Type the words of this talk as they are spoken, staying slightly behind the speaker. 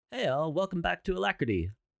Hey all, welcome back to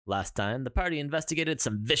Alacrity. Last time, the party investigated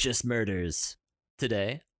some vicious murders.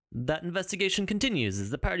 Today, that investigation continues as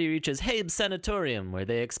the party reaches Habe's sanatorium, where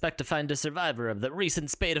they expect to find a survivor of the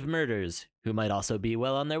recent spate of murders, who might also be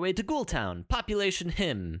well on their way to Ghoultown, population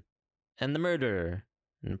him, and the murderer,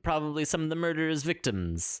 and probably some of the murderer's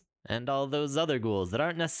victims, and all those other ghouls that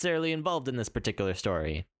aren't necessarily involved in this particular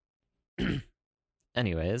story.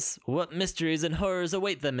 Anyways, what mysteries and horrors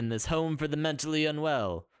await them in this home for the mentally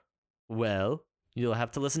unwell? Well, you'll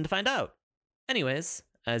have to listen to find out. Anyways,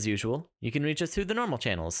 as usual, you can reach us through the normal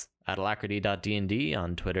channels at alacrity.dnd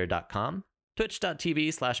on twitter.com,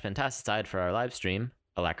 twitch.tv/fantasticide for our live stream,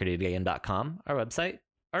 alacritygame.com, our website,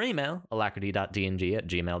 our email,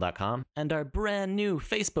 alacrity.dng@gmail.com, and our brand new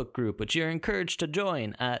Facebook group, which you're encouraged to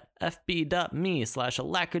join at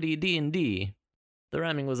fb.me/alacritydnd. The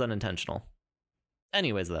rhyming was unintentional.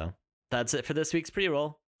 Anyways, though, that's it for this week's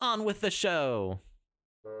pre-roll. On with the show!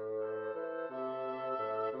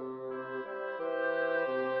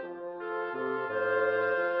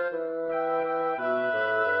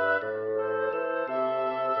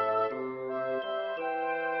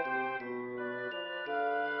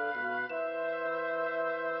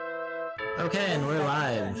 Okay, and we're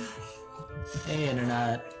live. Hey,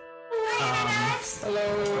 Internet.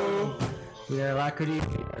 Hello. We are Alacrity,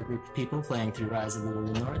 a group of people playing through Rise of the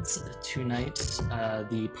Lily Lords. Tonight,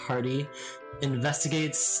 the party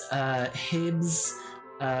investigates Habe's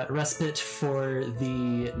respite for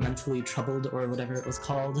the mentally troubled, or whatever it was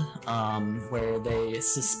called, where they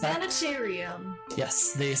suspect... Sanitarium.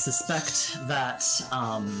 Yes, they suspect that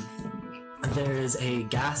there is a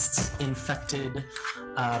ghast-infected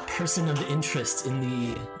person of interest in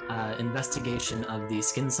the investigation of the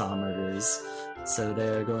Skinsaw murders. So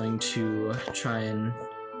they're going to try and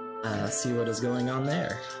see what is going on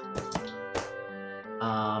there.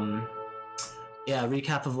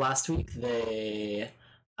 Recap of last week. They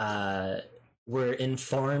were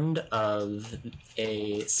informed of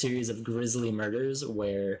a series of grisly murders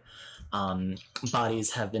where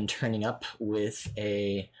bodies have been turning up with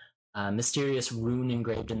a mysterious rune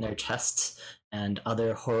engraved in their chests and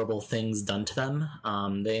other horrible things done to them.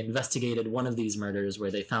 They investigated one of these murders where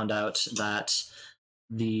they found out that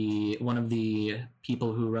one of the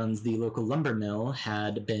people who runs the local lumber mill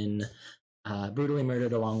had been brutally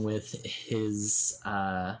murdered along with his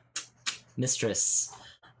mistress.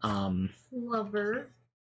 Lover.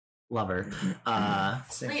 Wait,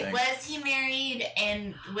 thing. was he married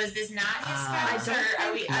and was this not his spouse?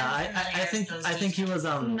 I think he was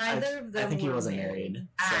Neither of them I think he were wasn't married.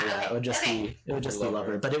 So yeah, it would just be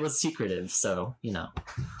lover, but it was secretive, so Yeah,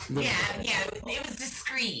 it was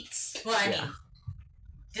discreet. Well, I mean,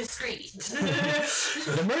 discreet.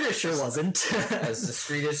 The murder sure wasn't. As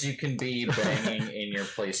discreet as you can be banging in your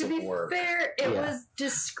place To of be work. fair, it was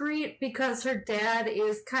discreet because her dad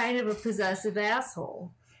is kind of a possessive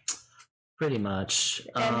asshole. Pretty much.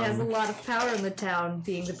 And has a lot of power in the town,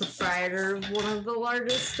 being the proprietor of one of the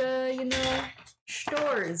largest,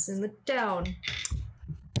 stores in the town.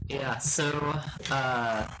 Yeah, so,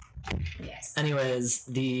 Yes. anyways,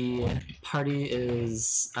 the party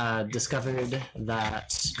is discovered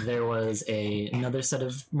that there was another set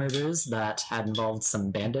of murders that had involved some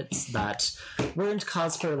bandits that weren't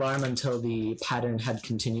cause for alarm until the pattern had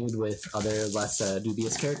continued with other less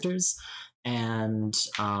dubious characters. And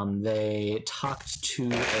they talked to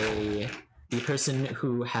the person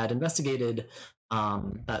who had investigated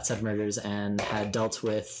that set of murders and had dealt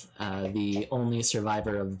with the only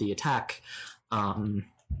survivor of the attack,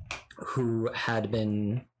 who had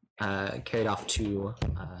been carried off to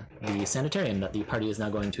the sanitarium that the party is now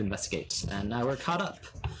going to investigate. And now we're caught up.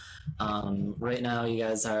 Right now, you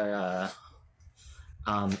guys are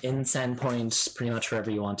in Sandpoint, pretty much wherever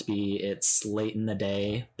you want to be. It's late in the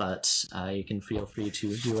day, but you can feel free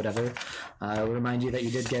to do whatever. I'll remind you that you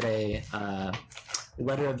did get a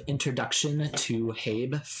letter of introduction to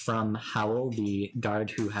Habe from Howell, the guard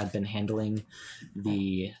who had been handling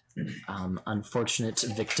the unfortunate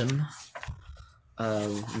victim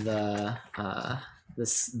of the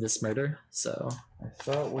this murder. So I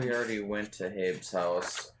thought we already went to Habe's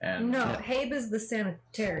house and... No, Habe is the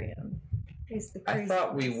sanitarium. He's the I crazy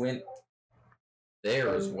thought we went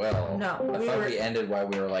there as well. No, I thought we ended while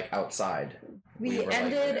we were outside. We were,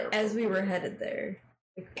 ended there. as we were headed there.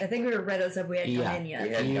 I think we were read as if we hadn't gone in yet. We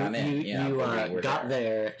hadn't gone in. You but we were got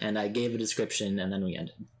there, and I gave a description, and then we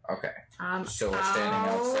ended. Okay. So we're standing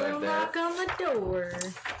outside I'll there. knock on the door.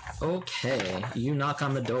 Okay, you knock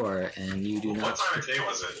on the door, and you do not. What time of day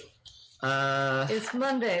was it? It's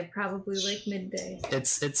Monday, probably like midday.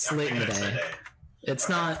 It's late in the day. It's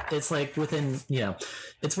not. It's like within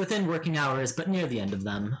it's within working hours, but near the end of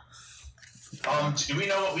them. Do we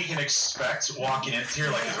know what we can expect walking in here?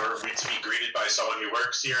 Like, are we to be greeted by someone who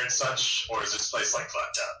works here and such, or is this place like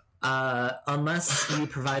flat out? Unless you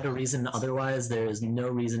provide a reason otherwise, there is no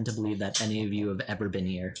reason to believe that any of you have ever been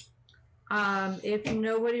here. If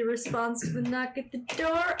nobody responds to the knock at the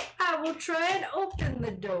door, I will try and open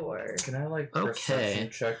the door. Can I Okay. perception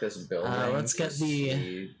check this building? Let's get to the-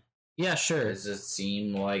 see- Yeah, sure. Does it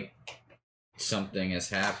seem like something has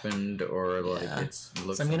happened, or like Yeah. it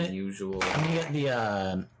looks So I'm gonna- unusual? I'm gonna get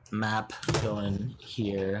the map going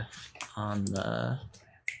here on the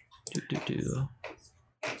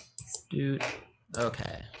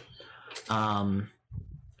Okay.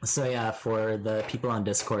 So yeah, for the people on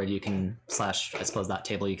Discord, you can / I suppose that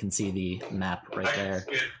table, you can see the map right there.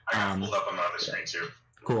 I got pulled up on my other screen too.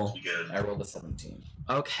 Cool. You good? I rolled a 17.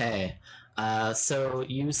 Okay. So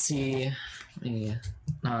you see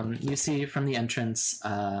you see from the entrance,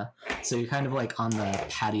 so you're kind of like on the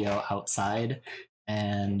patio outside,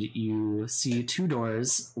 and you see two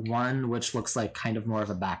doors, one which looks like kind of more of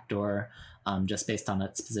a back door, just based on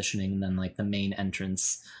its positioning, and then like the main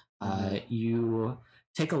entrance. You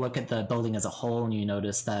take a look at the building as a whole, and you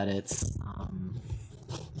notice that it's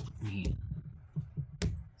let me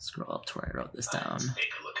scroll up to where I wrote this down. Let's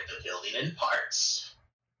take a look at the building in parts.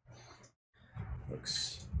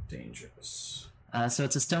 Looks dangerous. So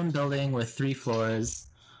it's a stone building with 3 floors,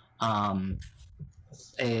 one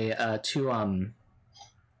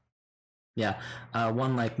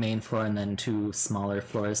like main floor and then 2 smaller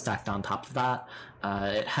floors stacked on top of that.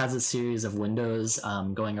 It has a series of windows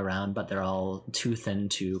going around, but they're all too thin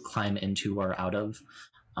to climb into or out of.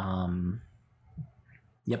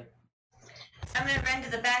 Yep, I'm gonna run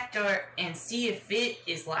to the back door and see if it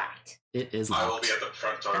is locked. it is I will locked. be at the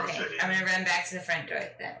front door Okay, with it. I'm gonna run back to the front door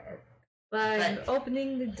then. By But-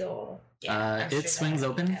 opening the door. I'm It that swings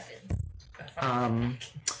open. happens.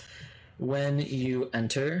 When you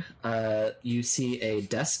enter, you see a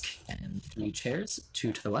desk and 3 chairs,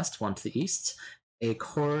 2 to the west, 1 to the east. A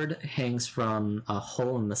cord hangs from a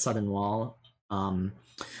hole in the southern wall,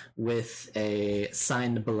 with a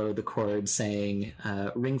sign below the cord saying,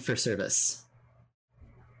 ring for service.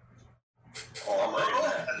 Oh, I'm ready for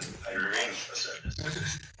that. I ring for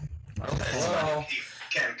service. Well,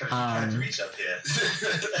 Can't reach up here.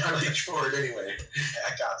 I reach forward anyway. I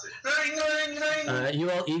got it. Ring, ring, ring.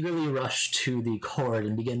 You all eagerly rush to the cord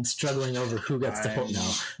and begin struggling over who gets to pull.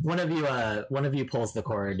 No, one of you pulls the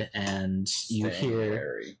cord, and you staying hear.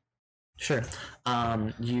 wary. Sure.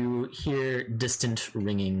 You hear distant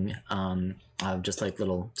ringing of just like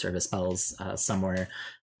little service bells somewhere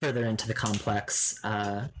further into the complex.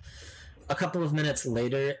 A couple of minutes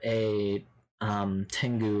later, a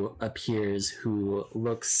Tengu appears who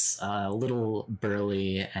looks a little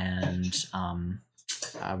burly and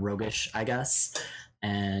roguish, I guess,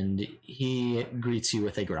 and he greets you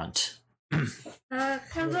with a grunt.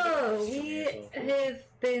 Hello, we have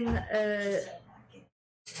been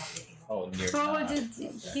Oh, near forwarded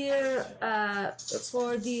here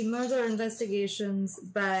for the murder investigations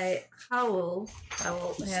by Howell. I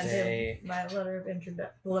will hand Say- him my letter of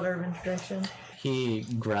introduction. He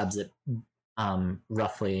grabs it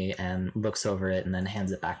roughly and looks over it and then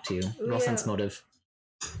hands it back to you. Roll Yeah. sense motive.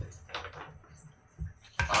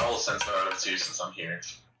 I will sense motive too since I'm here.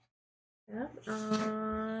 Yep,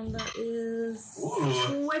 that is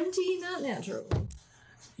Ooh. 20, not natural.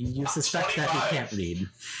 You suspect that he 25. can't read.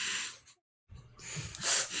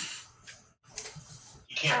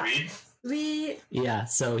 You can't read? We Yeah,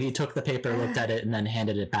 so he took the paper, looked at it, and then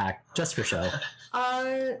handed it back just for show.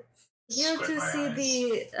 are here Squint to my see eyes.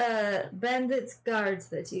 the bandits guards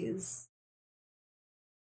that he's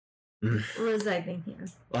Mm. residing here.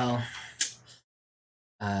 Well,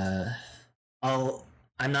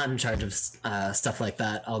 I'm not in charge of stuff like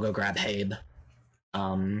that. I'll go grab Habe.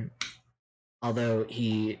 Although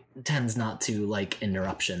he tends not to like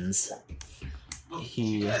interruptions.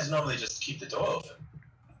 You guys normally just keep the door open.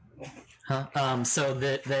 Huh? So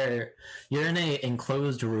you're in a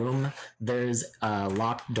enclosed room. There's a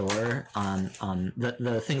locked door on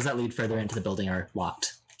the things that lead further into the building are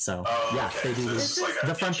locked. So Oh, yeah, okay. they do So this is like a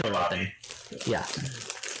the front door lobby. open. Yeah.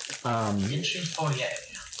 Ancient foyer.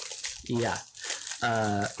 Yeah.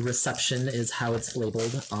 Reception is how it's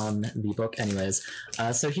labeled on the book. Anyways,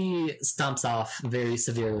 so he stomps off very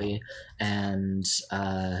severely and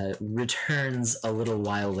returns a little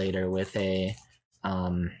while later with a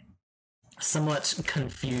somewhat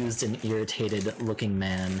confused and irritated looking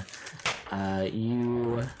man.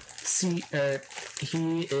 You see,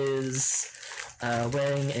 he is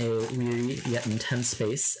wearing a weary yet intense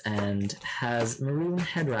face and has maroon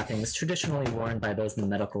head wrappings traditionally worn by those in the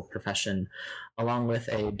medical profession, along with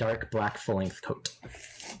a dark black full-length coat.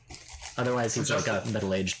 Otherwise, he's like a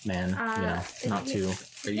middle-aged man, not too...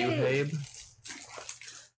 Are you Habe?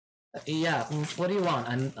 Yeah, what do you want?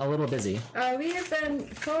 I'm a little busy. We have been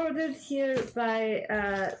forwarded here by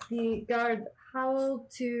the guard Howell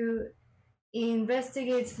to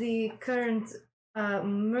investigate the current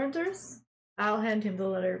murders. I'll hand him the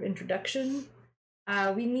letter of introduction.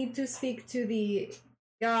 We need to speak to the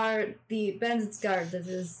guard, the bandits guard that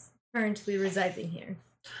is currently residing here.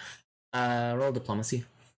 Roll diplomacy.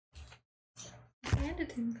 I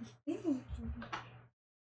handed him the thing.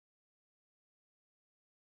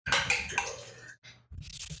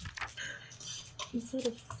 Instead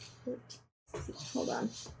of 14. Hold on.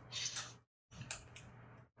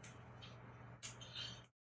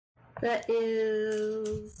 That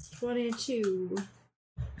is 22.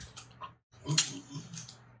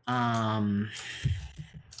 No.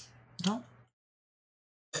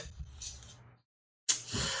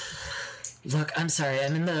 Look, I'm sorry.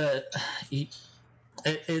 I'm in the.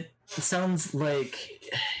 It sounds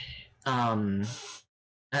like.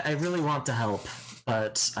 I really want to help,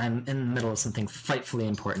 but I'm in the middle of something frightfully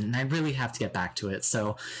important, and I really have to get back to it.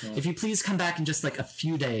 So, if you please come back in just like a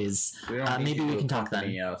few days, maybe we can talk then.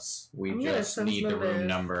 Us. We just need the room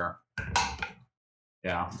number.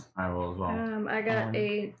 Yeah, I will as well. I got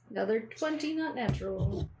another 20, not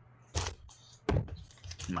natural.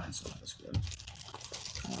 Mine's not as good.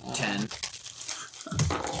 10.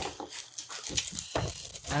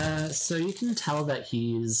 So you can tell that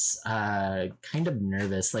he's kind of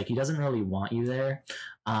nervous. Like, he doesn't really want you there.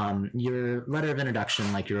 Your letter of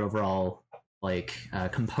introduction, like your overall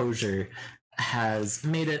composure, has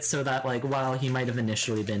made it so that, like, while he might have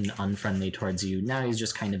initially been unfriendly towards you, now he's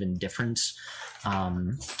just kind of indifferent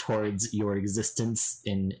towards your existence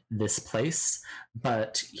in this place.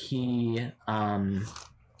 But he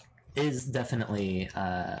is definitely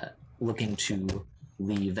looking to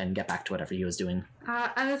leave and get back to whatever he was doing.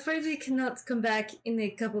 I'm afraid we cannot come back in a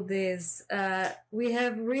couple days. We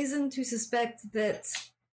have reason to suspect that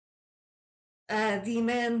the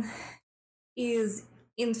man is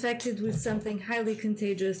infected with something highly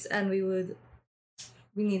contagious, and we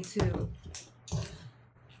need to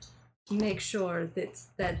make sure that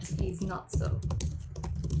he's not so.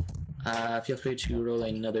 Feel free to roll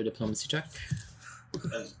another diplomacy check.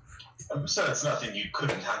 I'm sure it's nothing you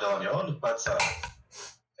couldn't handle on your own, but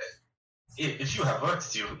if you have work to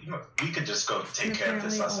do, we could just go take care of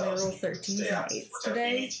this ourselves. Roll 13 Stay out, and 8s whatever we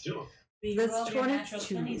today. need to do. We That's rolled your natural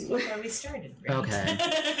 22. 20s before we started. Right? Okay.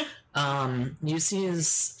 You see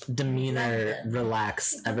his demeanor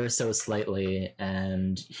relax ever so slightly,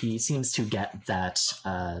 and he seems to get that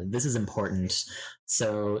this is important.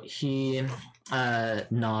 So he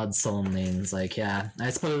nods solemnly and is like, "Yeah, I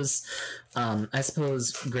suppose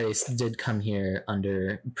Grace did come here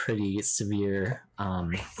under pretty severe."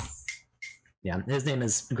 Yeah, his name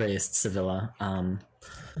is Grace Sevilla.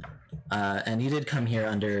 And he did come here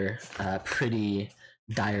under pretty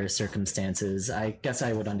dire circumstances. I guess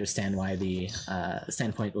I would understand why the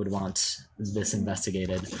Standpoint would want this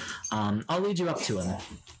investigated. I'll lead you up to him.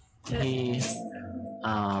 He,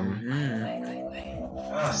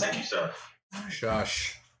 thank you, sir.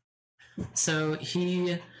 Shush. So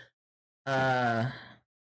he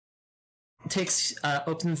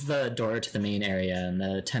opens the door to the main area, and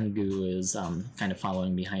the Tengu is kind of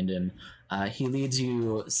following behind him. He leads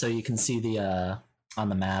you, so you can see the on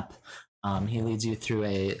the map. He leads you through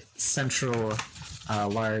a central,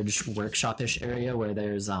 large workshop-ish area where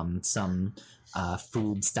there's some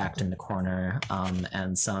food stacked in the corner,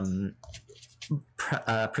 and some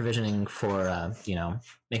provisioning for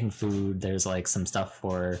making food. There's like some stuff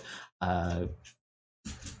for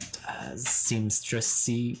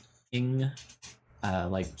seamstressing,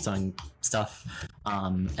 like sewing stuff,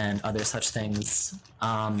 and other such things.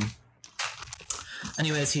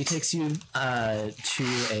 Anyways, he takes you to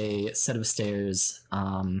a set of stairs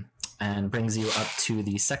and brings you up to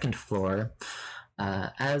the second floor.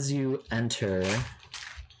 As you enter,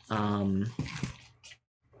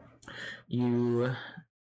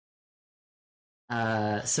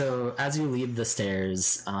 so as you leave the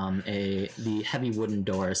stairs, the heavy wooden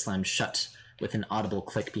door slams shut with an audible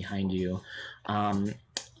click behind you.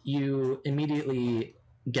 You immediately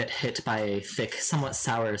get hit by a thick, somewhat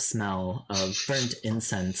sour smell of burnt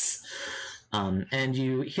incense, and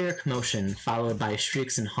you hear a commotion followed by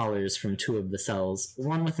shrieks and hollers from two of the cells,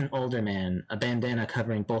 one with an older man, a bandana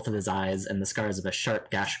covering both of his eyes and the scars of a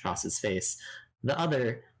sharp gash across his face, The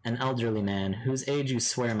other, an elderly man whose age you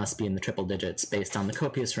swear must be in the triple digits based on the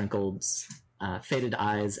copious wrinkles, faded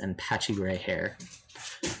eyes, and patchy gray hair.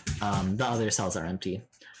 The other cells are empty.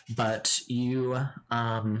 But you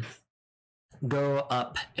go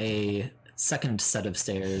up a second set of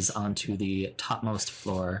stairs onto the topmost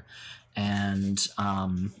floor, and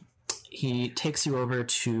he takes you over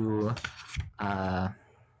to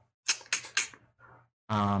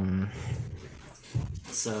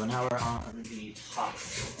so now we're on the top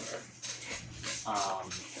floor.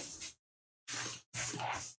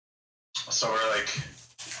 So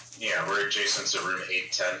we're adjacent to room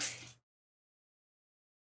 810.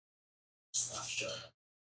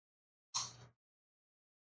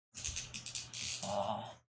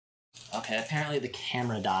 Okay, apparently the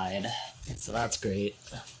camera died, so that's great.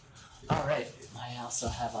 Alright, I also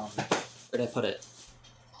have, where'd I put it?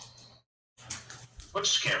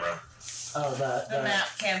 Which camera? Oh, The map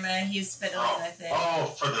camera, he's fiddling with it. Oh,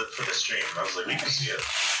 for the stream. I was like, we can see it.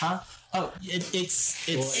 Huh? Oh, it's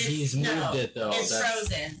he's moved it though. It's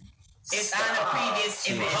frozen. It's on a previous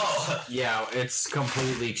image. Oh. Yeah, it's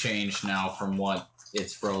completely changed now from what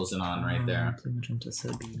it's frozen on right there. Magenta,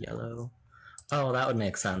 so be yellow. Oh, that would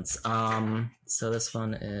make sense. So this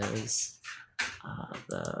one is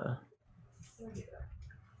the.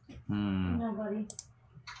 No, buddy.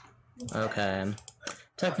 Okay.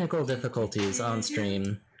 Technical difficulties on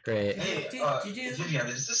stream. Great. Hey, Vivian,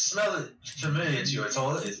 does this smell familiar to you at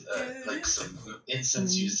all? Is like some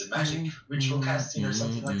incense used in magic ritual casting or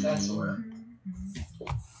something like that? Or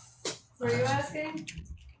Were you asking?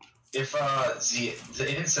 if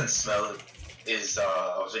the incense smell is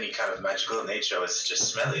of any kind of magical nature, or is it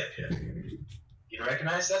just smelly up here? You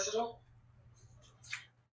recognize that at all?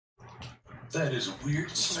 That is a weird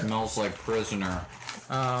smell. Smells like prisoner.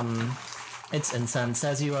 It's incense.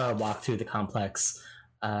 As you walk through the complex,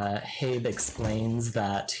 Habe explains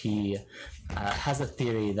that he has a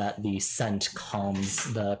theory that the scent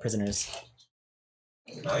calms the prisoners.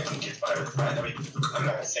 I can get by with that. I mean, I'm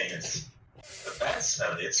not saying it's a bad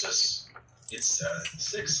smell. It's just it's a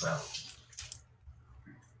sick smell.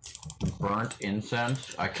 Burnt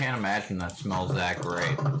incense? I can't imagine that smells that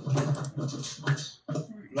great.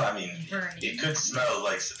 No, I mean, it could smell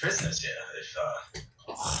like the prisoners here. If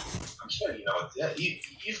I'm sure you know. Yeah,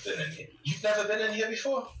 you've been in here. You've never been in here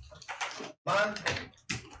before, man.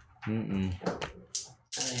 Yeah,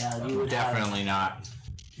 you would Definitely not.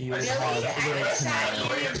 You would Really? I thought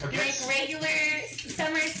you like regular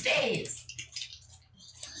summer stays.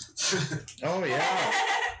 Oh yeah.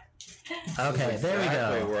 Okay, there we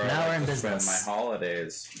go. Now we're in business. My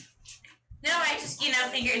holidays. No, I just,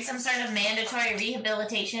 figured some sort of mandatory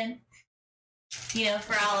rehabilitation.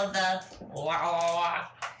 For all of the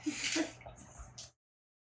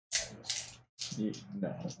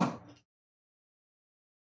No.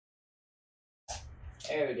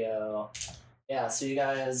 There we go. Yeah, so you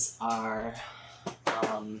guys are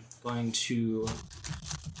going to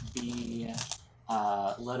be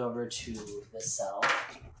led over to this cell.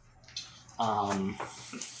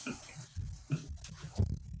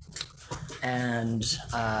 And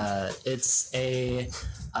it's a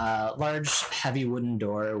large, heavy wooden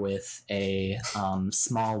door with a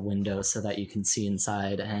small window so that you can see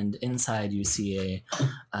inside. And inside, you see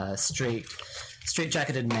a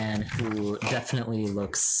straight-jacketed man who definitely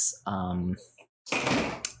looks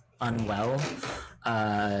unwell.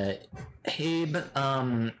 Habe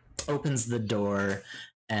opens the door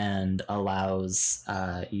and allows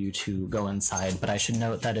you to go inside, but I should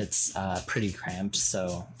note that it's pretty cramped,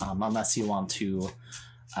 so unless you want to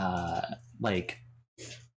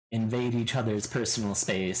invade each other's personal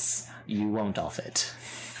space, you won't all fit.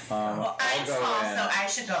 Well, I'm small, so I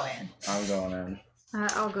should go in. I'm going in.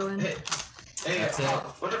 I'll go in. Hey, That's it.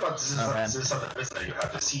 what about this Okay. this other prisoner you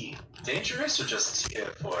have? Is he dangerous or just here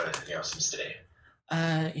for some stay?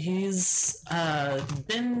 He's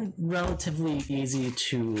been relatively easy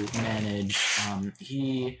to manage.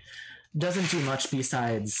 He doesn't do much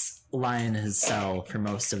besides lie in his cell for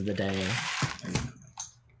most of the day.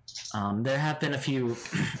 There have been a few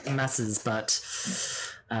messes, but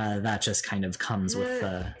that just kind of comes with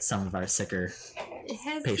some of our sicker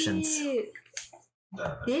Has patients. he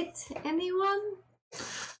bit anyone?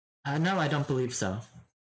 No, I don't believe so.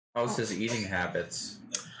 How's his eating habits?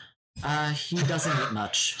 He doesn't eat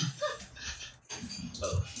much.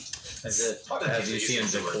 Have you seen a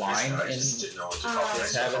decline in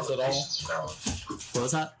his habits at all? What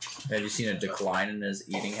was that? Have you seen a decline in his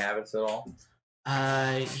eating habits at all?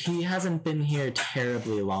 He hasn't been here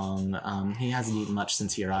terribly long. He hasn't eaten much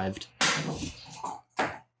since he arrived.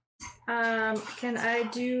 Can I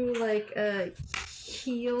do like a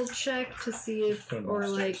heal check to see if, or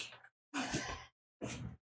like...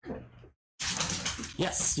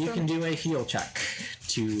 Yes, you can do a heal check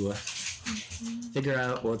to figure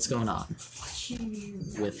out what's going on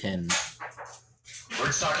with him. We're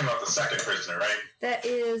just talking about the second prisoner, right? That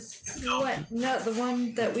is what? No, the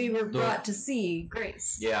one that we were brought to see,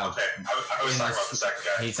 Grace. Yeah. Okay, I was talking about the second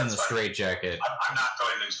guy. He's in the straitjacket. I'm not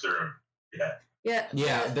going into the room yet. Yeah.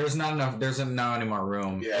 Yeah, there's not enough. There's not any more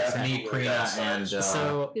room. Yeah, It's me, exactly. Prina, and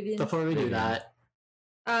So, Vivian. before we do Vivian.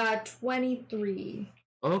 that, 23.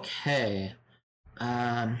 okay.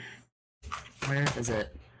 Where is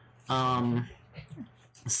it?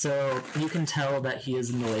 So you can tell that he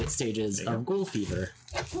is in the late stages of ghoul fever.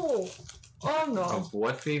 Oh. Oh no. of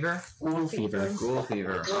what fever? Ghoul fever. Ghoul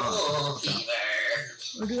fever. Oh,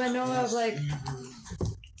 Or do I know of like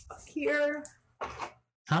cure?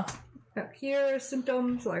 Huh? Cure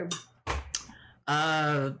symptoms like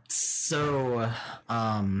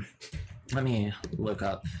Let me look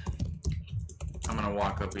up. I'm gonna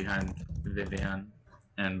walk up behind Vivian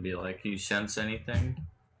and be like, "You sense anything?"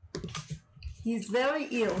 he's very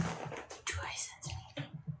ill. Do I sense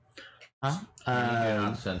anything? Huh? I do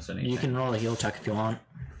not sense anything. You can roll a heal check if you want.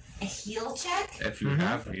 A heal check? if you Mhm.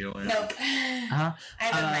 have healing. Nope. Huh? I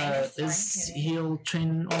have a minus one Is to it. heal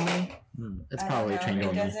train only? It's probably train It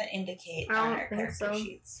only. doesn't indicate I on don't our think character so.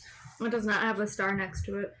 sheets. It does not have a star next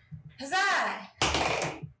to it. Huzzah!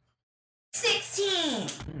 16!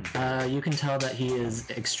 You can tell that he is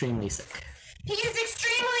extremely sick. He is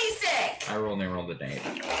extremely sick! I only rolled a 8.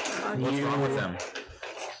 Uh, What's wrong with him?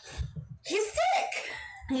 He's sick!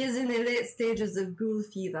 He is in the late stages of ghoul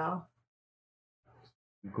fever.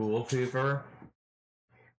 Ghoul fever?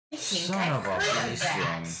 I think Son I've of a heard of beast, that.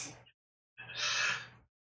 young.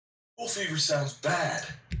 Bull fever sounds bad.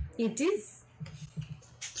 It is.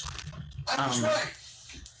 I was Um, right.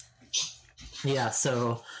 Yeah,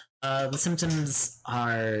 so the symptoms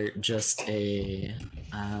are just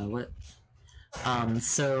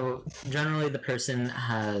so generally the person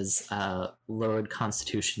has lowered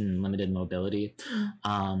constitution, limited mobility.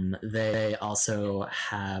 They also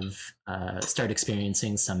have start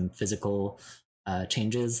experiencing some physical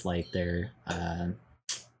changes, like they're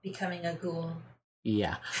Becoming a ghoul.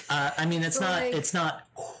 yeah. I mean, it's So, not like- it's not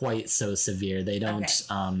quite so severe. They don't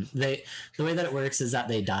Okay. the way that it works is that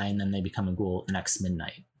they die and then they become a ghoul next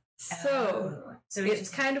midnight. So we It's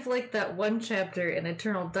just kind of like that one chapter in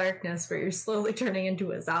Eternal Darkness where you're slowly turning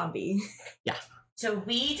into a zombie. So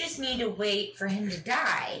we just need to wait for him to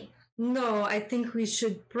die. No, I think we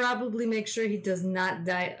should probably make sure he does not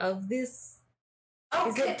die of this. Is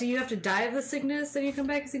Okay. it? Do you have to die of the sickness and you come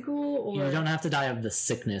back as a ghoul, or You don't have to die of the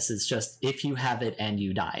sickness. It's just if you have it and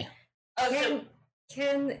you die. Oh,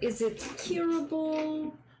 so is it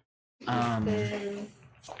curable? Um,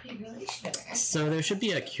 we really should have asked. So there should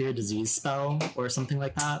be a cure disease spell or something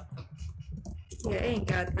like that. Yeah, I ain't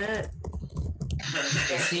got that.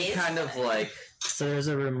 Is he kind of like... So there's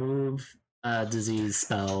a remove disease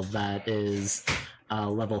spell that is a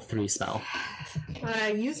level 3 spell. I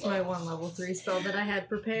used my one level 3 spell that I had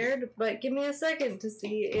prepared, but give me a second to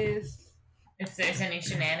see if there's any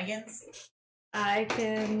shenanigans. I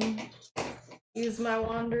can use my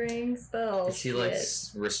wandering spell. Is he like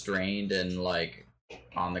restrained and like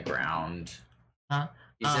on the ground? Huh?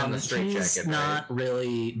 He's in the He's straitjacket, not right?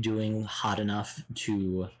 really doing hot enough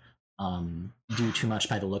to do too much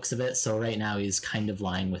by the looks of it. So right now he's kind of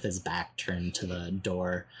lying with his back turned to the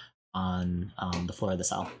door on the floor of the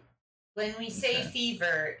cell. When we say Okay.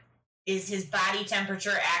 fever, is his body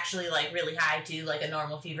temperature actually like really high too, like a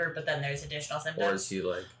normal fever, but then there's additional Or symptoms? is he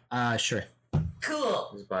like... Cool.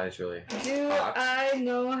 His body's really... Do hot? I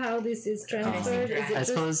know how this is transferred? Is it I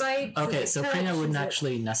suppose. despite? Is Okay, it so touch? Prina wouldn't Is it-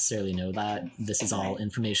 actually necessarily know that. This is all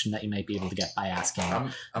information that you might be able to get by asking.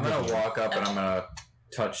 I'm gonna walk up and I'm gonna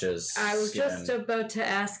touch his I was skin. just about to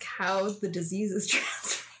ask how the disease is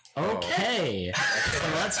transferred. Okay, so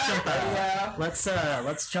let's jump ahead.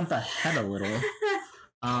 Let's jump ahead a little.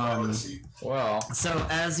 Well, So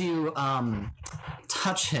as you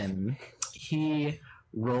touch him, he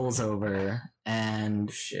rolls over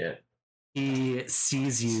and shit. he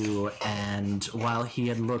sees you, and while he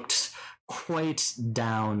had looked quite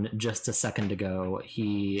down just a second ago,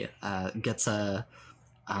 he gets a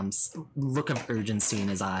look of urgency in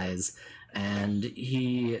his eyes, and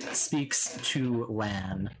he speaks to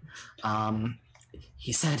Lan.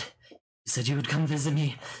 He said you would come visit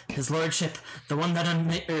me, his lordship, the one that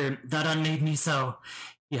unmade me so.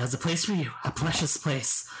 He has a place for you, a precious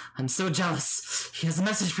place. I'm so jealous. He has a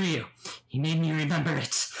message for you. He made me remember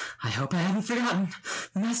it. I hope I haven't forgotten.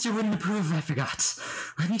 The master wouldn't approve if I forgot.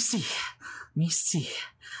 Let me see.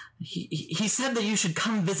 He said that you should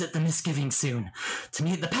come visit the Misgiving soon to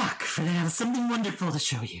meet the pack, for they have something wonderful to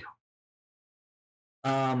show you.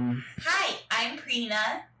 Hi, I'm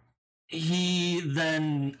Prina. He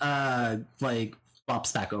then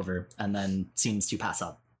flops back over and then seems to pass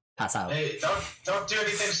out. Hey, don't do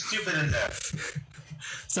anything stupid in there.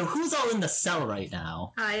 So who's all in the cell right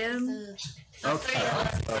now? I am. Okay.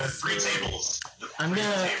 There's 3 tables. I'm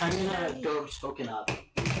gonna go token up.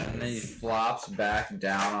 And then he flops back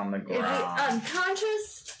down on the Is he ground.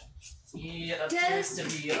 unconscious? He appears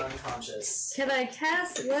to be unconscious. Can I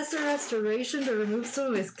cast Lesser Restoration to remove some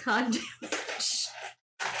of his con damage?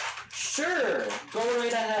 Sure, go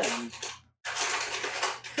right ahead.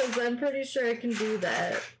 Because I'm pretty sure I can do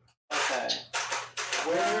that. Okay.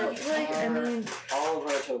 Well, all of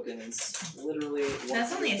our tokens? Literally.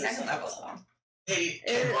 That's only a second level though. Hey,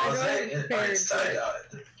 Ken, I was don't that in care, Einstein?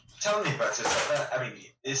 Tell me about this. I mean,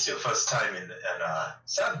 it's your first time in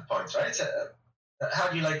Sound Point, right? How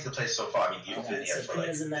do you like the place so far? I mean, you've been here for like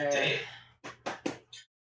in a there. day.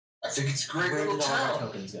 I think it's a great Where little did all our town.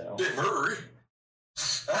 tokens go? Bit murdery.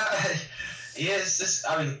 Yes, this.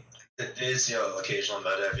 I mean, there's occasional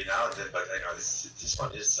murder every now and then, but I know this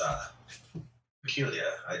one is peculiar,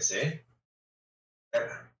 I'd say.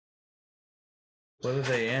 What are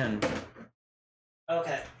they in?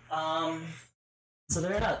 Okay. So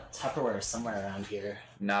they're in a Tupperware somewhere around here.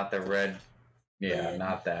 Not the red. Yeah,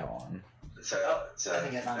 not that one. I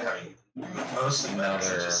think I found it. I mean, most of them are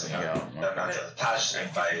Another, just yeah. they're not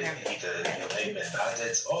passionate by either layman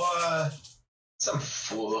bandits or some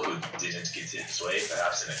fool who didn't get his way,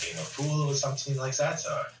 perhaps in a game of pool or something like that.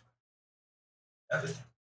 Or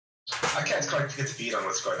I can't quite get the beat on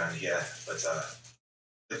what's going on here, but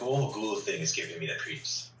the whole ghoul thing is giving me the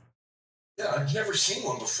creeps. Yeah, I've never seen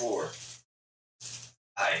one before.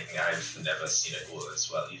 I've never seen a ghoul as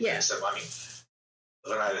well either. Yeah. So I mean,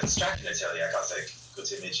 when I was tracking it earlier, I got like a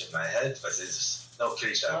good image in my head, but it's no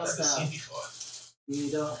creature I've never seen before. We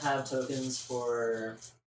don't have tokens for.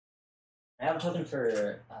 I have a token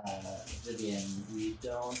for Vivian. We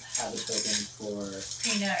don't have a token for.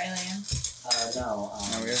 Prina earlier. No. No,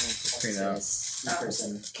 we haven't what's cleaned up. this? New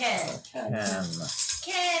person. Ken. Ken.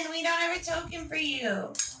 Ken, we don't have a token for you.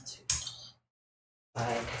 1, 2, 5,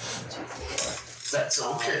 1, 2, 4. That's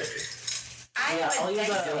okay. I Yeah, I'll would use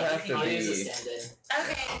think a. so. have to I'll use a be- stand-in.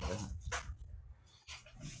 Okay.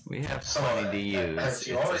 We have So, plenty to use. have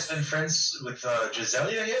you always been friends with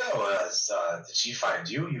Giselia here, or did she find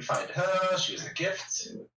you? You find her? She was a gift?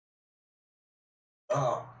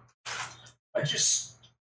 I just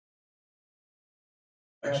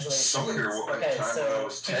summoned her one Okay, time so when I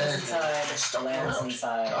was 10. Chris inside, Stuck Lance around.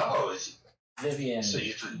 inside, Oh, Vivian, so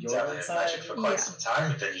you've been you're dabbling in inside? magic for quite Yeah. some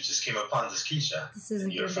time, and then you just came upon this creature. This isn't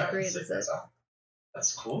and you're going to be great, friends. is it?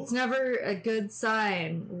 That's cool. It's never a good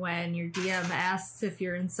sign when your DM asks if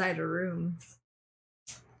you're inside a room.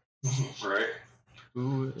 Right?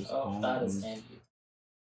 Who is Oh, that is Andy.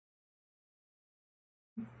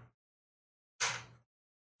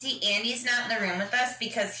 See, Andy's not in the room with us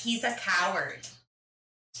because he's a coward.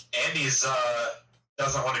 Andy's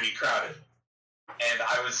doesn't want to be crowded. And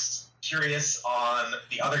I was curious on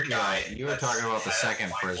the other guy. You were talking about the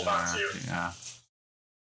second prisoner. Yeah.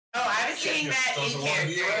 Oh, I was Yeah, saying that in doesn't wanna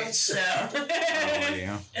be character. around. So. Oh,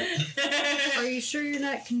 yeah. Are you sure you're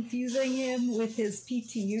not confusing him with his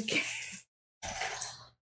PTU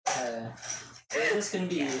We're just gonna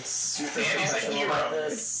be super Andy's a professional hero. about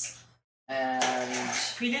this, and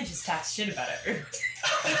Prina just talks shit about it.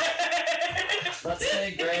 let's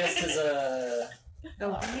say Grayest is a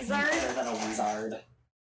wizard? better than a wizard.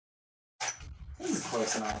 This is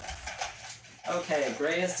close enough. Okay,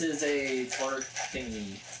 Grayest is a twerk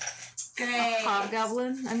thingy. Great.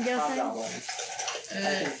 Hobgoblin, I'm guessing? Hobgoblin. I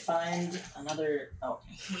can find another. Oh,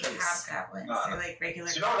 Hobgoblins. They're like regular.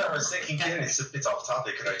 Do you know what I was thinking, Ken? It's a bit off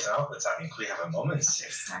topic right now, but I mean, could we have a moment?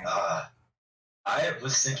 I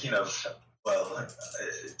was thinking of, well,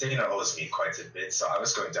 Dana owes me quite a bit, so I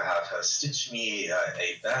was going to have her stitch me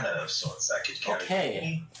a banner of sorts I could carry. Okay. with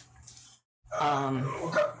me.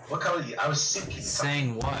 What color? I was thinking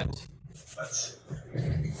Saying what? but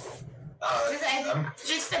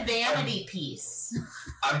Just a vanity piece.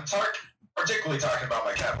 I'm particularly talking about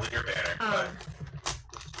my Cavalier banner, but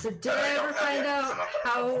So did I I don't ever have find yet, out so I'm not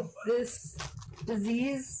how gonna- this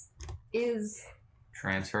disease is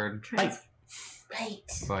Transferred? Right.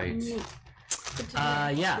 Right. Fight.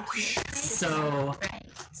 Yeah. So Right.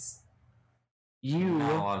 you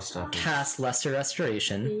Not a lot of stuff. cast Lesser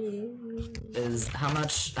Restoration. Is how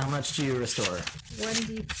much do you restore?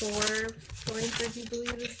 1d4 points, I do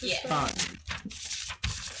believe is the Yeah. spell.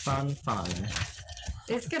 Fun.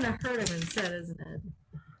 It's gonna hurt him instead, isn't it?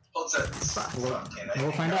 What's that?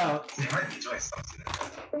 We'll find out. They might be doing something.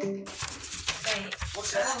 Wait,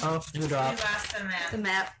 What's that? Oh, you we dropped. lost the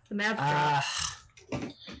map. The map.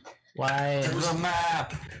 Why? The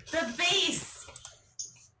map. The base.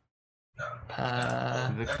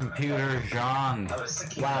 The computer, Jean. I was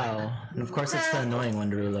thinking. Wow. And of course, it's the annoying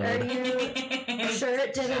one to Are reload. you sure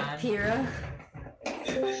it didn't, Pyrrha? If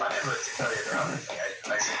I'm able to carry it around with me,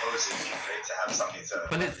 I suppose it'd be great to have something to.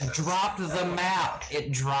 But it dropped the map.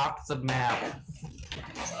 It dropped the map.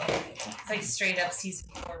 It's like straight up season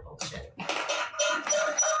 4 bullshit. What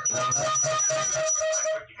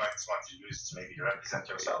you might just want to use to maybe represent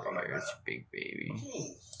yourself on like It's big baby.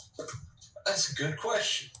 That's a good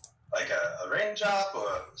question. a raindrop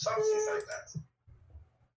or something like that.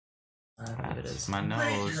 I believe it is. My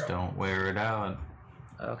nose, don't wear it out.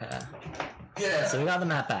 Okay. Yeah. So we got the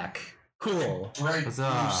map back. Cool. Bright What's blue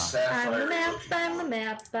up? sapphire I'm the map, looking I'm the for.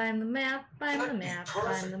 map, I'm the map, I'm the map,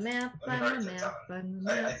 I'm the map, I'm the map, I'm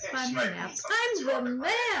the I map, think I'm she the might map, need something to I'm the occupy at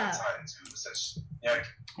map. that time too, since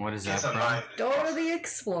What is keep that in from? mind. Dora the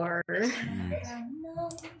Explorer.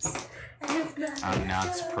 I'm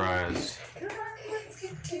not surprised.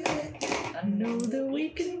 I know that we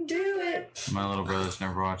can do it. My little brothers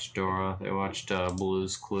never watched Dora. They watched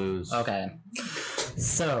Blue's Clues. Okay.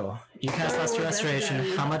 So, you cast Where Last was Restoration.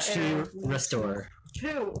 everybody? How much do you restore?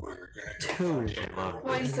 2 2.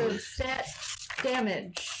 points of stat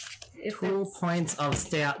damage. If 2 it's, points of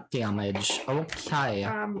stat damage. Okay.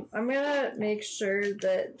 I'm gonna make sure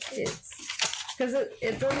that it's because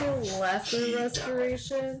it's a lesser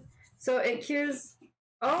restoration, so it cures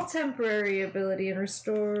all temporary ability and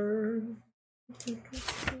restore.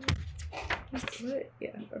 What?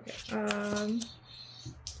 Yeah. Okay.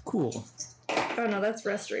 Cool. Oh no, that's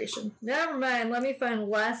restoration. Never mind. Let me find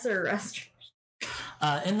lesser restoration.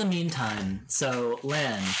 In the meantime, so,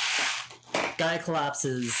 Lan, guy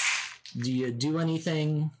collapses. Do you do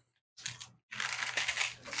anything?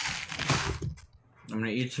 I'm gonna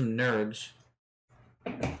eat some nerds.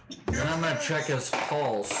 And I'm gonna check his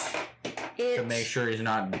pulse to It make sure he's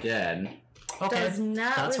not dead. Okay. does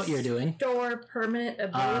not That's what you're doing. restore permanent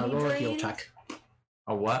ability Roll a drain. heal check.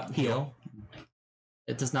 A what? Heal.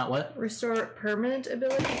 It does not what? Restore permanent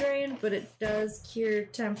ability drain, but it does cure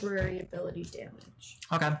temporary ability damage.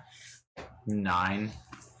 Okay. 9.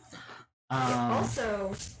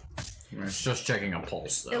 Also, It's just checking a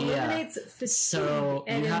pulse though. eliminates fatigue. So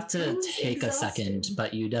and you have to improves take a exhaustion. second,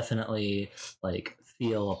 but you definitely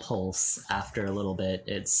feel a pulse after a little bit.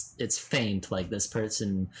 It's faint, like this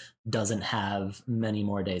person doesn't have many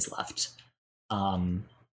more days left.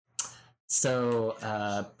 So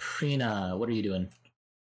Prina, what are you doing?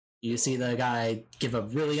 You see the guy give a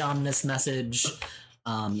really ominous message,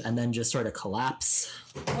 and then just sort of collapse.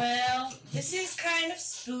 Well, this is kind of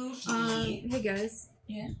spooky. Hey guys.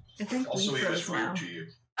 Yeah. I think Also, we he was froze now. rude to you.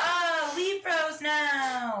 Oh, we froze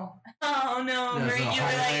now. Oh no, That's Marie, a you were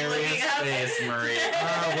like hilarious looking up. face, Marie.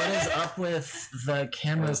 What is up with the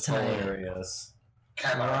cameras tonight? Hilarious.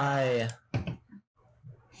 Why?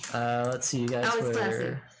 Let's see, you guys Always were.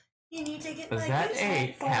 classy. You need to get Is my that good a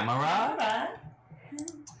side for camera?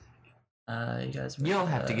 You guys were. You'll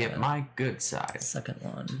have to get my good side. second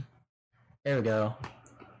one. There we go.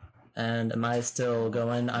 And am I still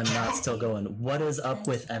going? I'm not still going. What is up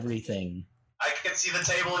with everything? I can see the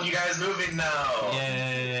table and you guys moving now.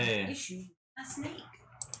 Yay! A snake.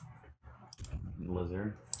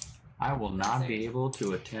 Lizard. I will not be able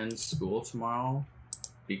to attend school tomorrow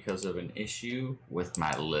because of an issue with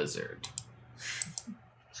my lizard.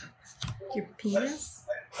 Your penis?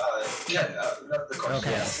 The question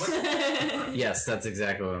Okay. is, what Yes, that's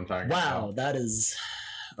exactly what I'm talking about. Wow, that is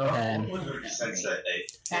okay. what would make sense that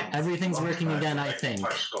Everything's working again, I think.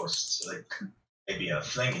 Punch ghosts, like maybe a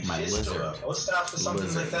flaming My fist or a lizard. ghost staff or something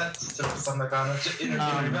like Lizard. that. To put something like on it.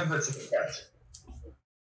 Remember to the cat.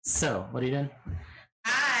 So, what are you doing?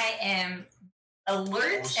 I am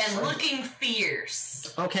alert and looking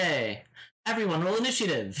fierce. Okay, everyone, roll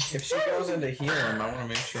initiative. If she goes into healing, I want to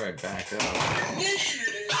make sure I back up.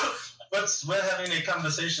 We're having a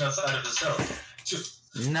conversation outside of the cell.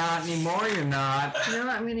 Not anymore, you're not. You know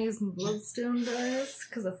what? I'm gonna use my bloodstone dice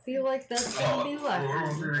because I feel like that's gonna be lucky.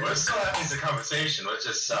 We're still having the conversation. We're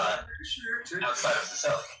just outside of the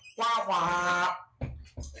cell. Wah wah.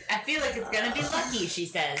 I feel like it's gonna be lucky, she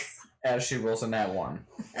says. As she rolls in that one.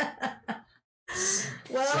 Well,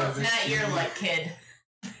 It's not your luck, kid.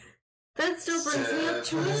 that still brings me up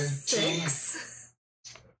to a 6.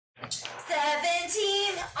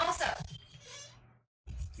 17 also.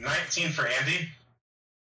 19 for Andy.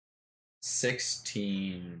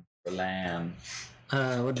 16 for Lamb.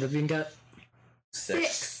 What did Vivian get?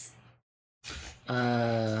 6.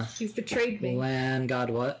 You've betrayed me. Land God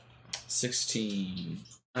what? 16.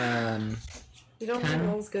 You don't Ken? think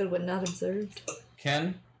roll's good when not observed.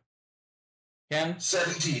 Ken?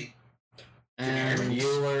 17. And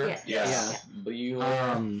Bueller? Yeah. Yes.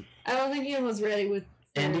 Bueller. I don't think Ian was ready with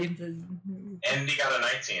Andy? Andy got a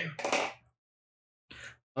 19.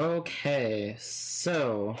 Okay,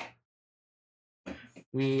 so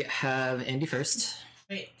we have Andy first.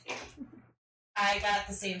 Wait. I got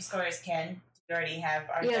the same score as Ken. You already have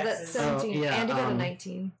our Yeah, that's guesses. 17. Oh, yeah, Andy got a um,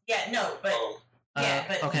 19. Yeah, no, but Oh, yeah,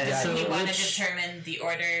 but okay, does so he want to which- determine the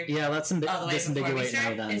order Yeah, let's all the way before we disambiguate now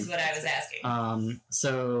start? then. Is what I was asking.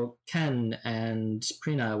 So Ken and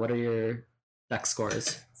Prina, what are your deck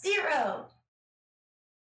scores? 0.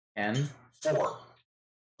 Ken? 4.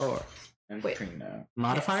 Or And Wait. Trina.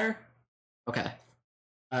 modifier? Okay.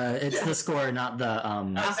 It's Yeah. the score, not the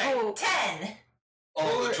Oh, sorry. Oh. 10.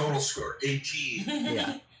 Oh, the total score 18.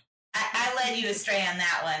 Yeah. I led you astray on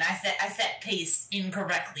that one. I set pace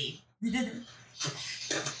incorrectly.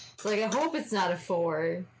 It's like, I hope it's not a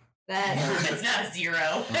 4. That. It's not a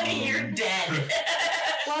 0. You're dead.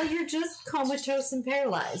 Well, you're just comatose and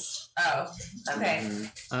paralyzed. Oh, okay.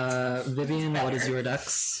 Vivian, what is your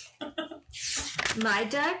dex? My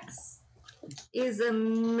dex is a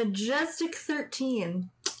majestic 13.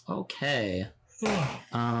 Okay.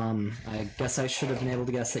 I guess I should have been able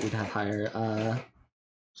to guess that you'd have higher.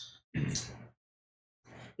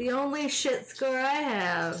 The only shit score I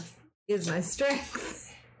have is my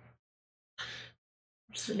strength.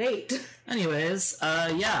 Which is an 8. Anyways,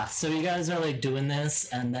 yeah, so you guys are like doing this,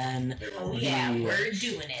 and then Oh, yeah, the we're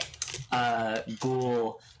doing it.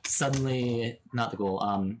 ghoul suddenly, not the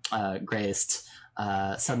ghoul, Graced,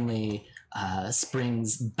 suddenly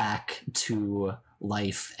springs back to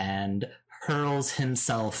life and hurls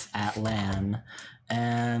himself at Lan.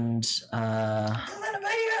 And, I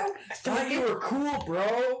thought you were cool,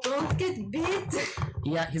 bro. Don't get bit!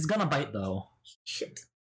 yeah, he's gonna bite though. Shit.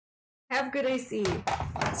 Have good AC.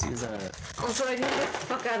 Let's use a. Also, I need to get the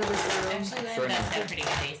fuck out of this room. Actually, that does have pretty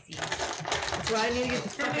good AC. That's why I need to get the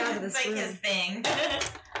fuck out of It's this like room. his thing.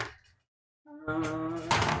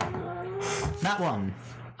 That one.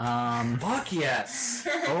 Fuck yes.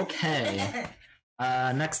 Okay.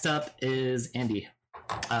 Next up is Andy.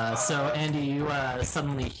 So Andy, you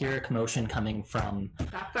suddenly hear a commotion coming from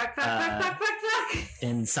Fuck.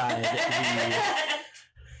 inside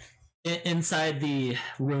inside the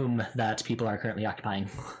room that people are currently occupying.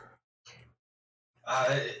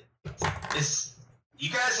 Is you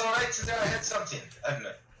guys alright today? I had something. And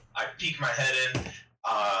I peek my head in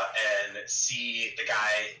and see the guy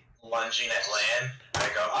lunging at Lan. I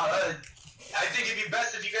go, I think it'd be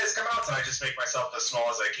best if you guys come out, and I just make myself as small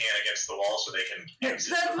as I can against the wall so they can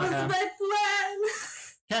exit. That was Okay. my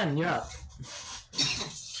plan! Ken, you're up.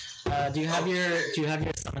 Do you have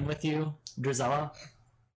your summon with you, Drizella?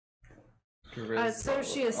 So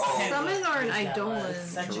she is Oh. summon or an That was Eidolon?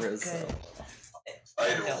 such a Charisma. good. I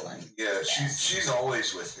don't. Yeah, she's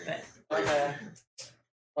always with me. Okay.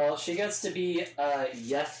 Well, she gets to be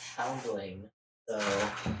Yeth Houndling, so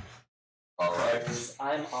Alright.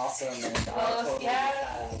 I'm awesome and Well,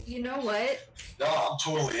 yeah, you know what? No, I'm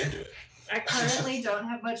totally into it. I currently don't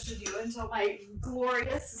have much to do until my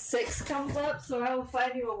glorious 6 comes up, so I will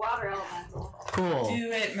find you a water elemental. Cool.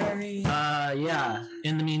 Do it, Marie. Yeah.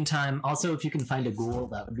 In the meantime, also if you can find a ghoul,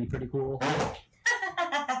 that would be pretty cool.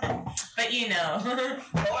 But you know.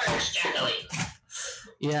 Foreshadowing.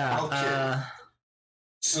 Yeah. Okay.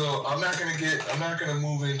 So I'm not gonna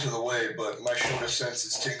move into the way, but my shoulder sense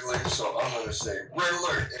is tingling, so I'm gonna say red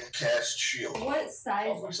alert and cast shield What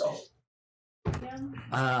size on is myself. it?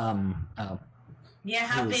 Oh. Yeah,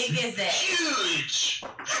 how Who's- big is it? Huge!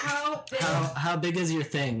 How big? How big is your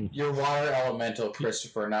thing? Your water elemental,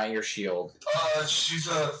 Christopher, not your shield. She's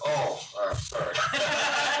sorry.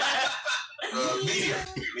 Medium.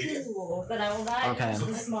 Ooh, but I will not Okay. use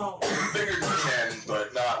the small one. Bigger than Ken,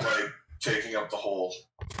 but not like taking up the whole.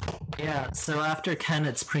 Yeah, so after Ken,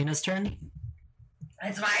 it's Prina's turn.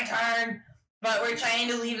 It's my turn, but we're trying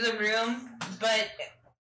to leave the room. But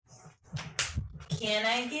can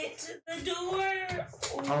I get to the door?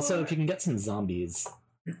 Or- Also, if you can get some zombies,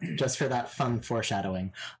 just for that fun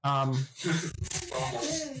foreshadowing. Almost.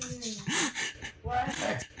 What?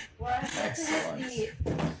 Excellent.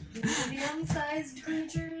 The medium-sized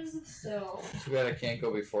creatures, so... Too bad I can't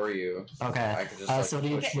go before you. Okay. I could just So what are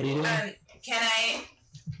you push doing? Can I?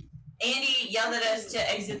 Andy yelled at us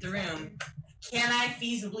to exit the room. Can I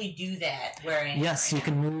feasibly do that? Yes, you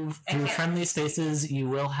can move through Okay. friendly spaces. You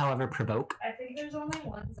will, however, provoke. I think there's only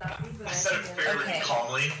one zombie, but I said it fairly Okay.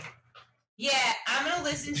 calmly. Yeah, I'm gonna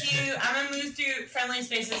listen to you. I'm gonna move through friendly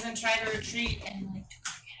spaces and try to retreat and like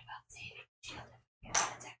forget about saving.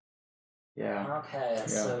 Yeah. Okay,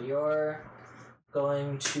 so you're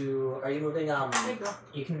going to. Are you moving?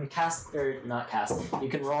 You can cast or not cast. You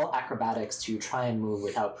can roll acrobatics to try and move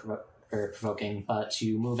without provoking, but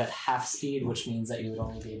you move at half speed, which means that you would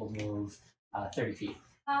only be able to move 30 feet.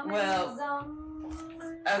 Well,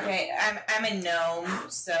 okay, I'm a gnome,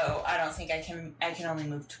 so I don't think I can only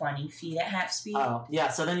move 20 feet at half speed. Oh, yeah.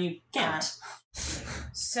 So then you can't.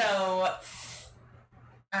 So,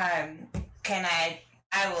 can I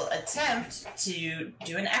will attempt to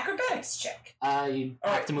do an acrobatics check. You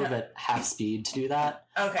have to move at half speed to do that.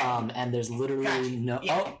 Okay. And there's literally Gotcha. no.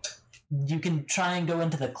 Yeah. Oh, you can try and go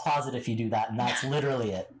into the closet if you do that, and that's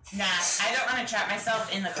literally it. Nah, I don't want to trap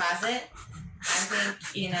myself in the closet. I think,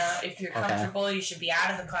 if you're comfortable, you should be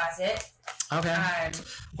out of the closet. Okay.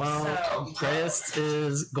 Well, so- Grayst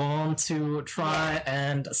is going to try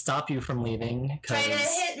and stop you from leaving. Try to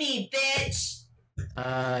hit me, bitch!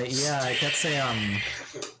 Yeah, I guess a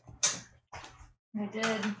I did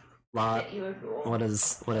lot. get you a rule. What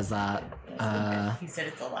is that? He said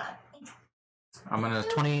it's a lot. I'm gonna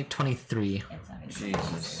 23. It's not gonna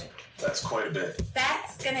Jesus. That's quite a bit.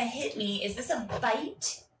 That's gonna hit me. Is this a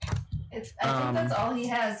bite? I think that's all he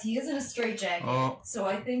has. He is in a straitjacket, so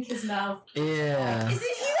I think his mouth. Yeah. Isn't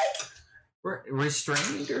he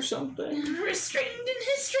Restrained or something? restrained in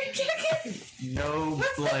his straitjacket? No,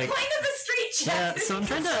 What's the point of a straitjacket? Yeah, so I'm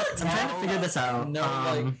trying to figure this out.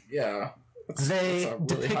 yeah. They That's a really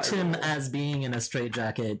depict high him roll. as being in a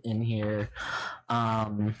straitjacket in here.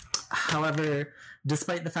 However,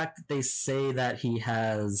 despite the fact that they say that he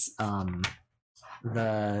has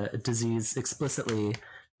the disease explicitly,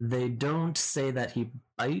 they don't say that he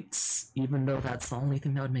bites, even though that's the only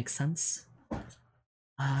thing that would make sense.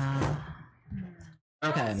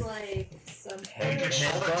 Okay. Sounds like some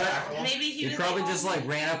Headbutt? Maybe he He was probably like, just like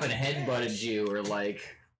ran up and headbutted you, or like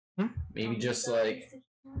maybe just like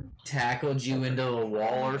tackled you into a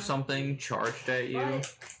wall or something, charged at you.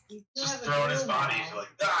 Just throwing his body, like,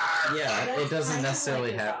 ah! Yeah, it doesn't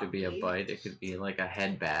necessarily have to be a bite. It could be like a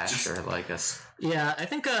head bash or like a. Yeah, I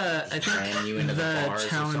think Ran you into the the bars or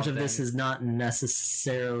challenge of this something. is not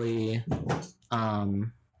necessarily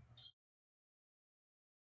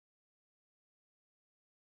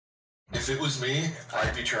If it was me,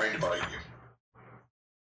 I'd be trying to bite you.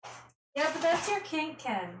 Yeah, but that's your kink,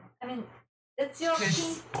 Ken. I mean, it's your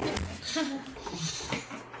kink.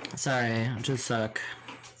 sorry, I just suck.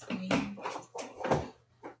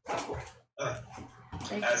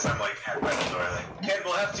 As I'm like at my door, like, Ken,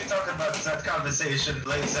 we'll have to talk about that conversation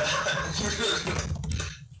later.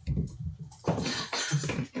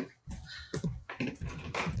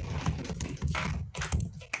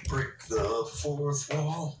 Break the fourth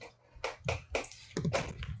wall.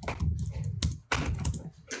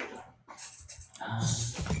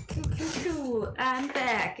 Cool. I'm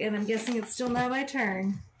back, and I'm guessing it's still not my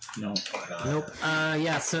turn. No. Nope.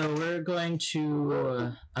 Yeah, so we're going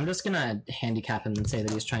to. I'm just gonna handicap him and say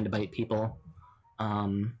that he's trying to bite people.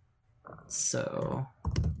 So.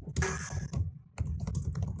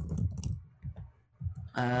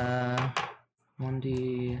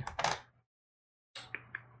 1d.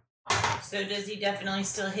 So does he definitely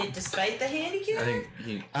still hit despite the handicap? I think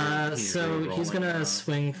he. So he's gonna re-rolling,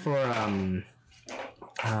 swing for.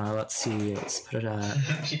 Let's see. Let's put it at.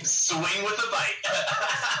 Swing with a bite.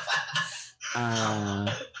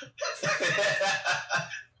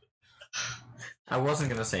 I wasn't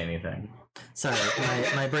gonna say anything. Sorry,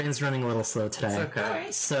 my brain's running a little slow today. It's okay.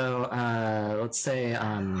 Alright. So, let's say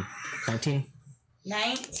 19. 19. Yeah,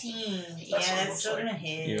 That's what it that's looks still like. gonna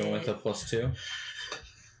hit. Even with a +2.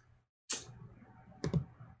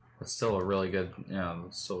 It's still a really good. Yeah,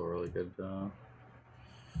 it's still a really good roll.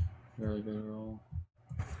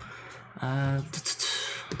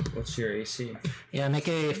 What's your AC? Yeah, make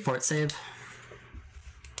a fort save.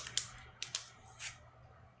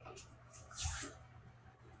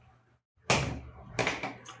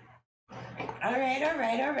 All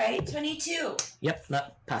right. 22. Yep,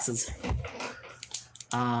 that passes.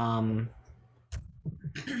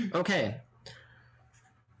 Okay.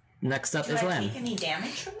 Next up Do is I Lan. take any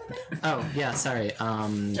damage from the Oh, yeah, sorry.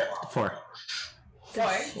 4.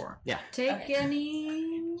 4? Yeah. Take Okay.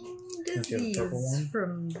 any disease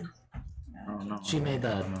from. Oh no. She made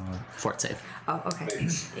the fort save. Oh, okay.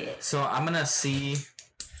 So I'm gonna see.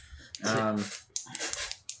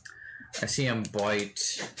 I see him bite,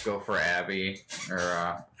 go for Abby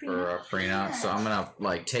or for Frina. So I'm gonna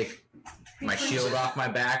like take my shield off my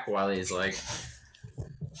back while he's like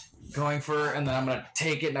going for, and then I'm gonna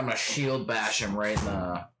take it and I'm gonna shield bash him right in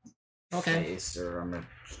the Okay. face, or I'm gonna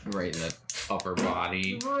right in the upper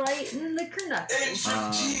body. Right in the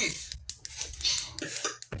knuckles.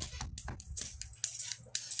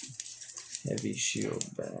 Heavy shield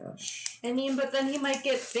bash. I mean, but then he might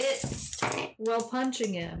get bit while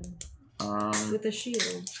punching him with a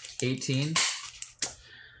shield. 18.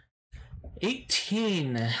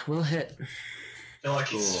 18 will hit. I feel like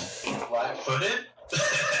he's flat-footed.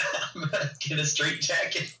 I'm gonna get a straight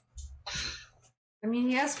jacket. I mean,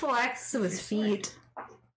 he has full access to his feet.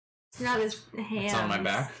 It's not his hands. It's on my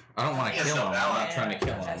back. I don't want to kill him. I'm not trying to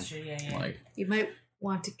kill him. That's true, yeah. Like, You might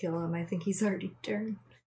want to kill him. I think he's already turned.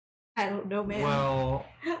 I don't know, man. well,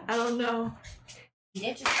 I don't know. He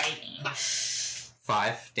did just bite me.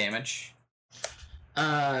 5 damage.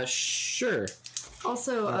 Sure.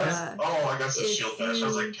 Also, I guess the if shield bash. I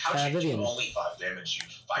was like, how should you Vivian. do only 5 damage? You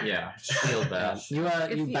fight. Yeah, shield bash. You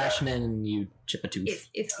If you you- bash him in and you chip a tooth.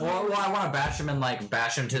 if Well, I want to bash him and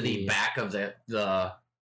bash him to the Yeah. back of the.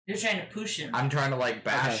 You're trying to push him. I'm trying to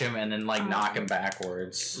bash Okay. him and then knock him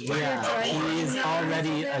backwards. Yeah, trying he's to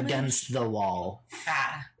already damage. against the wall.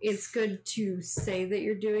 Ah, it's good to say that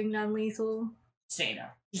you're doing non-lethal. so you know.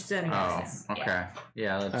 Just anyways. Oh, okay.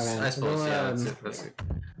 Yeah, that's, Okay, I suppose. well, Yeah, that's it.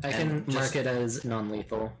 I And can mark it as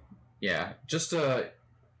non-lethal. Yeah, just to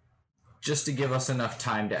give us enough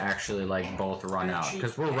time to actually both run out,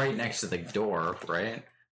 because we're right next to the door, right?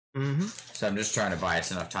 Mm-hmm. So I'm just trying to buy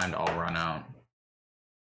us enough time to all run out.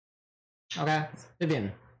 Okay.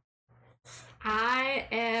 Vivian. I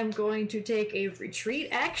am going to take a retreat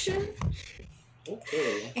action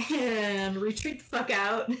Okay. and retreat the fuck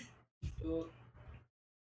out.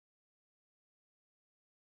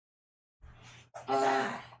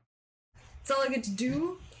 That's all I get to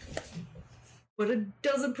do. But it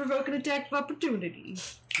doesn't provoke an attack of opportunity.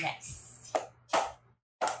 Nice.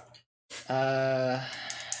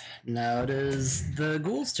 Now it is the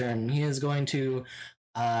ghoul's turn. He is going to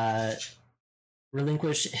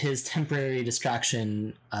relinquish his temporary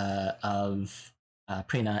distraction of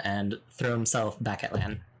Prina and throw himself back at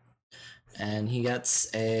Lan. And he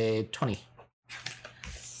gets a 20.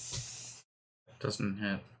 Doesn't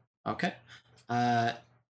hit. Okay.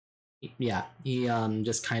 Yeah, he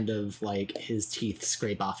just kind of his teeth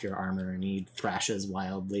scrape off your armor and he thrashes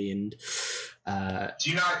wildly and Do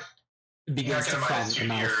you not begins to get a foam minus at 2 the to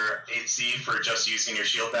mouth. your AC for just using your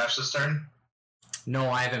shield bash this turn? No,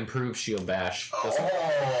 I have improved shield bash.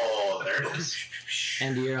 Oh, there it is.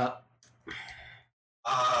 And you're up.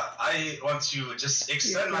 I want to just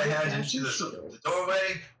extend my hand into the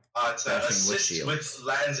doorway to Bashing with assist shield. with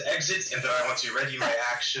Land's exit, and then I want to ready my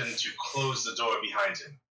action to close the door behind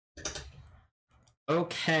him.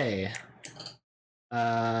 Okay.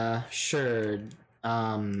 Sure.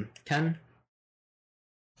 Ken?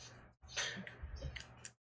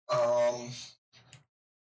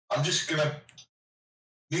 I'm just gonna.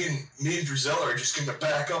 Me and Drizella are just gonna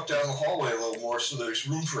back up down the hallway a little more so there's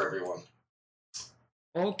room for everyone.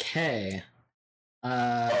 Okay.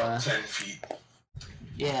 About 10 feet.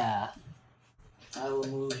 Yeah. I will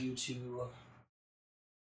move you to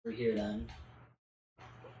over here then.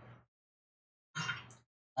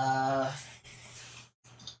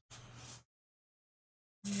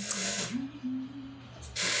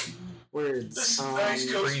 Words. This is a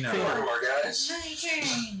nice cozy Prina. corridor, guys. My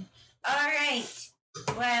turn. Alright.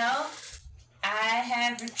 Well, I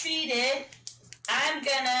have retreated. I'm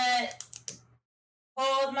gonna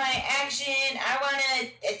hold my action. I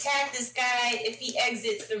wanna attack this guy if he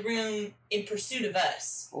exits the room in pursuit of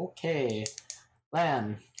us. Okay.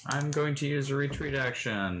 Lan. I'm going to use a retreat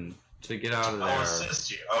action to get out of there. I'll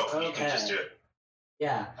assist you. Oh, you can Okay. just do it.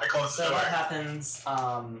 Yeah. I close the So door. what happens,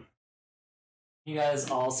 you guys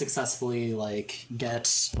all successfully,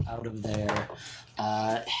 get out of there.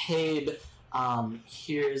 Habe,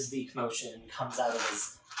 hears the commotion, comes out of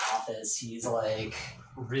his office. He's,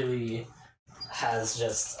 really has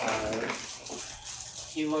just,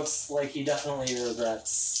 he looks like he definitely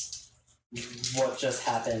regrets what just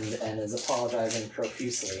happened and is apologizing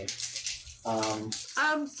profusely.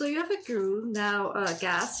 So you have a ghoul now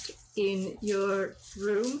gassed in your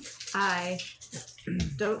room. I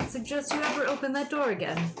don't suggest you ever open that door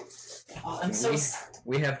again. Oh, I'm so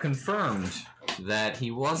We have confirmed that he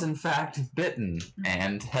was in fact bitten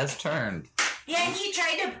and has turned. Yeah, he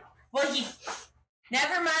tried to. Well, he.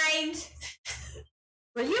 Never mind.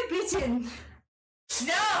 Were you bitten?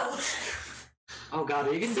 No! Oh god,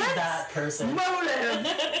 are you gonna be Sex that person? Motive!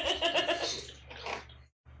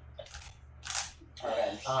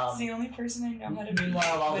 Alright, It's the only person I know how to be.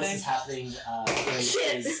 meanwhile, while but this I- is happening, Blake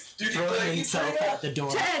Shit. is Dude, throwing you himself tried at the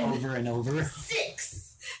door 10. over and over.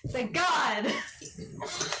 6! Thank God!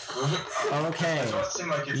 Okay. It does seem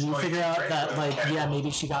like it's You going figure to out break that, the like, yeah, candle. maybe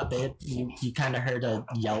she got bit. You kind of heard a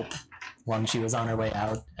yelp when she was on her way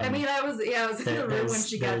out. I and mean, I was in the room when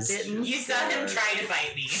she got there's- bitten. You saw him try to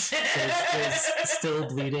bite me. there's still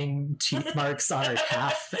bleeding teeth marks on her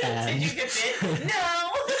calf, and Did you get bit?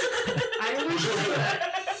 No. I wish I could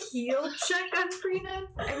heal check on Prina.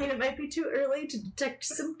 I mean, it might be too early to detect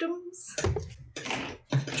symptoms,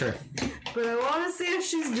 sure. but I want to see if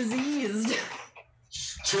she's diseased.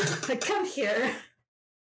 Like, come here.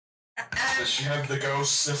 Does she have the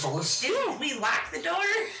ghost syphilis? Didn't we lock the door?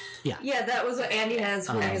 Yeah, that was what Andy has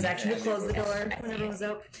for his action to close the door when everyone's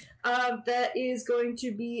out. That is going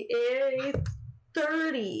to be a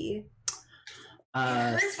 30. It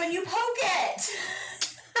hurts when you poke it.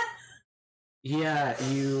 Yeah,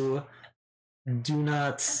 you do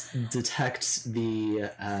not detect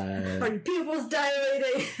the. Are your pupils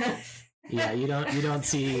dilating? Yeah, you don't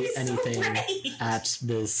see He's so anything bright. at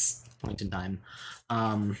this point in time.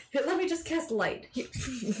 Here, let me just cast light.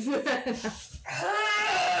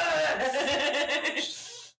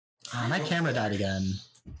 My camera died again.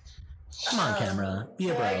 Come on, camera, be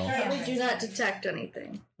a So I bro. currently do not detect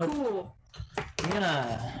anything. Cool. I'm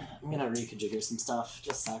gonna reconfigure some stuff.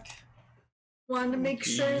 Just a sec. Wanted to make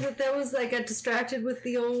sure that was I got distracted with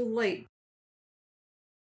the old light.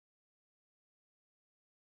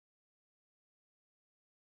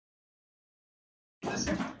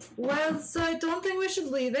 Well, so I don't think we should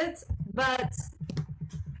leave it, but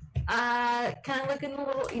kind of looking a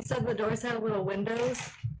little. You said the doors had little windows.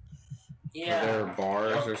 Are there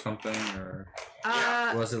bars or something, or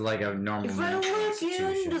was it like a normal If I mental look in,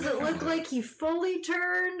 institution? does it look like he fully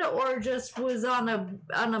turned or just was on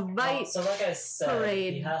a bite? So, like I said,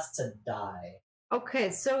 parade. he has to die. Okay,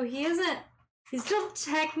 so he isn't. He's still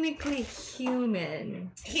technically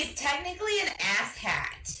human. He's technically an ass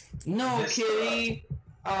hat. No, This, kitty.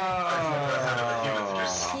 He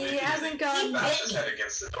hasn't gone. Bash his head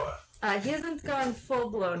against the door. He hasn't gone full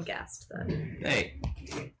blown gassed then. Hey,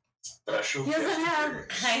 Special He doesn't guest have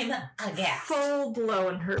I'm a gas. full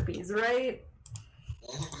blown herpes, right?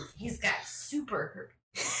 appearance. He's got super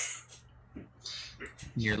hurt.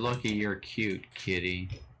 you're lucky you're cute, kitty.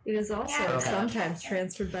 It is also Yeah. Okay. sometimes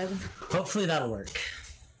transferred by the. Hopefully that'll work.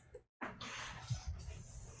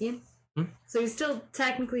 Ian? Hmm? So he's still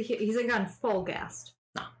technically he hasn't gone full gassed.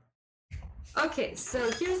 No. Okay, so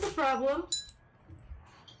here's the problem.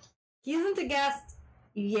 He isn't a gassed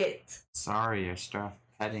yet. Sorry, I stopped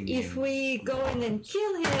petting If you. we go in and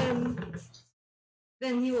kill him,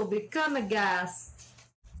 then he will become a ghast,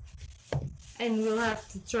 and we'll have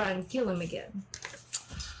to try and kill him again.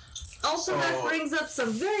 Also, that So- brings up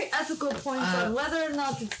some very ethical points on whether or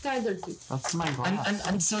not it's kind of cute. That's my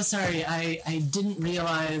I'm so sorry. I didn't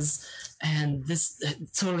realize, and this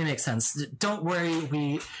totally makes sense. Don't worry.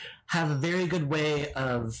 We have a very good way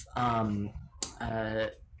of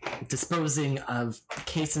disposing of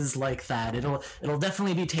cases like that. It'll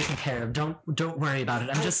definitely be taken care of. Don't worry about it.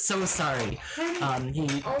 I'm just so sorry.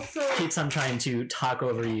 He Also, keeps on trying to talk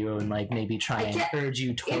over you and like maybe try I and can't- urge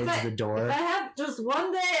you towards the if door. I have just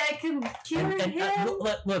one day, I can cure And, him.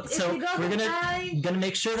 look, If so he doesn't we're die, gonna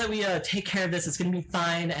make sure that we take care of this. It's gonna be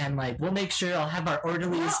fine, and like we'll make sure I'll have our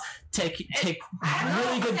orderlies take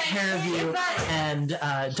really good care of you. if I, And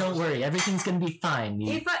don't worry, everything's gonna be fine.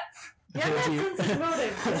 You- if I, yeah, that sense of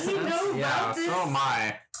motive. Does he know Yeah, about this? so am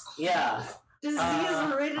I. yeah. Disease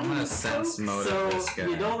I'm ridden I'm gonna sense mode this guy. So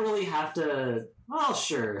you don't really have to. Well,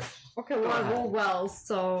 sure. Okay, Go well, I ahead. roll well,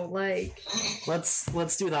 so like Let's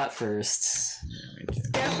do that first.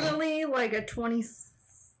 definitely like a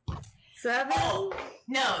 27, Oh,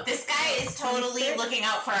 no, this guy is totally 26? looking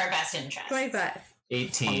out for our best interest. 25.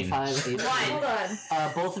 18. 25, 18. Hold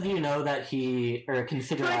on. Both of you know that he, or can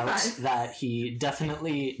figure out 25. that he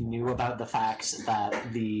definitely knew about the fact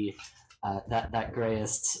that the that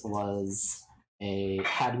Greyest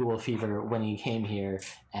had ghoul fever when he came here,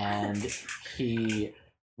 and he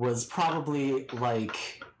was probably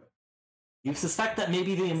like. You suspect that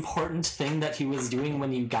maybe the important thing that he was doing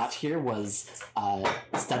when you got here was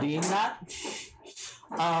studying that.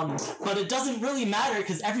 But it doesn't really matter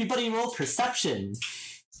because everybody rolled perception.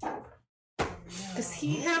 Does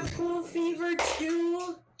he have cool fever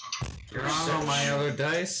too? You're on my other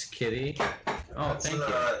dice, kitty. Oh, That's thank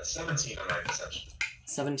you. 17 on my perception.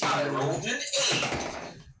 17. I rolled an 8.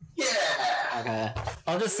 Yeah. Okay.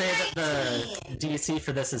 I'll just say that the DC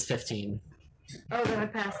for this is 15. Oh, then I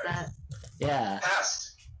passed that. Yeah.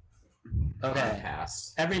 Passed. Okay.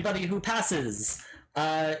 Pass. Everybody who passes,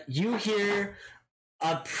 you hear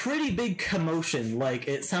a pretty big commotion. Like,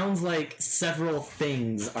 it sounds like several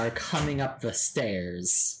things are coming up the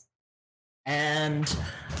stairs. And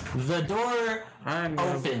the door I'm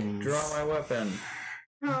gonna opens. draw my weapon.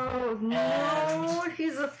 Oh no,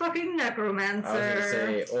 he's a fucking necromancer. I was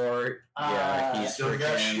gonna say, or yeah, he's Still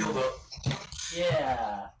got shield freaking. up.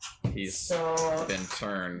 Yeah. He's So been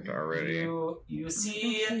turned already. you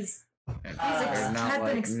see He's And Uh, not had been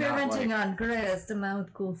like- experimenting not like- on Grace, the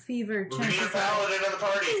Mount Cool Fever. We need a Chances are paladin in the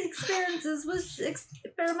party. his experiences with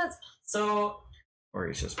experiments. so Or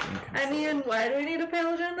he's just being. I mean, why do we need a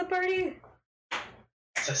paladin in the party?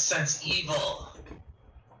 To sense evil.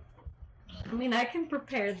 I mean, I can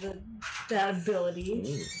prepare that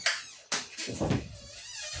ability.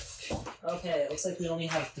 okay, it looks like we only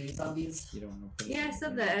have 3 zombies. You don't know. Yeah, I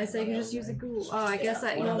said that. I said you just use a ghoul. Oh, I guess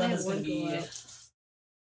that you one of only them have is one gonna be ghoul.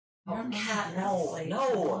 Oh, cat,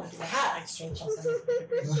 no, cat.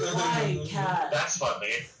 Why, cat? That's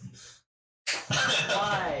funny.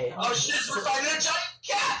 Why? Oh shit, we're fighting a giant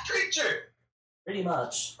cat creature! Pretty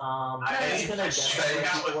much. I just gonna guess hang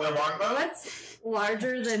out with the longbow. What's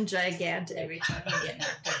larger than gigantic? Every time we get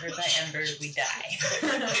knocked over by Ember, we die.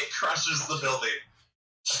 It crushes the building.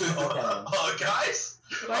 Guys?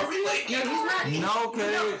 Why Are we is late? he? No, he's not. No,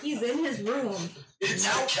 No, he's in his room. It's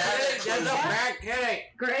No a cat. kidding, there's a bad kidding.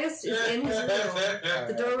 Grace is in his room.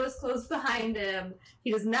 The door was closed behind him.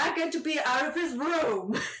 He does not get to be out of his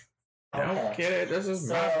room. No kidding, this is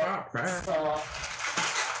So, my so,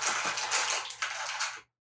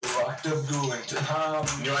 Locked up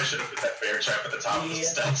Goolington. Knew I should have put that bear trap at the top of the Yeah.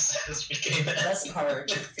 steps as we came in. the best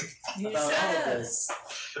part about all of this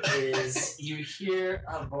is you hear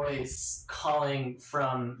a voice calling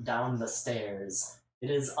from down the stairs. It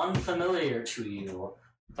is unfamiliar to you,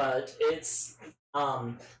 but it's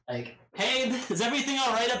like, "Hey, is everything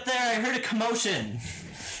all right up there? I heard a commotion."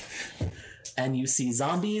 And you see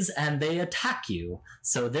zombies, and they attack you.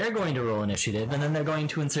 So they're going to roll initiative, and then they're going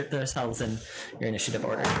to insert themselves in your initiative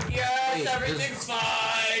order. Yes, Wait, everything's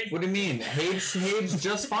fine. What do you mean? Habe's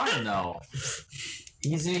just fine though.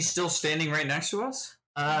 Is he still standing right next to us?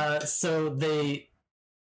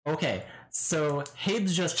 Okay, so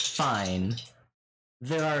Habe's just fine.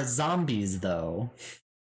 There are zombies, though.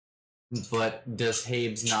 But does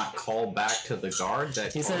Habes not call back to the guard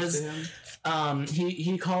that He calls says- to him?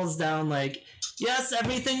 He calls down like, "Yes,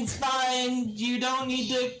 everything's fine. You don't need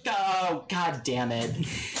to go." Oh, God damn it.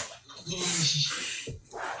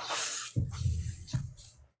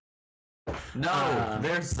 No,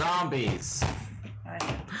 they're zombies. I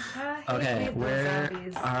hate Okay, people where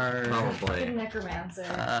zombies. are... Fucking Probably. necromancer.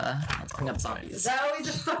 let's bring up Is zombies. that always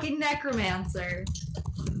a fucking necromancer?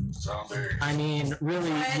 Zombie. I mean,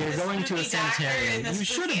 really, Why you're the going to a spooky doctor in sanitarium. the You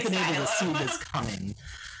should have spooky been able to see asylum? this coming.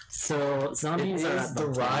 So, It zombies are is at the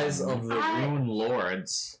rise of the I- Rune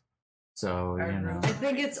Lords. So, you know. I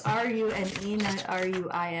think it's R-U-N-E, not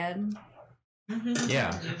R-U-I-N.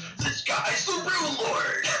 Yeah. This guy's the Rune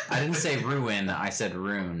Lord! I didn't say ruin, I said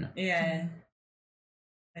rune. Yeah.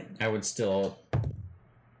 I would just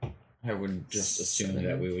assume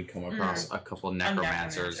that we would come across a couple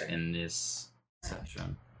necromancers necromancer. in this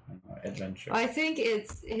session. Adventure. I think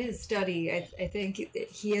it's his study. I think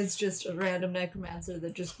he is just a random necromancer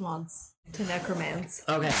that just wants to necromance.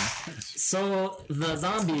 Okay, so the Could be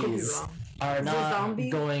zombies wrong. are not zombie?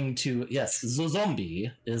 going to. Yes, the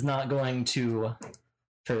zombie is not going to.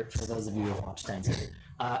 For those of you who have watched Dance,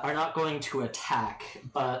 are not going to attack,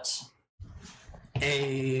 but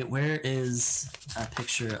where is a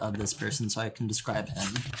picture of this person so I can describe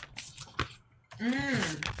him?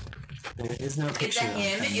 There is no Is picture that of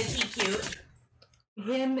him? him. Is he cute?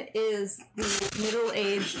 Him is the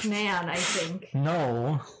middle-aged man, I think.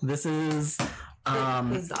 No, this is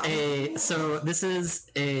The zombie? this is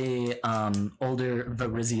a older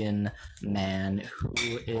Varisian man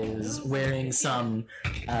who is wearing some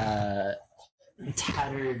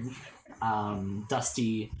tattered,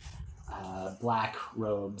 dusty black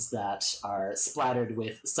robes that are splattered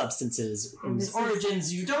with substances And whose this is-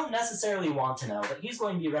 origins you don't necessarily want to know, but he's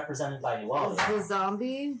going to be represented by Is Nuala. the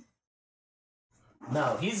zombie?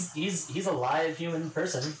 No, he's a live human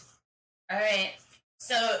person. Alright.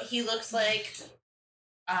 So he looks like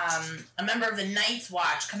a member of the Night's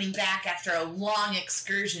Watch coming back after a long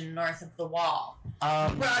excursion north of the wall.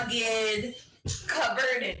 Rugged,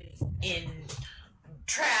 covered in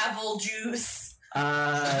travel juice.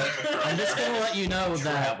 I'm just gonna let you know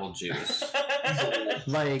that, Travel juice.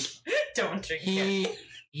 like, Don't drink it.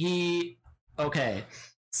 he okay,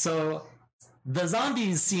 so the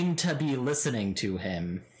zombies seem to be listening to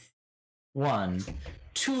him. One,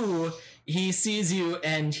 two, he sees you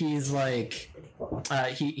and he's like,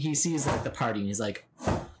 he sees like the party and he's like,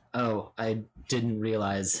 oh, I didn't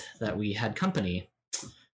realize that we had company.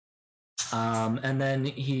 And then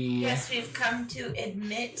he... Yes, we've come to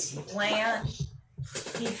admit, Lan,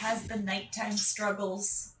 he has the nighttime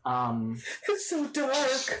struggles. It's so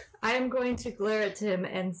dark. I am going to glare at him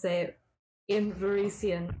and say, in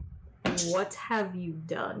Varisian, what have you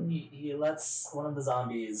done? He lets one of the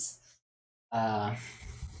zombies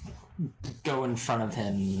go in front of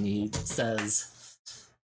him and he says,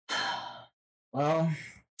 well,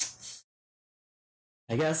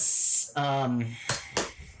 I guess, what's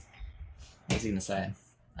he gonna say?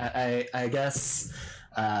 I guess,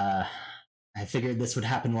 I figured this would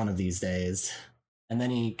happen one of these days. And then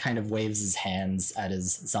he kind of waves his hands at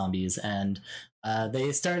his zombies and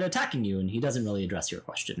they start attacking you and he doesn't really address your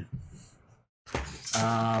question.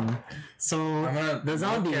 So I'm gonna the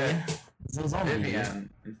zombie Vivian,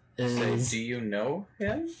 say, is do you know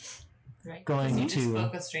him? Right. Going you just to-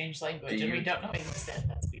 spoke a strange language Do and we you- don't know what you said.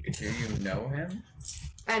 That's weird. Do you know him?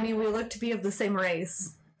 I mean, we look to be of the same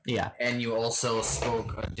race. yeah. And you also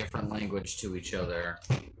spoke a different language to each other.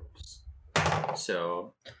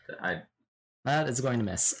 So, That is going to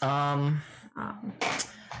miss.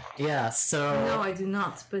 Yeah, so No, I do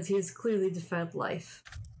not, but he has clearly defied life.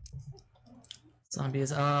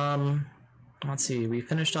 zombies. Let's see. We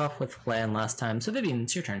finished off with Lan last time. So Vivian,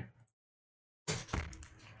 it's your turn.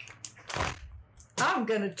 I'm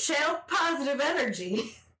gonna channel positive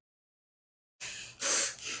energy.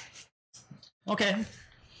 Okay.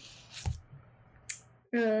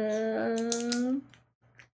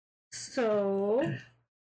 So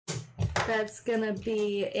that's gonna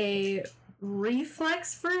be a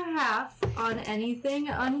reflex for half on anything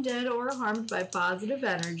undead or harmed by positive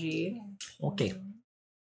energy. Okay.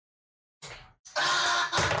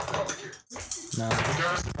 No.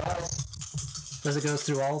 Does it go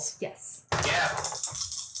through walls? Yes. Yeah.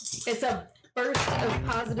 It's a burst of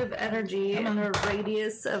positive energy in a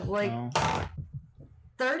radius of like No.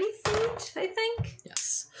 30 feet, I think.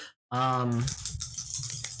 Yes.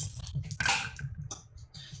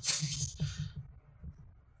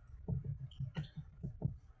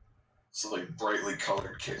 So like brightly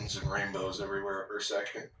colored kittens and rainbows everywhere per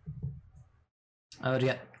second. What'd you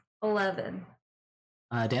get? 11.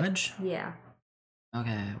 Damage? Yeah.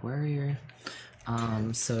 Okay, where are your...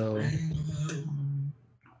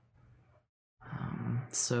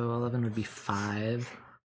 So 11 would be 5.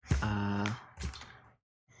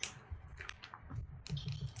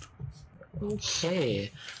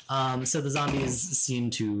 Okay. So the zombies seem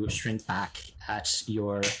to shrink back at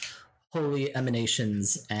your holy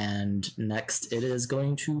emanations, and next it is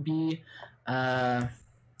going to be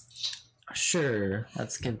sure,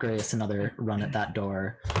 let's give Grace another run at that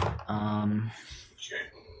door.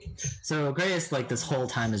 So Grace, like, this whole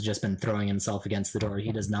time has just been throwing himself against the door.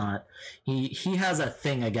 He does not... He has a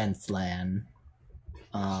thing against Lan.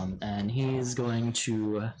 And he's going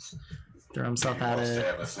to throw himself at Wants to it.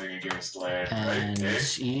 have a thing against land, And right?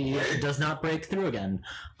 he does not break through again.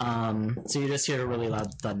 So you just hear a really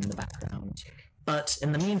loud thud in the background. But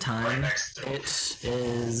in the Right meantime, next to it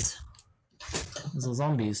is the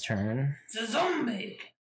zombie's turn. It's a zombie.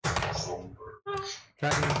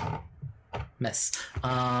 Threaten. Miss.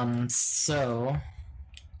 So...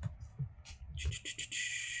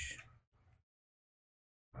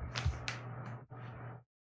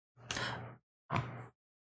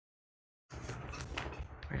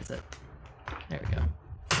 Where is it? There we go.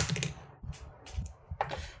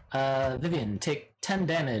 Vivian, take 10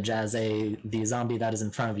 damage as the zombie that is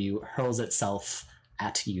in front of you hurls itself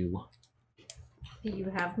at you. Do you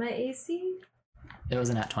have my AC? It was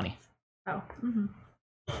an at 20. Oh. Mm-hmm.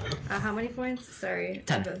 How many points? Sorry.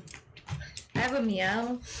 10. I have a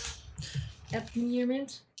meow.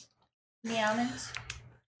 Meowment. Meowment.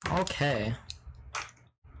 Okay.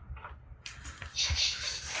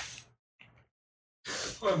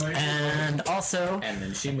 And also, and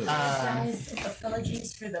then she moves. Guys,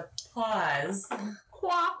 apologies for the pause.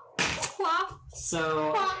 Quack. Quack.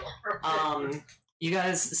 so, you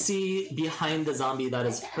guys see behind the zombie that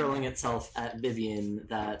is hurling itself at Vivian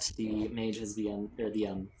that the mage has begun, or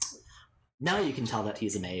now you can tell that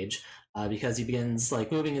he's a mage, because he begins,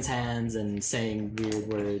 like, moving his hands and saying weird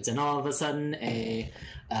words, and all of a sudden a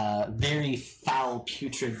very foul,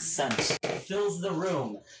 putrid scent fills the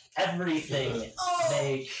room. Everything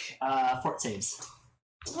make fort saves.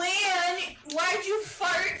 Lan, why'd you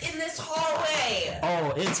fart in this hallway?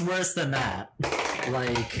 Oh, it's worse than that.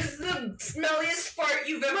 Like, This is the smelliest fart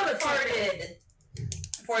you've ever farted.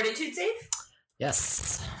 Fortitude save?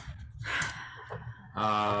 yes.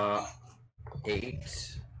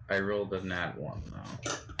 8. I rolled a nat 1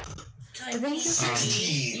 though. I think you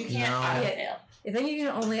 16. You can't No. auto Yeah. fail. I think you can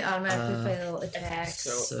only automatically fail attacks.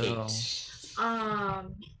 So 8.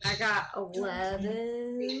 I got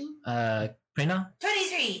 11. Prina?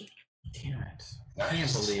 23. Damn it. I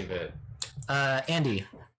can't believe it. Andy.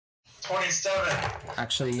 27.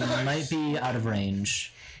 Actually, you might be out of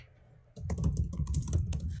range.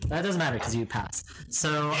 That doesn't matter because you pass.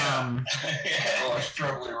 So, Oh, I should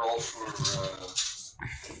probably roll for.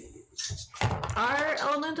 Are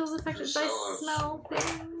elementals affected by So- smell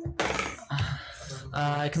things?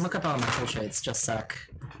 I can look up elemental traits, just a sec.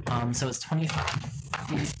 So it's 20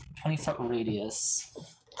 foot radius.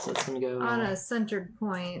 So it's gonna go On a centered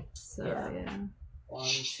point, so yeah. 1,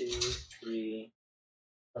 2, 3.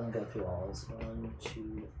 Doesn't go through all. It's 1,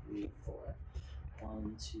 2, 3, 4.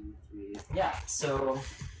 1, 2, 3. Yeah. So,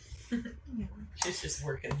 She's just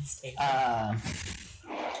working this table.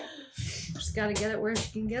 Just gotta get it where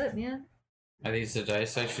she can get it, man. Are these the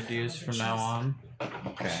dice I should use from now on?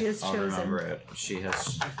 Okay, She has I'll chosen. remember it. She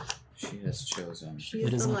has chosen. She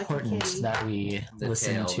it is the lucky important kitty. that we The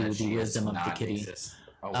listen tale to that the she is wisdom of the not kitty.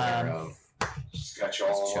 aware Um, of. She's got you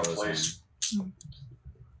all in one Chosen. place.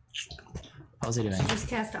 How's he doing? Just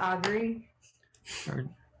cast augury.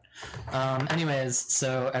 Anyways,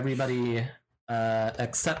 so everybody,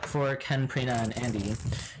 except for Ken, Prina, and Andy,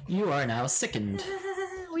 you are now sickened.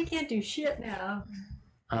 We can't do shit now.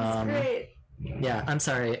 That's Um, great. yeah, I'm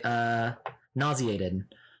sorry. Nauseated.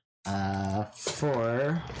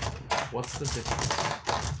 For What's the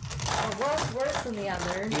difference? One's worse than the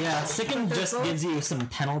other. yeah, sickened They're just both gives you some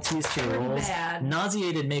penalties to your pretty rolls. bad.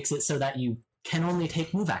 Nauseated makes it so that you can only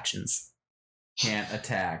take move actions. Can't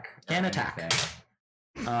attack. or Can't attack.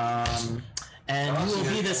 anything. And you will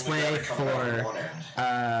be this way for.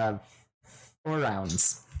 for 4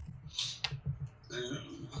 rounds.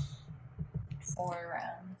 4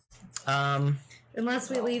 rounds. Unless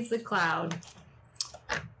we leave the cloud.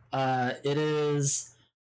 It is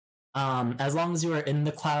as long as you are in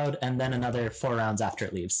the cloud, and then another 4 rounds after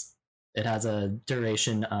it leaves. It has a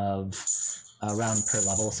duration of a round per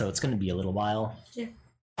level, so it's going to be a little while. Yeah.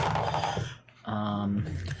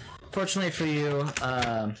 Fortunately for you,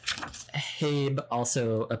 Habe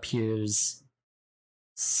also appears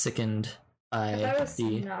sickened by I was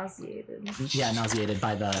the nauseated. nauseated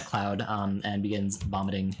by the cloud, and begins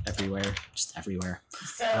vomiting everywhere, just everywhere.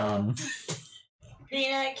 So,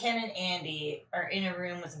 Rena, Ken, and Andy are in a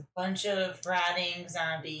room with a bunch of rotting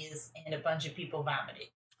zombies and a bunch of people vomiting.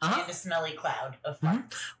 Uh-huh. And a smelly cloud of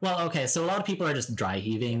farts. Well, okay, so a lot of people are just dry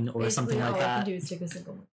heaving or something Basically, like all I that. can do is take a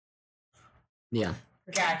single one. Yeah.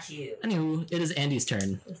 Got you. Anywho, it is Andy's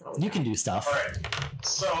turn. That's all we You got. can do stuff. Alright,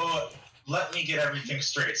 so let me get everything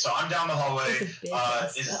straight. So I'm down the hallway. It's a big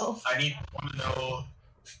ass spell. I want to know.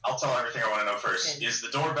 I'll tell everything I want to know first. Okay. Is the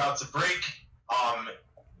door about to break?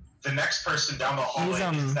 The next person down the hallway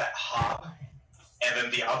is that Hob, and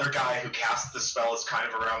then the other guy who cast the spell is kind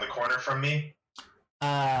of around the corner from me.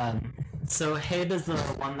 So Habe is the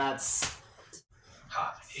one that's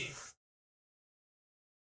Hob, hey.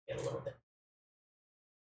 get a little bit.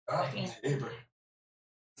 Neighbor.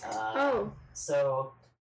 Oh, So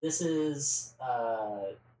this is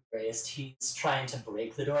raised. He's trying to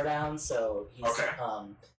break the door down, so he's Okay.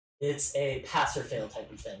 it's a pass or fail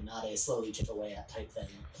type of thing, not a slowly chip away at type thing.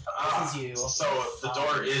 This is you. So the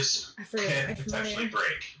door is I forget. can I potentially forget.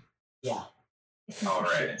 break. Yeah.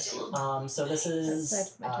 Alright. So this is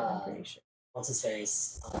That's my turn, I'm pretty sure. what's his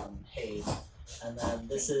face? Habe. And then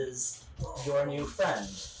this is your new friend.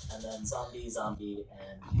 And then zombie,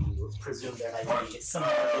 and you presume there might be some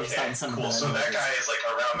based on some Cool. of the So that numbers. guy is like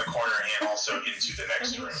around the corner and also into the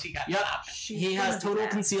next room. She got Yep. stopped. He has total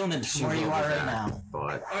concealment from where you are right now.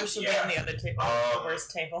 But Or she'll Yeah. be on the other table, the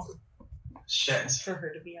worst table, Shit. for her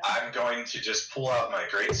to be on. I'm going to just pull out my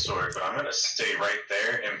greatsword, but I'm going to stay right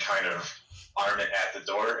there and kind of arm it at the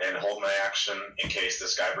door and hold my action in case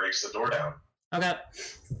this guy breaks the door down. Okay.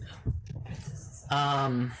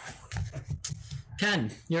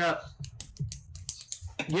 Ken, you're up.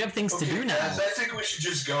 You have things to do now. Guys, I think we should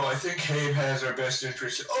just go. I think Habe has our best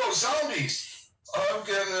interest. Oh, zombies! I'm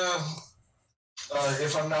gonna.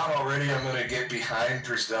 If I'm not already, I'm gonna get behind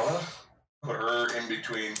Dristella, put her in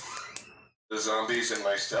between the zombies and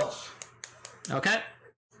myself, Okay.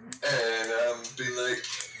 and be like,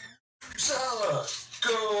 Dristella,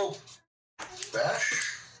 go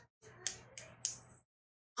bash,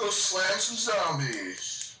 go slam some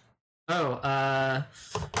zombies. Oh, right,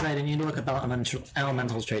 I need to look up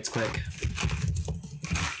elemental traits quick.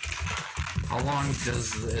 How long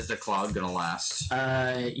is the cloud gonna last?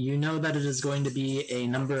 You know that it is going to be a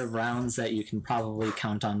number of rounds that you can probably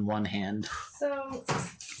count on one hand. So,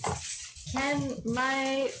 can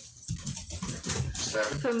my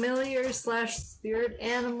 7. familiar / spirit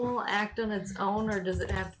animal act on its own, or does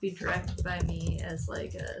it have to be directed by me as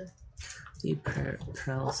like a? Deep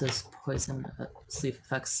paralysis, poison, sleep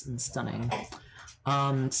effects, and stunning.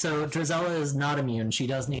 So Drizella is not immune. She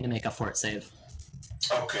does need to make a fort save.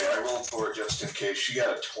 Okay, I rolled for it just in case. She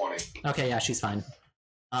got a 20. Okay, yeah, she's fine.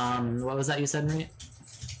 What was that you said, Marie?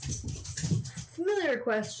 Familiar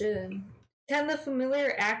question. Can the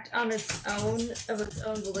familiar act on its own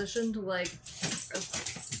volition to like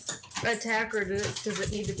attack, or does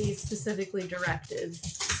it need to be specifically directed?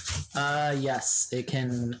 Yes, it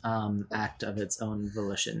can act of its own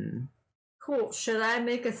volition. Cool. Should I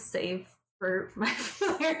make a save for my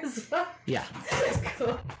familiar as well? Yeah.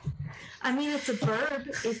 Cool. I mean, it's a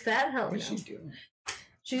bird. If that helps. What's she doing?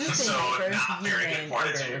 She's just So, a neighbor. not You very and good Ember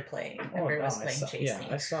fortitude. were playing. Ember was playing Chase Yeah, Me.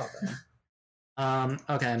 I saw that.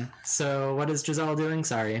 Okay, so what is Giselle doing?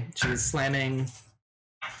 Sorry. She's slamming.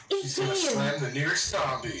 She's gonna 18. slam the nearest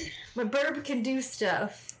zombie. My bird can do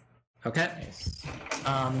stuff. Okay. Nice.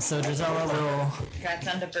 So Gisella will Congrats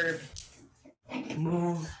on the Burb.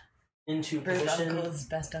 Move into Burb position. uncle's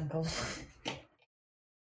best uncle.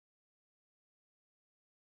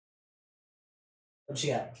 What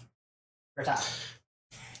you got? For top.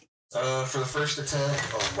 For the first attack,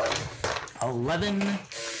 11. 11.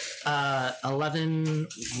 11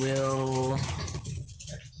 will.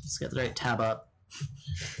 Let's get the right tab up.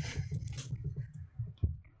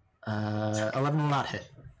 11 will not hit.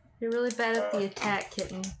 You're really bad at the attack,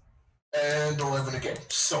 kitten. And 11 again.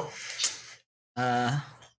 So,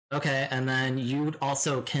 Okay, and then you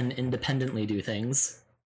also can independently do things.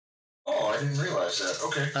 oh, I didn't realize that.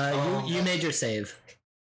 Okay. You made your save.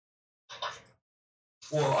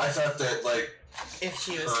 Well, I thought that, like, If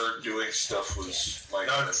she was. her doing stuff was, like...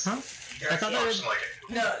 No, it's, Huh? you I thought that watched was- like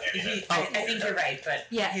No, I think you're right, but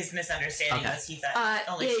Yeah. his misunderstanding Okay. was he thought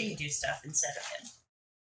only yeah, she could do stuff instead of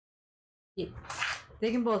him.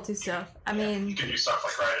 They can both do stuff. I you mean, can do stuff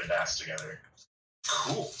like ride and dance together.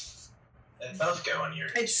 Cool. And both go on your.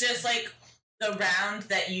 It's just like the round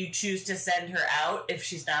that you choose to send her out, if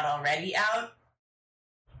she's not already out,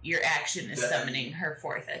 your action is Then- summoning her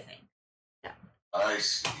forth, I think. I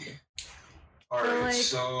see. Alright, like-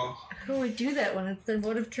 so... how do we do that when it's the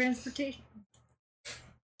mode of transportation?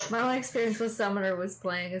 My only experience with Summoner was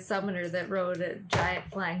playing a summoner that rode a giant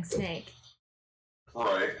flying snake.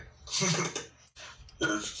 Right. It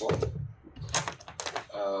is fun.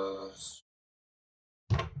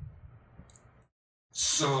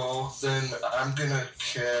 So then I'm gonna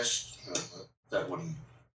cast. That would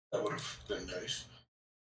have been nice.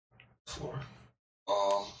 4.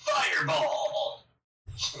 Fireball!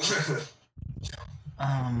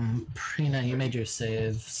 Prina, you made your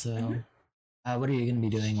save, so. What are you going to be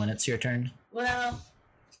doing when it's your turn? Well,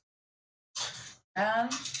 are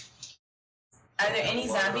there any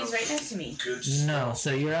zombies right next to me? Good No, stuff.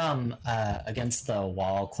 so you're against the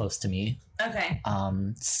wall close to me. Okay.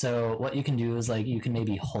 So what you can do is like you can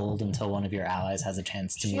maybe hold until one of your allies has a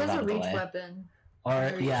chance to She move has out a of the reach way. weapon.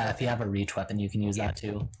 Or reach yeah, weapon. if you have a reach weapon, you can use that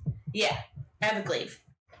too. Yeah, I have a glaive.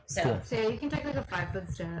 So, Cool. So yeah, you can take like a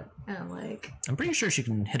 5-foot step and like I'm pretty sure she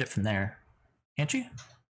can hit it from there, can't she?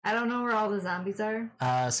 I don't know where all the zombies are.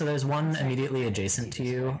 So there's one immediately adjacent to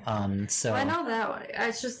you. So Well, I know that one.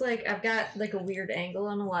 It's just like I've got like a weird angle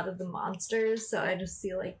on a lot of the monsters, so I just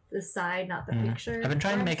see like the side, not the picture. I've been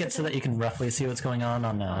trying to where I'm make it so sitting. that you can roughly see what's going on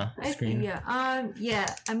I see, screen. yeah. Yeah.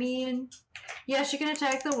 I mean, yeah, she can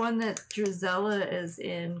attack the one that Drizella is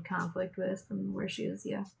in conflict with from where she is.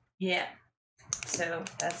 Yeah. yeah. So,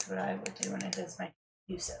 that's what I would do when it does my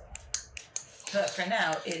use of. But for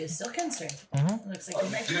now, it is still concerned. Mhm. Looks like I'm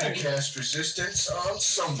we might be gonna ready. cast resistance on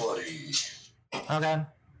somebody. Okay.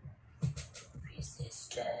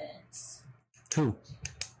 Resistance. Who?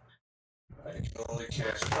 I can only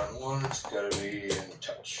cast it on one. It's gotta be in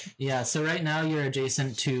touch. Yeah. So right now you're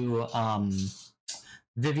adjacent to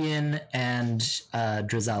Vivian and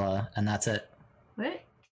Drizella, and that's it. What?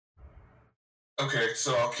 Okay,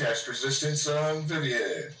 so I'll cast resistance on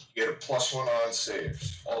Vivian. You get a +1 on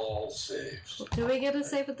saves. All saves. Do we get a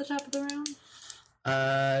save at the top of the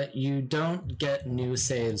round? You don't get new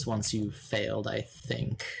saves once you've failed, I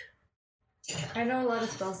think. I know a lot of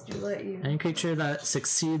spells do let you. Any creature that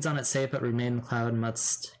succeeds on its save but remain in the cloud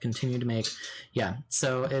must continue to make. Yeah,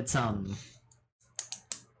 so it's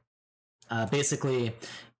basically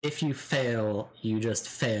if you fail, you just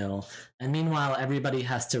fail. And meanwhile, everybody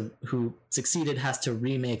who succeeded has to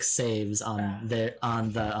remake saves on the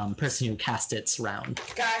person who cast its round.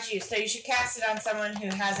 Got you. So you should cast it on someone who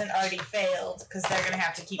hasn't already failed, because they're going to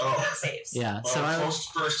have to keep doing saves. Yeah. Well, So the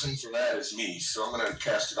closest person for that is me, so I'm gonna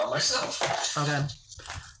cast it on myself. Okay.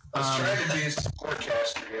 I was trying to be a support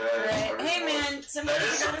caster, yeah. Right. Hey, man, somebody's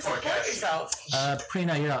That is going to support support casting. yourself.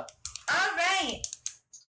 Prina, you're up. All right.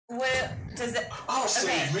 Well, does it... Oh,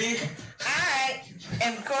 save me! I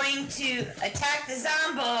am going to attack the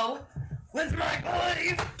Zombo with my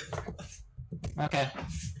glaive. Okay.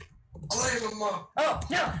 Glaive him up! Oh,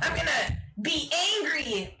 no, I'm gonna be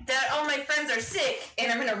angry that all my friends are sick,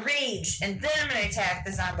 and I'm gonna rage, and then I'm gonna attack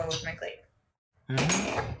the Zombo with my glaive.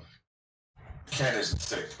 Mhm. Cat isn't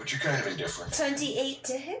sick, but you're kind of indifferent. 28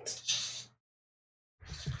 to hit?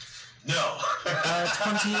 No.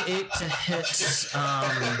 28 to hit.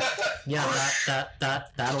 Yeah,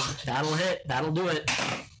 that'll hit. That'll do it.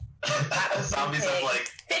 Zombies have like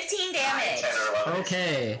 15 10 damage. or 11.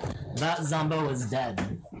 Okay, that Zombo is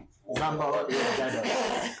dead. Zombo is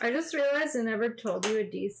dead. I just realized I never told you a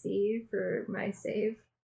DC for my save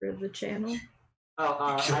for the channel. Oh,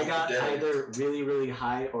 I got Dead. either really, really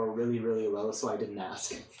high or really, really low, so I didn't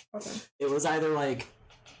ask. Okay. It was either like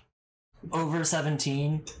over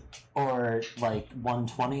 17 or like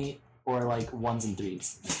 120 or like 1s and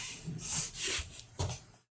 3s.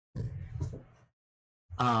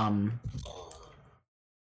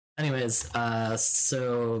 Anyways,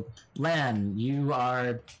 so Lan, you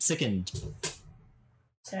are sickened.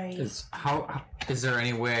 Sorry. Is there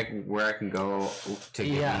any way where I can go to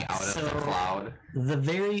get me out of the cloud? The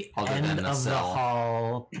very Other end than the of the cell.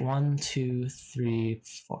 hall. 1, 2, 3,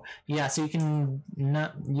 4. Yeah, so you can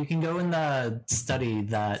go in the study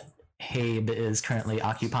that Habe is currently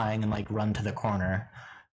occupying and like run to the corner.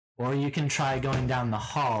 Or you can try going down the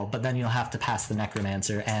hall, but then you'll have to pass the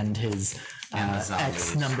necromancer and his And the zombies.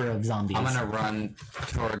 X number of zombies. I'm gonna run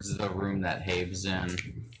towards the room that Habe's in.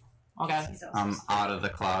 Okay. I'm out of the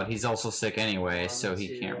cloud. He's also sick anyway, so he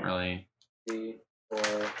 1, 2, can't really. 3, 4,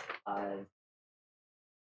 5.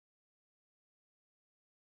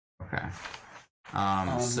 Okay.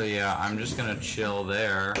 So yeah, I'm just gonna chill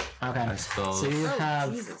there. Okay. I suppose. So you Oh,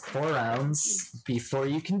 have Jesus. 4 rounds before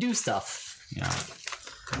you can do stuff. Yeah.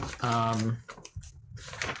 I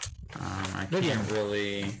Vivian. can't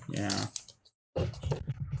really. Yeah.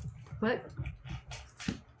 What?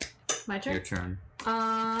 My turn? Your turn.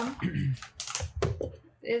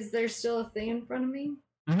 Is there still a thing in front of me?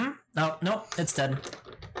 Mm-hmm. Oh, no, it's dead.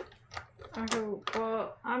 Okay,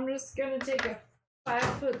 well, I'm just gonna take a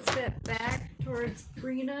 5-foot step back towards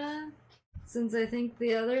Brina, since I think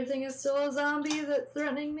the other thing is still a zombie that's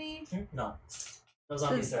threatening me. No. No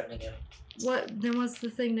zombies threatening you. Then what's the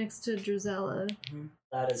thing next to Drizella?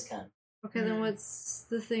 That is Ken. Okay, then what's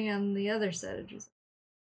the thing on the other side of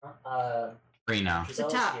Drizella? Prina. The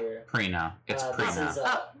top. Here. Prina. It's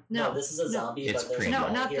Prina. No, this is a zombie. It's but there's Prina. no,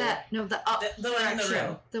 one not here. that. No, the up. The one in the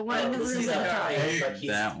room. The one in the this room is at a the top. guy, but he's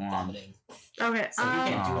That one. vomiting. Okay, So he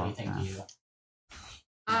can't do Oh, anything to you.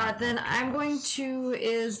 then I'm going to.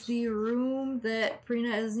 Is the room that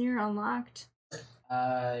Prina is near unlocked?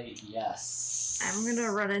 Yes. I'm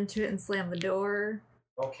gonna run into it and slam the door.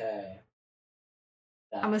 Okay.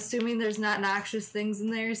 I'm assuming there's not noxious things in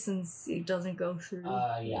there since it doesn't go through.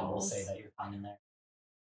 Yeah, we'll walls. say that you're fine in there.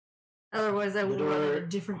 Otherwise, I The would run in door- a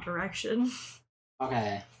different direction.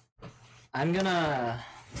 Okay. I'm gonna.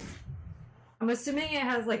 I'm assuming it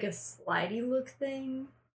has like a slidey look thing.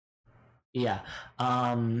 Yeah.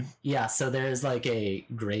 Yeah, so there's like a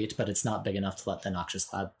grate, but it's not big enough to let the noxious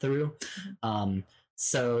cloud through.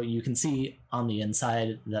 So you can see on the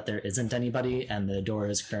inside that there isn't anybody, and the door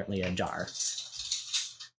is currently ajar.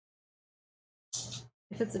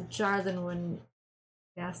 If it's ajar, then wouldn't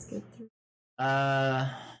gas get through?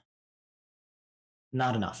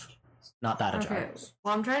 Not enough. Not that ajar. Okay.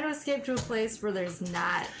 Well, I'm trying to escape to a place where there's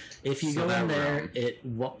not. If you So go that in there,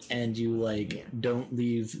 room. and you like Yeah. don't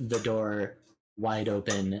leave the door wide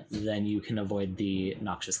open, then you can avoid the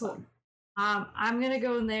noxious cloud. I'm gonna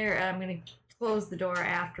go in there and I'm gonna close the door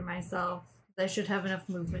after myself. I should have enough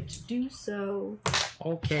movement to do so.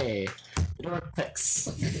 Okay. The door clicks.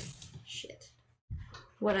 Shit.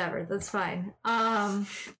 Whatever, that's fine. And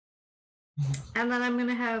then I'm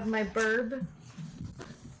gonna have my burb.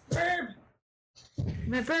 Burb.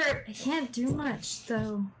 My burb. I can't do much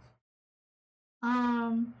though.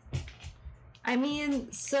 I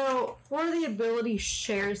mean, so for the ability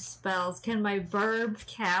share spells, can my burb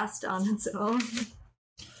cast on its own?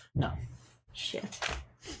 No.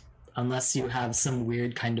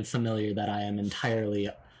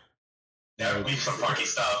 Yeah, it'd be some funky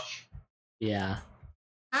stuff. Yeah,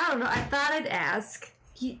 I don't know. I thought I'd ask.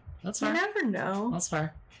 that's You fair. never know. That's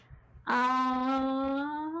fair.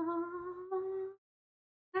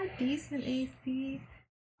 Got decent AC.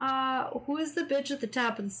 Who is the bitch at the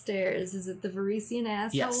top of the stairs? Is it the Varisian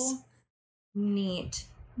asshole? Yes. Neat.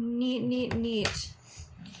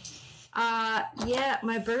 Yeah,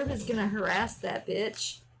 my bird is gonna harass that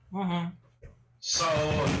bitch. Mm-hmm. So,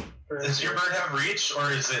 does your bird have reach,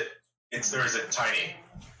 or is it tiny?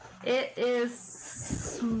 It is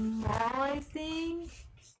small, I think.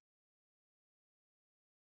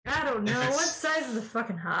 I don't know. What size is a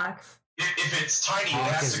fucking hawk? If it's tiny, it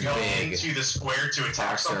Hawk has is to go big. into the square to attack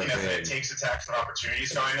Hawks are something, and then it big. takes attacks and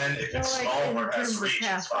opportunities going in. If it's So, small in or has terms of reach,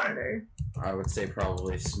 it's fine. Pathfinder. I would say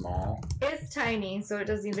probably small. It's tiny, so it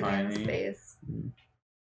doesn't need to be in the Tiny. space.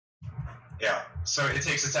 Yeah, so it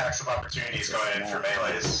takes attacks of opportunities going in for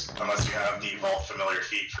melees, unless you have the Vault Familiar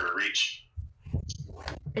feat for reach.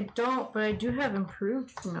 I don't, but I do have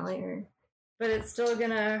improved familiar. But it's still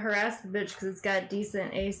gonna harass the bitch because it's got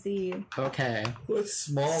decent AC. Okay, What's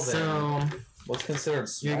small so What's considered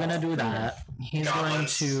small? you're gonna do that. He's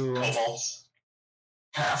Goblins, going kobolds.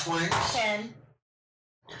 Halflings. 10.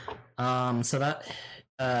 So that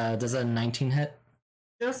does a 19 hit?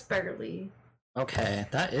 Just barely. Okay,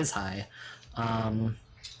 that is high. 1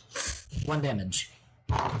 damage.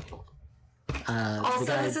 The Also,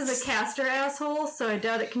 guy- this is a caster asshole, so I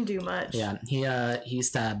doubt it can do much. Yeah, he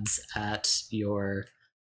stabs at your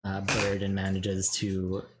bird and manages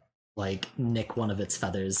to like nick one of its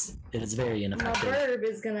feathers. It is very My ineffective. bird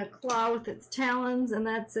is gonna claw with its talons, and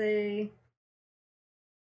that's a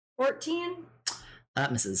 14.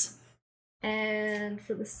 That misses. And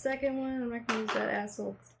for the second one, I'm not gonna use that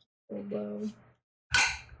asshole. So low.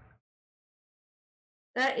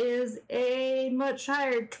 That is a much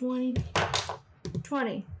higher 20.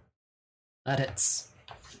 That hits.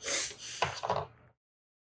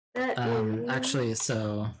 That is... Actually,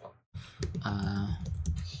 so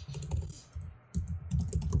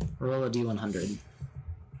roll a d100.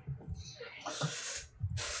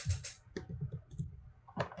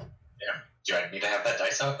 Do I need to have that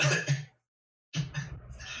dice out?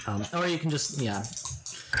 Or you can just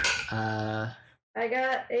I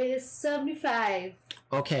got a 75.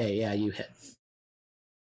 okay, yeah, you hit.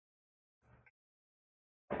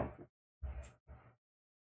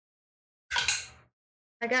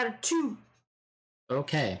 I got a 2.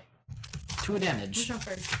 Okay. 2 Which damage. one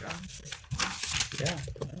first strong? Yeah.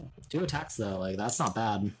 2 attacks though, like that's not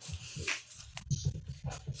bad.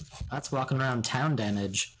 That's walking around town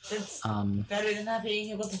damage. It's Better than not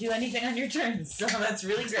being able to do anything on your turn, so that's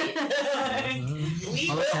really great. We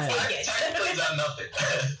will Okay. take I've it. technically done nothing.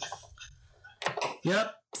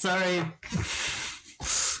 Yep, sorry.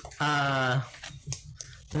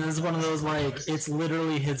 This is one of those like it's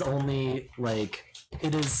literally his only like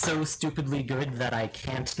it is so stupidly good that I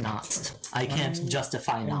can't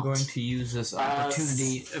justify I'm not. going to use this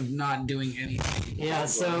opportunity of not doing anything. Yeah,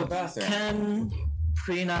 so Bathroom. can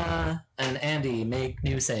Prina and Andy make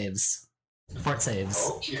new saves? Fort saves.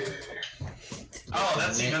 Okay. Oh,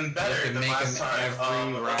 that's Make- even better you can than make last them time.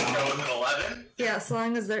 every Let's round. go with an 11. Yeah, as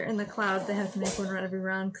long as they're in the cloud, they have to make one run every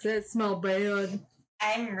round because it smells bad.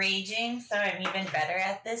 I'm raging, so I'm even better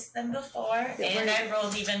at this than before, and I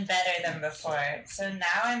rolled even better than before. So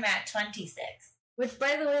now I'm at 26. Which,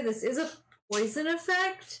 by the way, this is a poison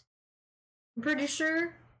effect. I'm pretty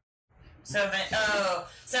sure. So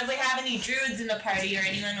if we have any druids in the party or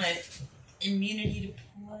anyone with immunity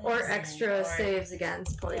to poison Or extra or- saves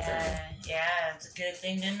against poison. Yeah, it's a good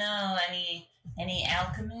thing to know. Any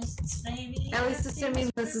alchemists maybe? At least assuming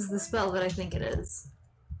this is the spell that I think it is.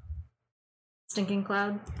 Stinking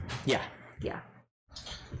Cloud? Yeah. Yeah.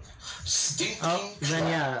 Stinking. Oh, then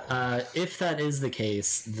yeah. If that is the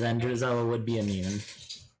case, then Drizella would be immune.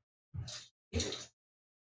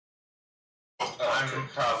 I'm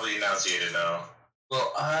probably nauseated now.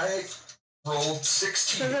 Well, I rolled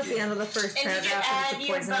 16. So at the end of the first And did you paragraph, add it's a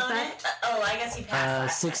your poison bonus? effect. I guess you passed.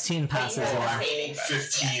 last 16 time. passes. But you had Yeah. a saving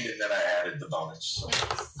bonus, 15, and then I added the bonus. So.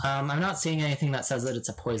 I'm not seeing anything that says that it's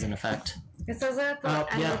a poison effect. It says that at the Oh,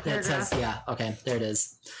 end yeah, of the it paragraph. says, yeah, okay, there it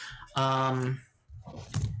is.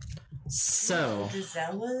 So,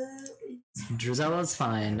 Drizella? Drizella's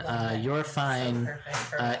fine, you're So fine. perfect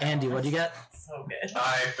for Andy, what'd you get? So good.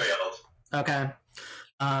 I failed. Okay.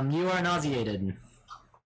 You are nauseated.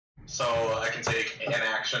 So I can take an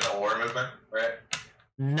action or movement, right?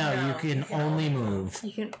 No, No, you can you can only only move.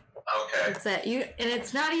 You can. Okay. It's that you, and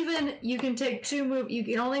it's not even. You can take 2 move. You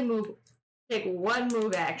can only take 1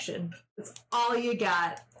 move action. That's all you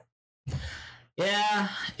got. Yeah,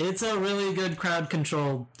 it's a really good crowd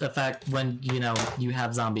control effect when you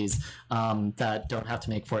have zombies that don't have to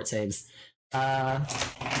make fort saves. That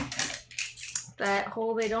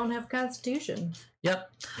whole they don't have constitution.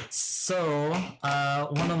 Yep. So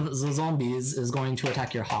one of the zombies is going to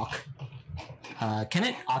attack your hawk. Can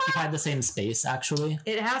it occupy the same space? Actually.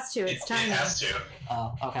 It has to. It's It tiny. has to.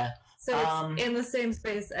 Oh, okay. So it's in the same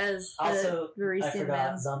space as the Also, I Varisian forgot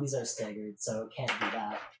man. zombies are staggered, so it can't do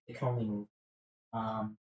that. It can only move.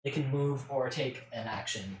 It can move or take an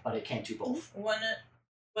action, but it can't do both.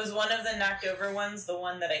 Was one of the knocked over ones the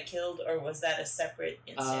one that I killed, or was that a separate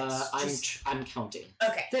instance? I'm counting.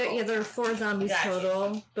 Okay. There are 4 zombies Gotcha.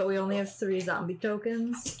 total, but we only have 3 zombie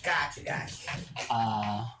tokens. Gotcha.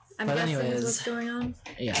 I'm But guessing anyways- is what's going on.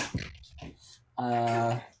 Yeah.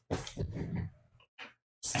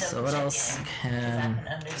 So what else I can can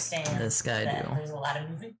understand this guy that do? there's a lot of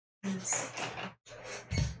moving pieces.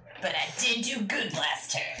 But I did do good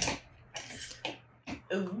last turn.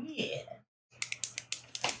 Oh yeah.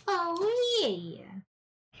 Oh yeah.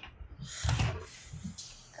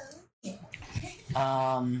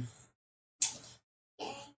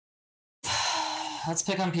 Let's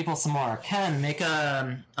pick on people some more. Ken, make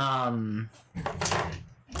a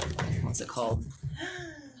what's it called?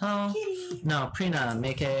 Oh Kitty. no, Prina,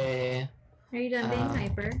 make a Are you done being Uh,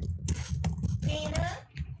 hyper? Dana,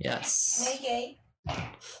 yes okay.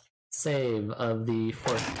 save of the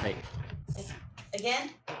 4th type. Again?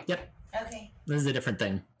 Yep. Okay. This is a different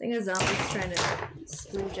thing. I think a zombie's trying to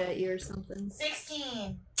splooge at you or something.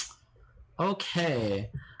 16. Okay.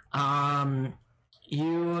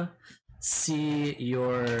 You see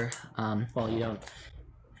your well, you don't.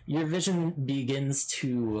 Your vision begins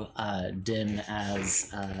to dim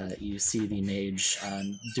as you see the mage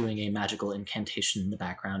doing a magical incantation in the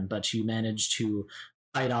background, but you manage to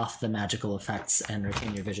fight off the magical effects and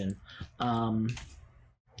retain your vision.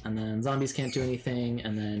 And then zombies can't do anything,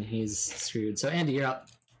 and then he's screwed. So Andy, you're up.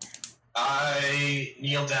 I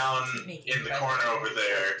kneel down in the corner over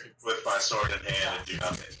there with my sword in hand and do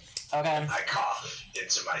nothing. Okay. I cough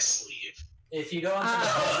into my sleeve. If you go into the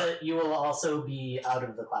closet, you will also be out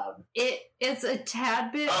of the cloud. It's a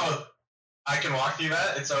tad bit. Oh, I can walk through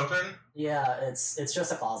that? It's open? Yeah, it's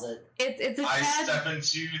just a closet. It's a I tad. step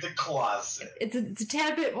into the closet. It's a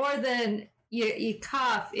tad bit more than you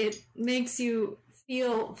cough. It makes you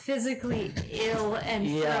feel physically ill and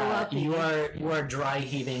throw Yeah, up. you are dry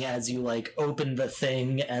heaving as you open the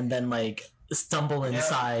thing and then stumble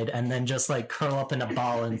inside and then just curl up in a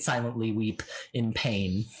ball and silently weep in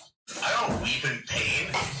pain. I don't weep in pain.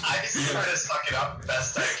 I just try to suck it up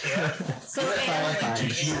best I can. So Fine. To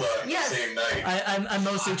Sheila Yes. the same night. I'm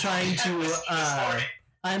mostly trying I was to this morning.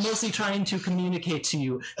 I'm mostly trying to communicate to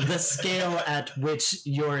you the scale at which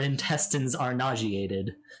your intestines are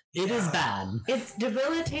nauseated. It is bad. it's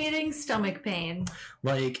debilitating stomach pain.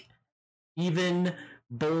 Even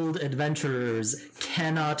bold adventurers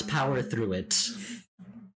cannot power through it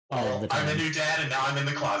all the I'm a time. new dad and now I'm in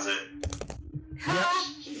the closet. Yep.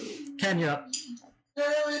 Ken, you're up. No,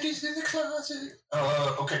 it is in the closet.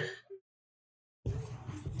 Okay.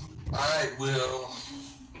 I will.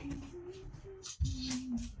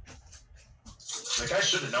 Like, I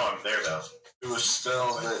should have known I'm there, though. Do a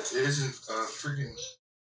spell that isn't a freaking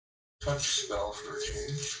touch spell for a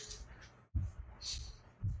change.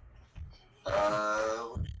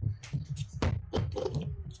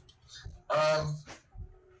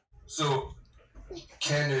 So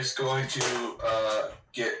Ken is going to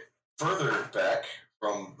get further back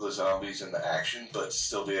from the zombies in the action, but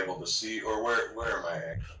still be able to see. Or where am I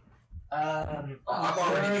actually? I'm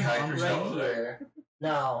already behind I'm Drizella, right here.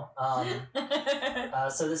 No.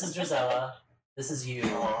 So this is Drizella. This is you.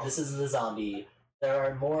 This is the zombie. There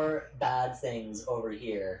are more bad things over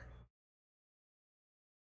here.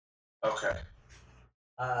 Okay.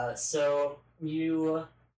 So you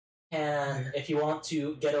can, if you want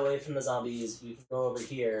to get away from the zombies, you can go over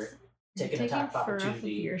here, take an Taking attack fur off of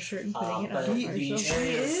opportunity. your shirt and putting it But on the Marshall.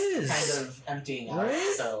 area is is. kind of emptying out,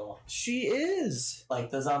 Right? so She is.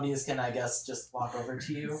 the zombies can, I guess, just walk over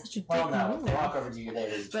to you. Such a Well, dick no, if move. they walk over to you, they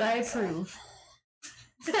lose. But I so. approve.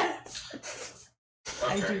 Okay.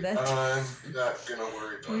 I do that. I'm not gonna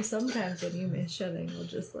worry about Or it. sometimes when you miss shedding, we'll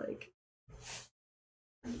just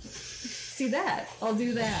see that. I'll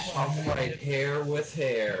do that. I'll fight hair with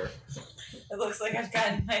hair. It looks like I've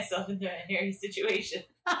gotten myself into a hairy situation.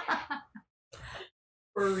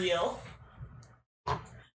 For real.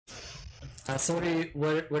 So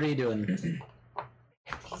what are you doing?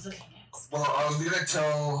 He's looking at us. Well, I'm gonna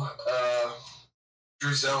tell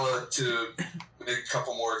Drizella to make a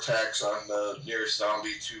couple more attacks on the nearest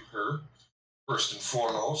zombie to her first and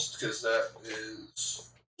foremost, because that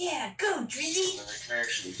is. Yeah, go, Drizzy. I can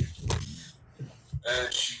actually.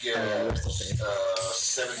 And she gets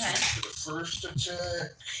 17 for the first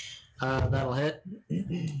attack. That'll hit.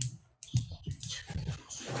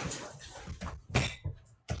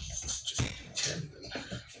 Just 10 then.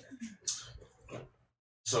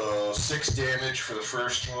 So 6 damage for the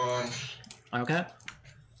first one. Okay.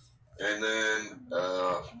 And then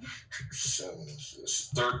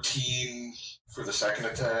 13 for the second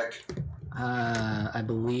attack. I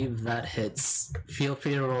believe that hits. Feel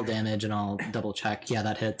free to roll damage and I'll double check. Yeah,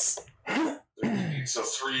 that hits. So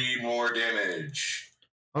 3 more damage.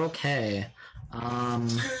 Okay.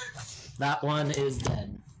 That one is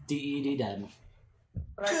dead. DED dead.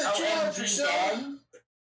 Like, Good job, OMG Drusilla. dead.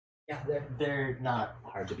 Yeah, they're not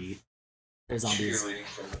hard to beat. They're zombies. Cheerleading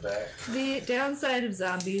from the back. The downside of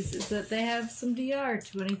zombies is that they have some DR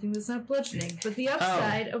to anything that's not bludgeoning. But the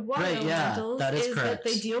upside of water right, yeah, elementals that is that correct.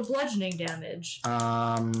 they deal bludgeoning damage.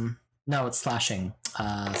 No, it's slashing.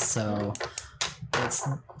 So it's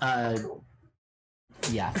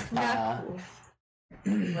yeah. Not cool.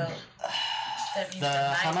 Well, that means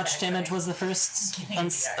that How my much attacks damage are- was the first?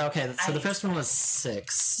 Okay, so the first one was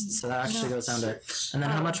 6. So that actually goes down to. And then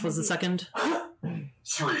how much was the second?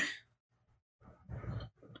 3.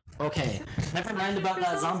 Okay, never mind about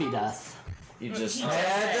that zombie death. You just He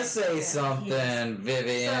had to just say said- something, So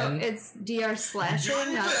Vivian. it's DR slashing,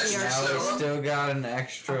 not Yes, DR Now we killing. still got an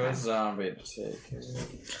extra zombie to take care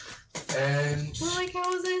of. And Well, like, how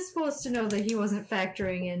was I supposed to know that he wasn't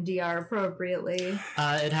factoring in DR appropriately?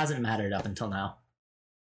 It hasn't mattered up until now.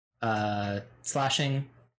 Slashing,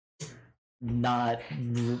 not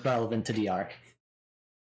relevant to DR.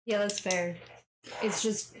 Yeah, that's fair. It's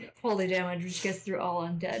just holy damage, which gets through all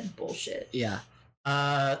undead bullshit. Yeah.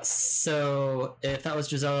 So if that was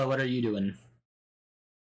Gisela, what are you doing?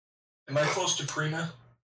 am I close to Prina?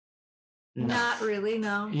 No. Not really,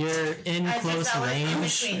 no. You're in As close Gisella's in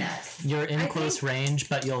range. between us. You're in I close think- range,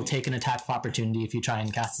 but you'll take an attack of opportunity if you try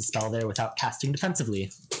and cast a spell there without casting defensively.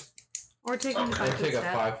 Or taking the Okay. I 5 take a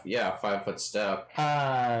step. 5-foot step.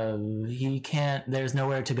 He can't. There's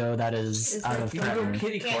nowhere to go that is Is out there- of You can go threaten.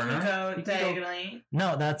 kitty Can't corner. you go You can go diagonally?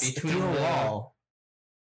 No, that's Between through a the- wall.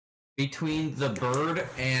 between the bird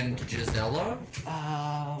and Gisela.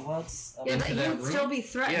 What's Yeah, but into he that would still room? be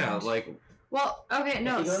threatened. Yeah, like Well, okay, If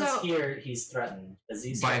no, he goes so... here, he's threatened. Because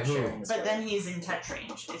he's By who? sharing the But then story. he's in touch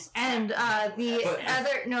range. And the But-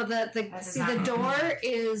 other... No, That the does see, not the mean- door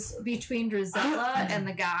is between Drizella and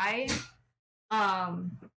the guy.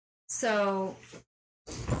 So...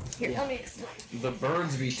 Here, let me explain. the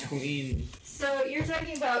bird's between So you're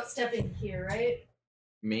talking about stepping here, right?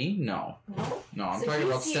 me. No, No. no, I'm So talking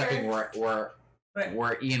about he's stepping here.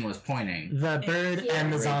 where Ian was pointing. The bird here.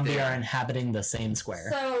 and the Right zombie there. are inhabiting the same square.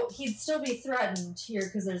 So he'd still be threatened here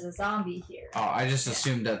because there's a zombie here. Oh, I just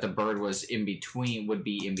assumed that the bird was in between. Would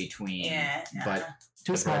be in between. Yeah. But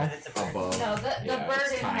Too the small. bird It's a bird. above. No, the Yeah, bird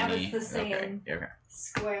it's inhabits tiny. the same Okay.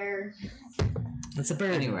 square. It's a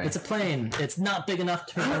bird. Anyway. It's a plane. It's not big enough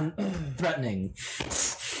to run threatening.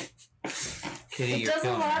 Kitty, It you're does a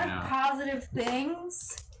killing lot me of now. positive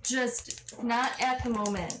things, just not at the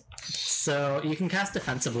moment. So you can cast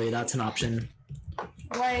defensively. That's an option.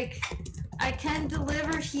 Like, I can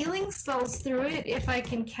deliver healing spells through it if I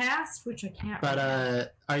can cast, which I can't. But right now.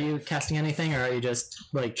 are you casting anything, or are you just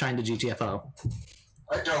like trying to GTFO?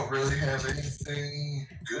 I don't really have anything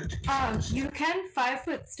good to cast. You can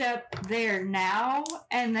 5-foot step there now,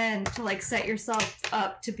 and then to like set yourself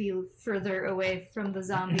up to be further away from the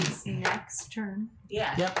zombies next turn.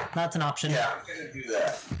 Yeah. Yep, that's an option. Yeah, I'm gonna do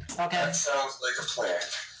that. Okay. That sounds like a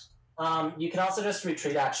plan. You can also just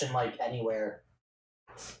retreat action like anywhere.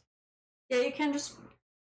 Yeah, you can just.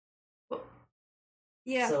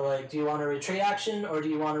 Yeah. So like, do you want to retreat action or do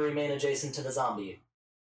you want to remain adjacent to the zombie?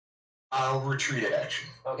 I'll retreat action.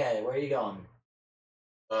 Okay, where are you going?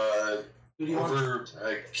 Who do you want? Over.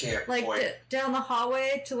 I can't Like point. down the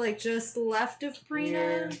hallway to like just left of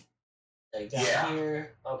Here. Prina. Like down Yeah.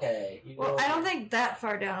 here. Okay. You Well, go. I don't think that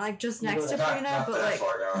far down, like just You next go to Not, Prina, not but that like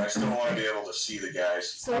far down. I still want to be able to see the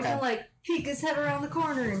guys. so he Okay. can like peek his head around the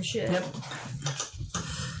corner and shit. Yep.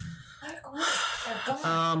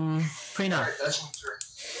 Prina. Alright, that's my turn.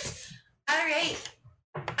 Alright.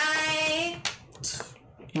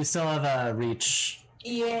 You still have a reach.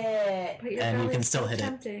 Yeah. But your And you belly's can still so hit it.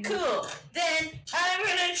 tempting. Cool. Then I'm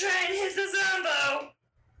gonna try and hit the Zombo.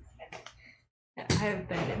 Yeah, I have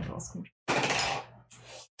bad impulse control.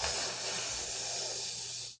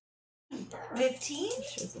 15? It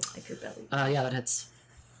shows up like your belly. Yeah, that hits.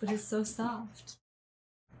 But it's so soft.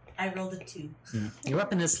 I rolled a 2. Your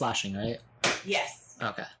weapon is slashing, right? Yes.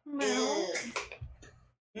 Okay. Well,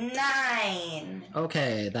 9.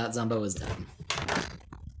 Okay, that Zombo is dead.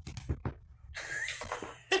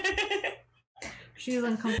 she's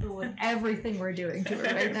uncomfortable with everything we're doing to her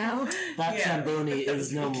right now. That Yeah. Zamboni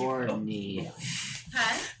is no more knee.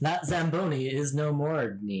 Huh? That Zamboni is no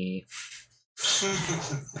more knee.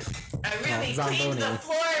 I really Oh, cleaned the Zamboni.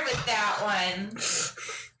 floor with that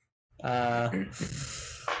one.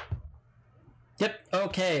 Yep.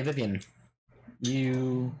 Okay, Vivian. This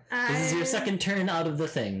is your I- second turn out of the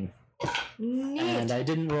thing. Neat. And I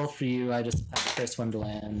didn't roll for you, I just had the first one to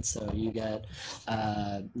land, so you get,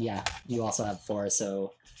 you also have 4,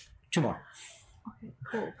 so 2 more.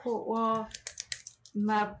 Okay, cool. Well,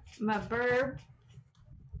 my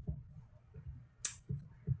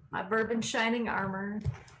burb in shining armor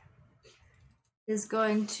is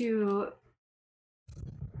going to.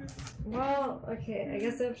 Well, okay, I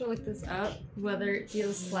guess I have to look this up, whether it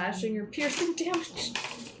deals slashing or piercing damage.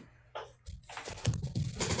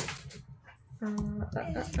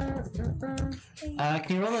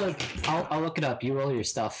 Can you roll I'll look it up, you roll your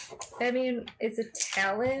stuff. I mean, it's a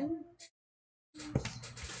talon.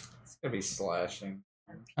 It's gonna be slashing.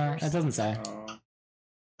 It doesn't say.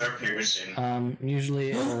 They're piercing.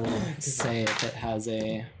 Usually it'll say if it has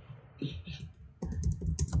a...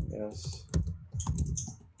 Yes.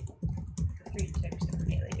 3 tips of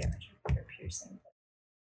melee damage for piercing.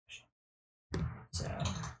 So.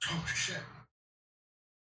 Oh shit.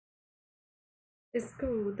 It's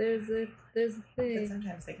cool. There's a But thing.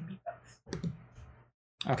 sometimes they can be both.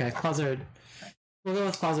 Okay, claws are... We'll go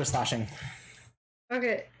with claws or slashing.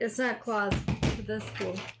 Okay, it's not claws, but that's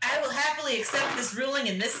cool. I will happily accept this ruling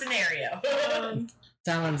in this scenario.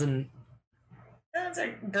 Talons and... Those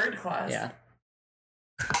are bird claws. yeah.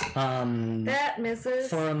 That misses.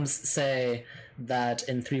 Forums say that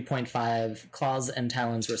in 3.5, claws and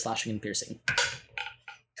talons were slashing and piercing.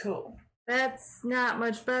 Cool. That's not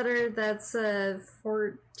much better. That's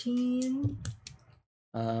 14.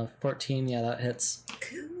 14, yeah, that hits.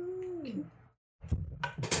 Cool.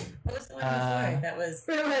 What was the one Uh, before? That was.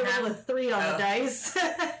 I rolled a 3 on Oh. the dice.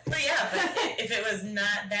 Well, yeah, but if it was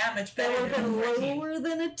not that much That better would have than been 14. lower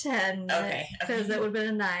than a 10. Okay, Because that would have been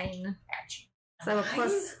a 9. So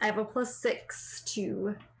Nice. I have a plus 6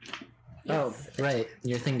 to. Oh, right.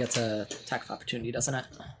 Your thing gets a attack of opportunity, doesn't it?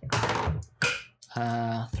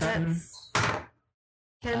 Threaten. That's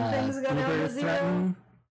 10 things go down Uber to 0. threaten.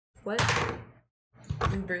 What?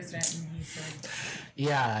 Uber threatened, he said.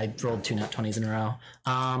 Yeah, I rolled 2 nat 20s in a row.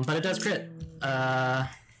 But it does crit.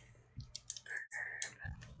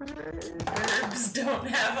 Herbs don't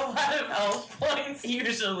have a lot of health points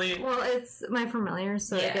usually. Well, it's my familiar,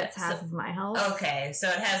 so Yeah, it gets half so- of my health. Okay, so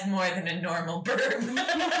it has more than a normal bird.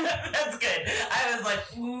 That's good. I was like,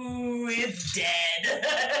 ooh, it's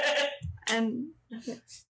dead. And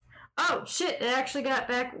oh shit! It actually got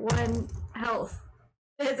back 1 health.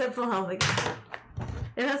 It's at full health again.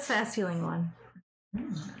 It has fast healing 1.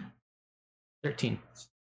 13.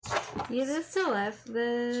 Yeah, that's still left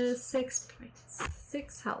the 6 points,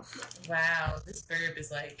 6 health. Wow, this bird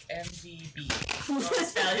is like MVP.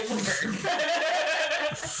 Most valuable bird.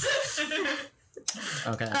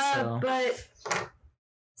 Okay,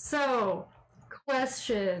 so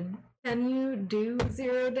question: can you do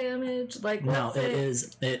 0 damage? Like, No, let's it say-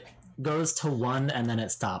 is. It goes to 1 and then it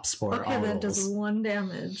stops for Okay, all then it rolls. does 1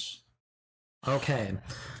 damage. Okay.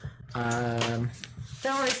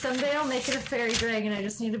 Don't worry, someday I'll make it a fairy dragon. I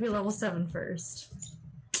just need to be level 7 first.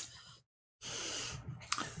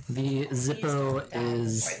 The Zippo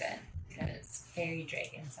is. Before then, because fairy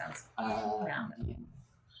dragon sounds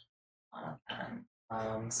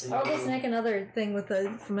So I'll just make another thing with a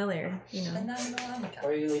familiar, you know.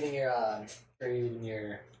 where are you leaving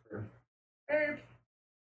your room? Herb.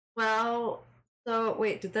 Well, so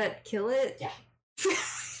wait, did that kill it? Yeah.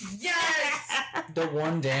 Yes! The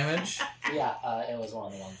 1 damage? Yeah, it was one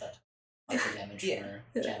of the ones that took the damage Yeah. from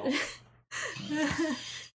your channel.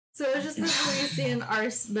 So it's just this Lucian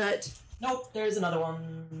arse nut. Nope, there's another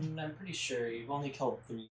one. I'm pretty sure you've only killed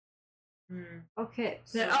 3. Okay.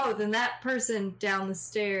 Then that person down the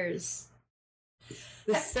stairs.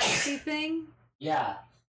 The sexy thing Yeah,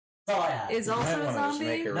 that's all I have. is You might also a wanna just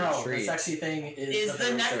make zombie? a No, the retreat. sexy thing is Is the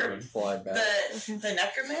bird necro- servant. Fly back. The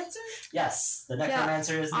necromancer? Yes, the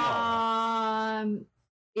necromancer is the one.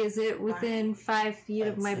 Is it within 5 feet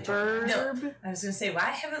of That's my the burb? technical- I was gonna say, why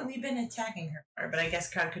haven't we been attacking her more? But I guess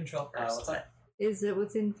crowd control first. what's up? Is it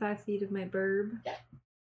within 5 feet of my burb? Yeah.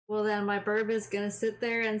 Well, then my burb is gonna sit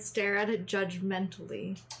there and stare at it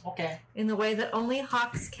judgmentally Okay. in the way that only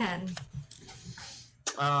hawks can.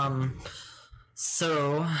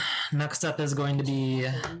 So next up is going to be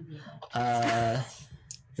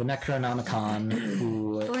the Necronomicon,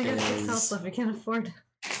 who It's only got 6 health is left. I can't afford. going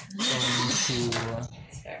to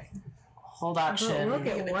That's fair. hold We'll action.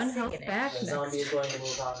 get but 1 sing health it. back The next. zombie is going to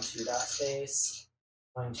move on to that space.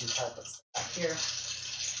 Going to teleport back here.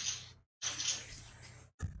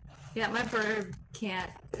 Yeah, my bird can't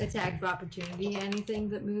attack of opportunity. Anything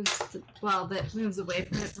that moves, that moves away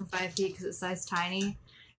from it from 5 feet because it's size tiny.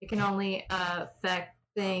 It can only affect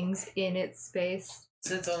things in its space.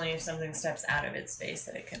 So it's only if something steps out of its space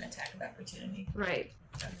that it can attack of opportunity. Right.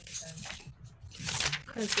 That makes sense.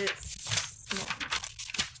 Because it's small.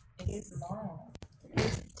 It's small.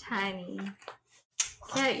 It's tiny.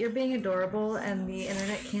 Cat, you're being adorable, and the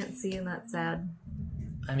internet can't see, and that's sad.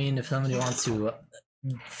 I mean, if somebody wants to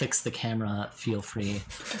fix the camera, feel free.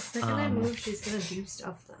 The second I move, she's gonna do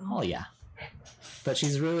stuff, though. Oh yeah, but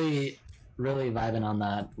she's really vibing on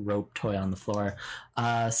that rope toy on the floor.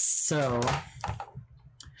 So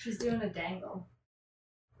She's doing a dangle.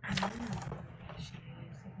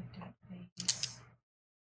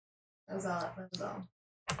 That was all. That was all.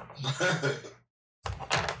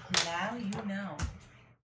 Now you know.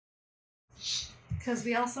 Because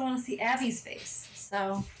we also want to see Abby's face,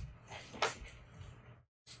 so...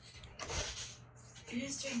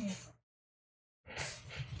 Who's doing it?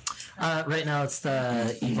 right now it's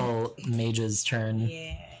the evil mage's turn,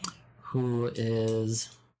 Yeah. who is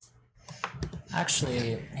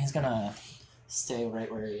actually he's gonna stay right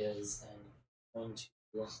where he is and going to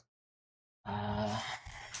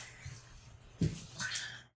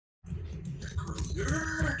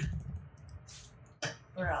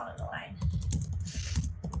We're all in the line.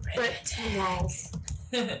 But walls.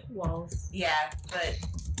 Walls. Yeah, but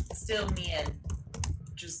still me and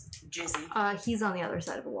just Jizzy. He's on the other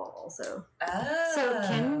side of the wall also. Oh. So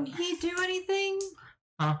can he do anything?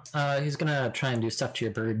 he's gonna try and do stuff to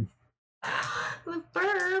your bird. The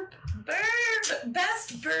burb. Burb!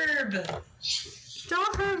 Best burb!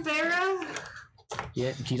 Don't hurt Vera.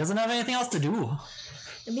 Yeah, he doesn't have anything else to do.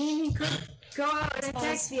 I mean, he could go out and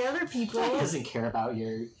attack the other people. He doesn't care about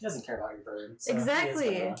your bird. So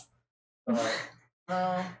Exactly.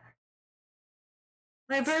 Well,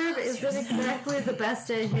 My bird isn't exactly the best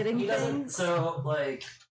at hitting he doesn't. things. So like.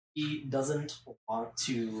 He doesn't want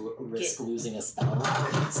to risk losing a spell,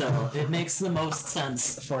 so it makes the most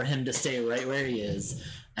sense for him to stay right where he is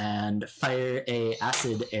and fire a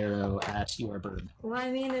acid arrow at your bird. Well,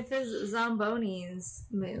 I mean, if his Zombonis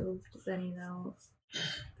moved, then you know.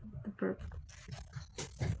 The burp.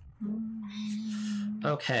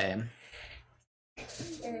 Okay.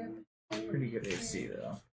 Pretty good AC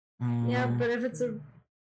though. Yeah, but if it's a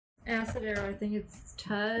acid arrow, I think it's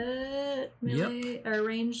melee or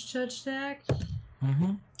ranged touch attack.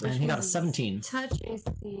 Mm-hmm. And he got a Which 17. Touch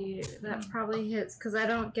AC that probably hits because I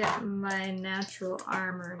don't get my natural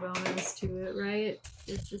armor bonus to it, right?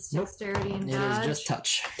 It's just Nope. dexterity and It dodge. is just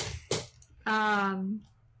touch.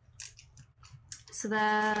 So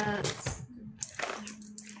that's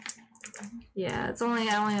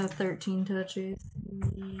I only have 13 touches.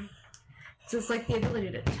 So it's like the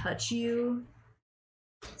ability to touch you.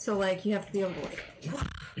 So like you have to be able to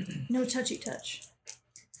like no touchy touch.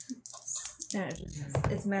 And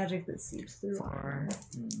it's magic that seeps through armor.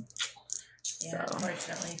 yeah, So.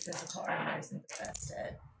 unfortunately, physical armor isn't the best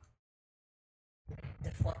at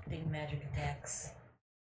deflecting magic attacks.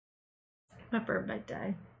 My bird might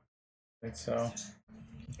die. Think so.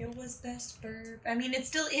 It was best burb. I mean, it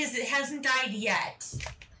still is. It hasn't died yet.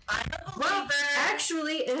 I'm a believer. Well,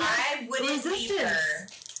 actually, it has I wouldn't leave her.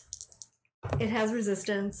 It has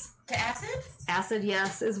resistance. To acid? Acid,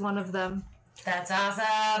 yes, is one of them. That's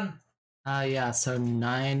awesome. Yeah, so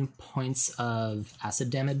 9 points of acid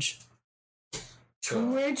damage. 2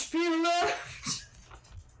 HP left.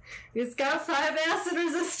 It's got 5 acid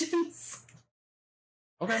resistance.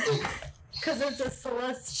 Okay. Because it's a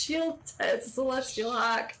celestial. It's a celestial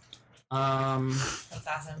hawk. That's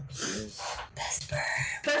awesome. Best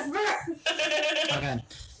burb. Best bird. Okay.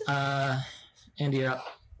 Andy, you're up.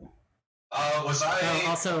 Was I Oh,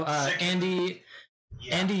 also, sick? Andy,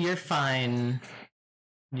 Yeah. Andy, you're fine.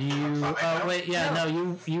 You. I'm fine Oh now? wait, yeah,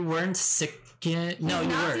 no, you weren't sick. No, you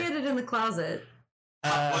were. Nauseated in the closet.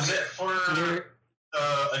 Was it for You're,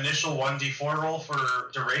 initial 1d4 roll for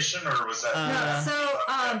duration, or was that? No,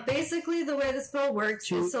 so basically the way the spell works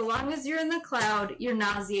to- is so long as you're in the cloud, you're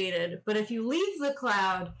nauseated. But if you leave the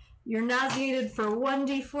cloud, you're nauseated for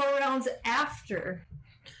 1d4 rounds after.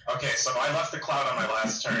 Okay, so I left the cloud on my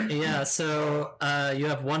last turn. yeah, so you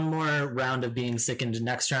have one more round of being sickened.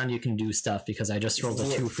 Next round you can do stuff because I just rolled a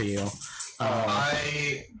 2 for you.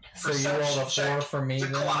 I So you rolled a 4 for me to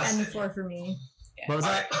then? closet. And 4 for me. What was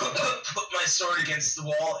I that? put my sword against the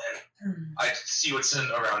wall and I see what's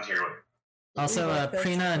around here. Also,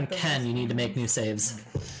 Prina and Ken, you need to make new saves.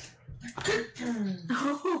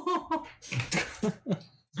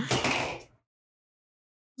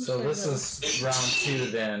 So this is round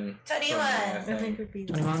 2 then. 21. I think would be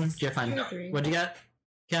 21? You're fine. 23. What'd you get?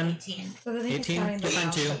 Ken? 18. So I think 18? it's You're fine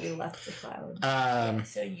now too. that we left the cloud.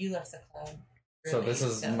 So you left the cloud. So this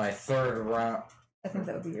is my 3rd round. I think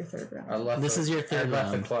that would be your third round. I left This is your 3rd I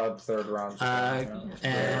left round. the club 3rd round.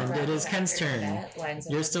 And it is Ken's turn.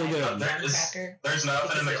 You're still good. There's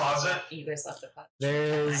nothing in the closet. You guys left the closet.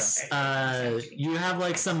 There's you have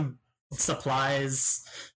like some supplies,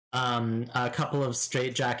 a couple of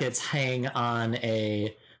straight jackets hang on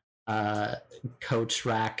a coach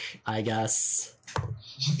rack, I guess.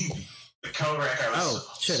 The coat rack. I was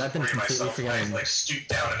Oh, shit, I've been supporting completely myself, forgetting. I like stooped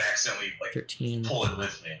down and accidentally like 13, pull it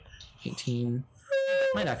with me. 18.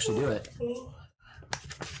 Might actually do it.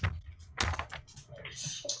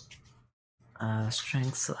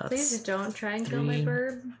 Strength, so Please that's don't try and kill my 3.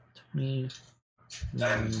 bird. 20.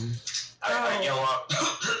 I yell up.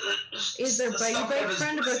 Is their Stop bite that is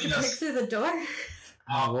friend about to pushing break us. through the door?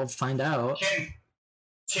 We'll find out.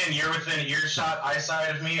 Ken, you're within earshot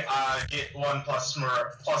eyesight of me. Get 1 plus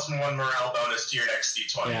 1 morale bonus to your next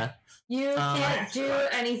d20. Yeah. You can't do right.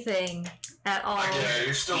 anything at all. Yeah,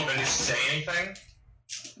 you're still. Even say anything.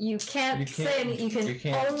 You can't say anything. You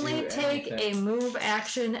can only take a move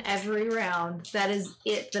action every round. That is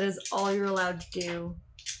it. That is all you're allowed to do.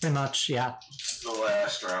 Pretty much, yeah. It's the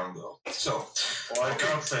last round, though. So, Well, I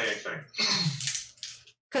can't say anything.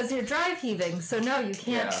 Because you're drive heaving, so no, you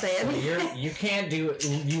can't say so anything.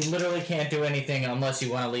 you literally can't do anything unless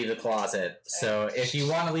you want to leave the closet. So if you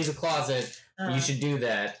want to leave the closet, you should do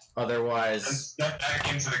that. Otherwise, Step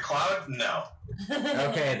back into the cloud? No.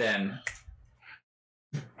 okay then.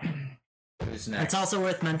 Who's next? It's also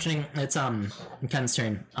worth mentioning. It's Ken's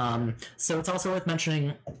turn. So it's also worth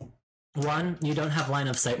mentioning. 1, you don't have line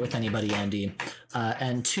of sight with anybody, Andy,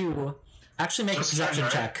 and 2, actually make a perception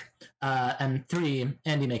check. And 3,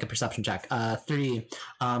 Andy, make a perception check. 3,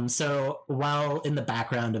 so while in the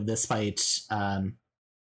background of this fight,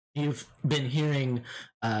 you've been hearing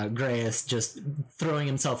Grayus just throwing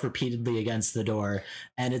himself repeatedly against the door,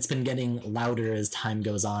 and it's been getting louder as time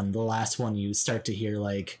goes on. The last one, you start to hear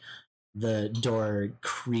like the door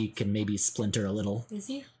creak and maybe splinter a little. Is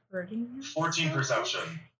he hurting you? 14 perception.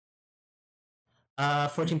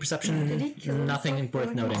 14 perception, Did he kill nothing himself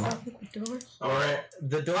worth throwing noting. himself at the door? Alright.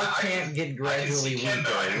 The door I can't get I can gradually see Ken,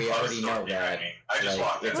 though. I weaker. didn't We close already the door know that. behind me. I just Like,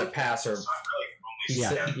 walked it's in. a pass or So I'm really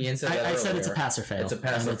Yeah. only Ian said that I said it's a earlier. pass or fail. It's a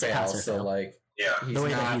pass and or it's a fail. pass or So fail. like, Yeah. he's the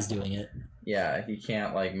way not, that he's doing it. yeah, he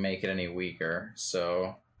can't like make it any weaker.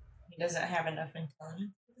 So He doesn't have enough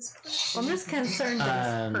intelligence at this point. I'm just concerned that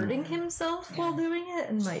he's Um, hurting himself while doing it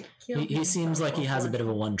and might kill He seems himself like he has a while bit of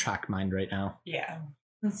a one-track mind right now. Yeah.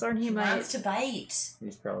 concerned he He might wants to bite.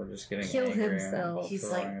 he's probably just getting kill angry and himself. He's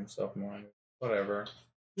throwing like- himself more. Whatever.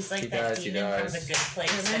 He's like He that dies, he demon from dies. the good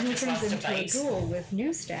place and that then he just turns wants to into a bite. ghoul with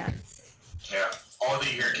new stats. Yeah. All that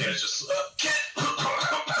you hear, Ken, is just, Ken!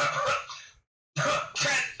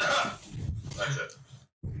 Ken! That's it.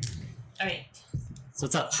 Alright. So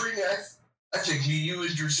what's up? Free I think you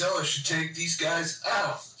and Drusilla should take these guys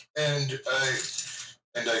out. And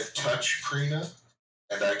I touch Prina,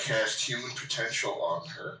 and I cast human potential on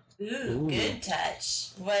her. Ooh, Ooh. good touch.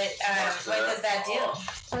 What does that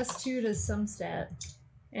do? +2 to some stat.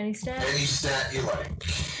 Any stat? Any stat you like.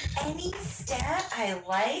 Any stat I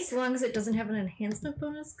like? As long as it doesn't have an enhancement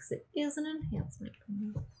bonus, because it is an enhancement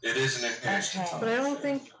bonus. It is an enhancement. But I don't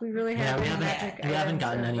think we really Yeah, have we any haven't magic we haven't items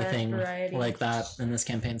gotten of that anything variety. like that in this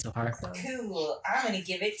campaign so far. So. Cool. I'm gonna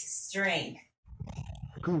give it to strength.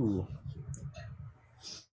 Ooh.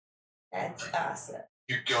 That's awesome.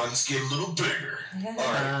 Your guns get a little bigger.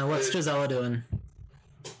 Alright, What's Gisela doing?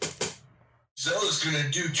 Zella's gonna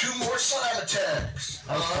do 2 more slime attacks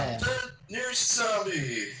Okay. on the nearest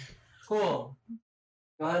zombie. Cool.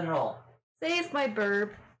 Go ahead and roll. Save my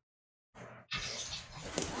burb.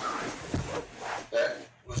 That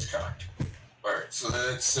was cocked. Alright, so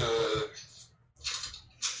that's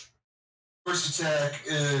first attack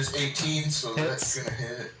is 18, so that's Hits. gonna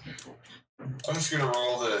hit. I'm just gonna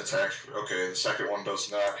roll the attack. Okay, the second one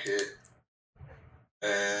does not hit.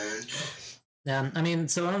 And Yeah, I mean,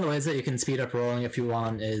 so one of the ways that you can speed up rolling if you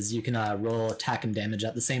want is you can roll attack and damage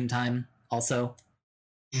at the same time. Also,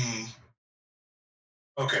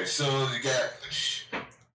 okay, so you got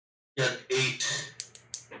 8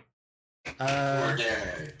 more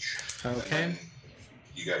damage. okay. And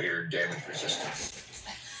you got your damage resistance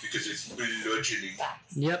because it's bludgeoning.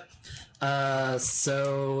 Yep.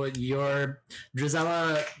 So your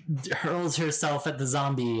Drizella hurls herself at the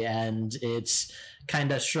zombie, and it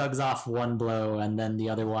kind of shrugs off one blow, and then the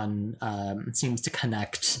other one seems to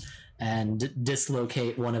connect and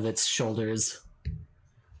dislocate one of its shoulders.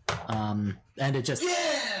 And it just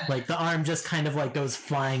like the arm just kind of like goes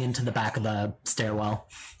flying into the back of the stairwell.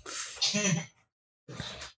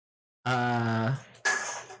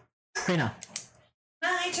 Krina,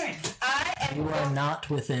 My turn. I am. you are not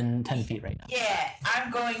within 10 feet right now. Yeah,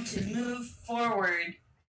 I'm going to move forward.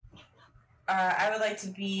 I would like to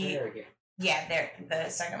be. There, here. Yeah, there. The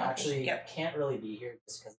second one. Actually, Yep. can't really be here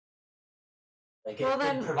just because like it Well, could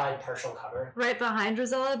then- provide partial cover. Right behind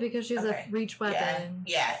Rosella because she's Okay. a reach weapon.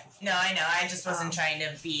 Yeah. No, I know. I just wasn't Oh. trying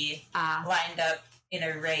to be Ah. lined up in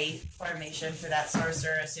a ray formation for that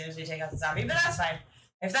sorcerer as soon as we take out the zombie, but that's fine.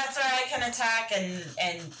 If that's where I can attack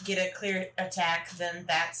and get a clear attack, then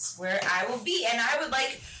that's where I will be. And I would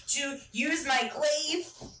like to use my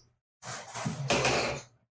glaive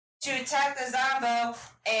to attack the zombo,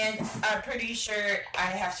 and I'm pretty sure I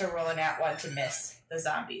have to roll an @1 to miss the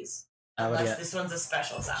zombies. What do you Unless got? this one's a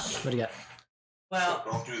special zombie. What do you got? Well,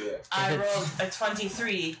 Don't do that. I If it's- rolled a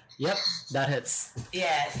 23. Yep, that hits.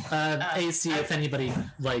 Yeah. AC, if anybody,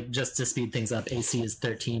 like, just to speed things up, AC is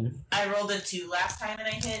 13. I rolled a 2 last time and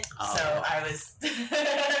I hit, Oh. so I was.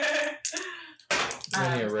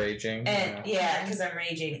 When you're raging. And yeah, because I'm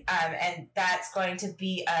raging. And that's going to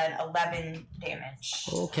be an 11 damage.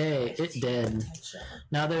 Okay, it did.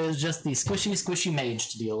 Now there's just the squishy mage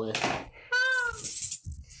to deal with.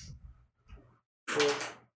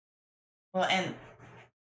 Well, and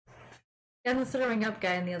And the throwing up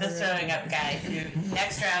guy in the other the room. throwing up guy, who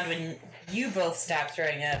next round when you both stop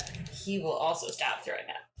throwing up, he will also stop throwing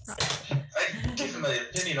up. I give him an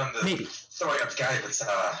opinion on the Maybe. throwing up guy, but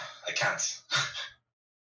I can't.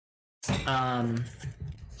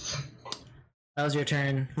 That was your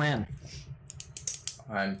turn, Lan.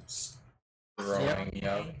 I'm throwing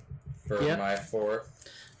up for Yep. my fourth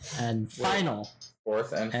And final.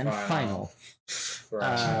 and Final.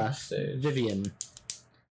 round stage. Vivian.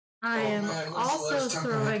 I Oh, am man, when's the also last time I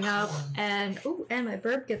throwing had up, one? and my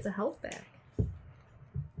burp gets a health back.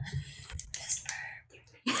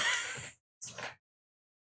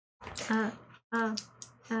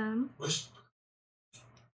 Wish-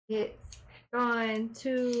 It's going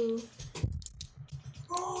to.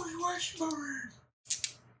 Oh, you wishbone.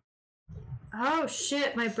 Oh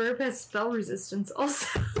shit! My burp has spell resistance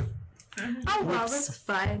also. Oh well, Whoops. that's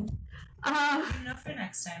fine. No, for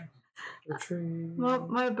next time. Well,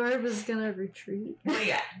 my burp is gonna retreat. What do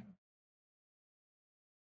you got?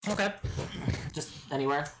 Okay. Just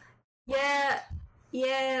anywhere.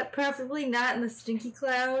 Yeah, preferably not in the stinky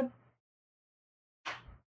cloud.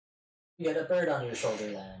 You get a bird on your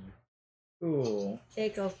shoulder then. Cool.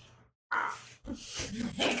 It goes.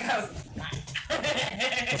 It goes.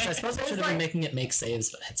 Which I suppose I should have been making it make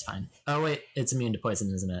saves, but it's fine. Oh wait, it's immune to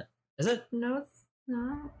poison, isn't it? Is it? No, it's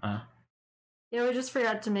not. Oh. Yeah, we just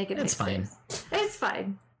forgot to make it. It's make fine. saves. It's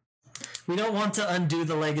fine. We don't want to undo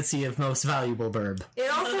the legacy of most valuable burb. It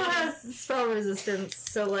also has spell resistance,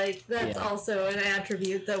 so like that's Yeah. also an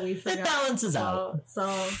attribute that we forgot. It balances out. So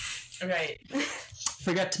Right.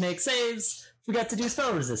 Forget to make saves. Forget to do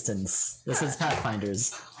spell resistance. This is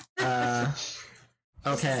Pathfinders.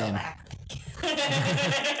 Okay.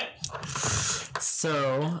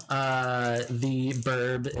 So, the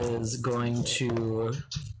burb is going to...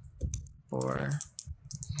 4...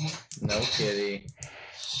 No kitty.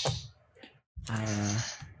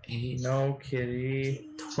 8... No kitty.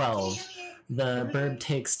 12. The burb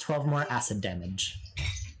takes 12 more acid damage.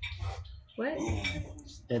 what?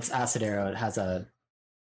 It's acid arrow. It has a...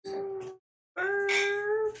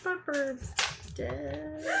 Burb's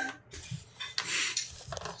dead.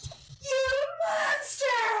 You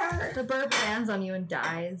monster! The burb lands on you and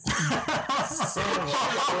dies. It's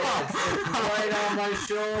right on my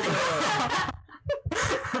shoulder.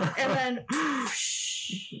 And then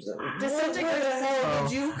disintegrates. Oh.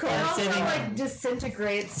 It Yeah, also saving- like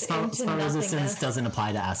disintegrates Spell into resistance nothingness. doesn't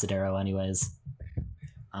apply to acid arrow anyways.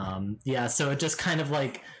 Yeah, so it just kind of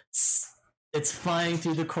like it's flying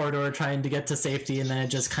through the corridor trying to get to safety, and then it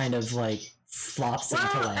just kind of like flops into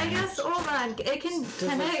Well, land. I guess hold on. It can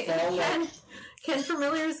can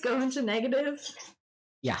familiars go into negative?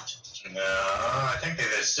 Yeah. No, I think they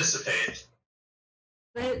just dissipate.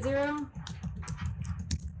 Right, 0?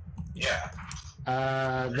 Yeah.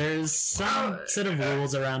 There's some set of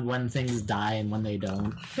rules around when things die and when they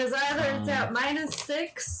don't. Because either it's at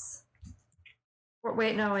 -6 or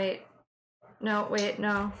wait, no.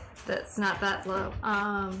 That's not that low.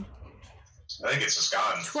 I think it's just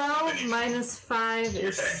gone. 12 Beneath. minus 5 Your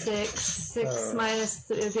is thing. 6. 6 minus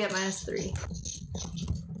 3, it would be at minus 3.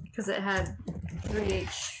 Because it had 3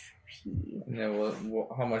 HP. And then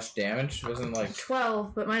how much damage? Wasn't like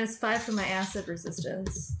 12, but minus 5 for my acid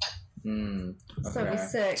resistance. okay. So it'd be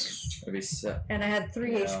 6. It'd be And I had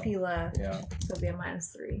 3 Yeah. HP left. yeah, So it'd be a minus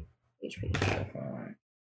 3 HP. definitely.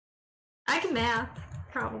 I can math,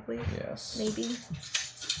 probably. Yes. Maybe.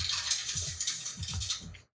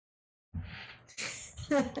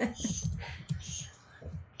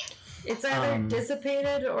 It's either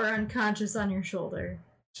dissipated or unconscious on your shoulder.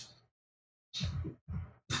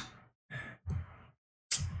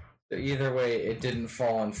 So either way, it didn't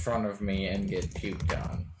fall in front of me and get puked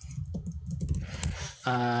on.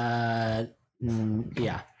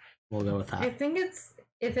 Yeah, we'll go with I that. think it's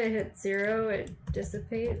if it hits 0, it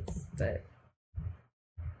dissipates, but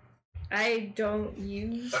I don't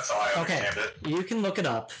use. That's how I Okay. understand it. You can look it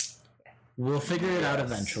up. We'll figure it out Yes.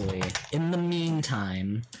 eventually. In the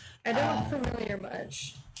meantime, I don't familiar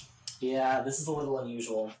much. Yeah, this is a little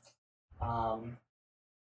unusual. I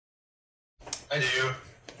do.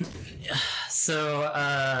 so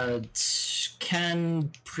Ken,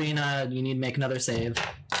 Prina, you need to make another save.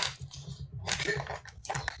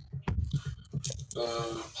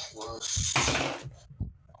 Plus.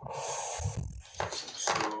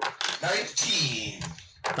 So 19.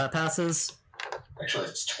 That passes. Actually,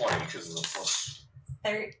 it's 20 because of the plus.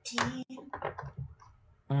 13.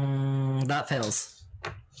 That fails.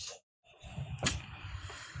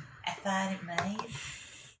 I thought it might.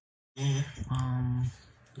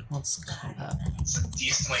 Let's call that. It's a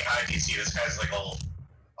decently high DC. This guy's like level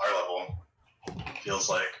our level. Feels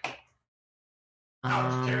like out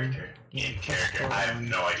of character. In character. I have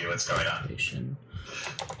no idea what's going on. Concentration.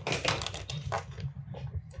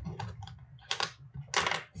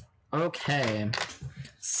 Okay,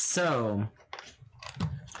 so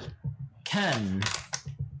Ken.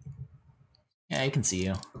 Yeah, I can see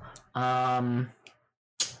you.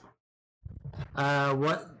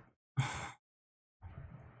 What?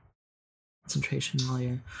 Concentration while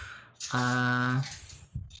you're.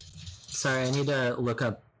 Sorry, I need to look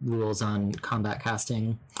up rules on combat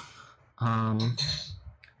casting.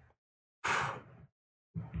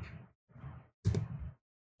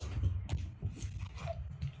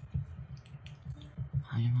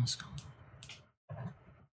 I must.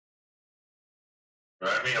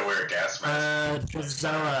 Remind me to wear a gas mask.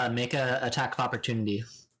 Drizella, make a attack of opportunity.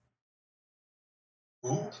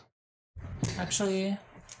 Ooh. Actually,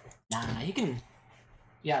 nah, you can.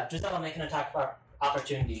 Yeah, Drizella, make an attack of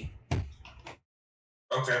opportunity.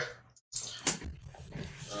 Okay.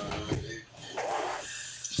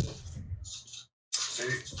 8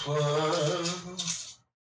 plus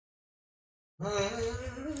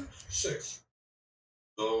 6.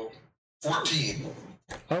 So 14.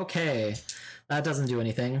 Okay, that doesn't do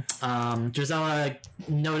anything. Drizella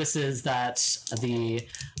notices that the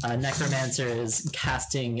necromancer is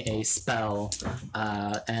casting a spell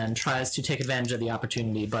and tries to take advantage of the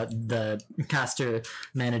opportunity, but the caster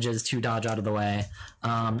manages to dodge out of the way.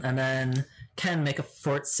 And then Ken, make a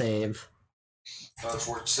fort save.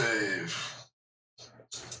 Fort save.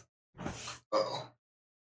 Uh-oh.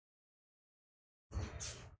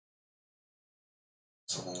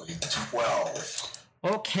 It's only 12.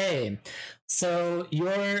 Okay, so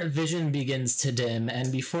your vision begins to dim,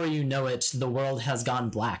 and before you know it, the world has gone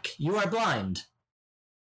black. You are blind.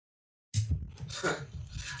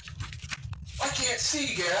 I can't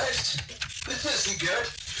see, guys. This isn't good.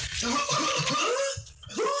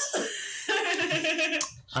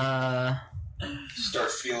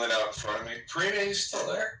 Start feeling out in front of me. Prina, you still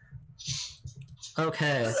there?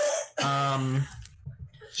 Okay.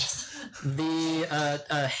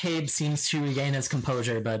 The Habe seems to regain his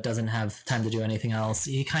composure, but doesn't have time to do anything else.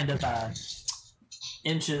 He kind of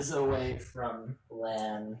inches away from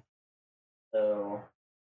Lan, so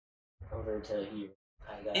over to you,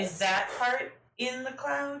 I guess. Is that part in the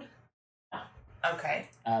cloud? Okay.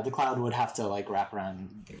 the cloud would have to like wrap around.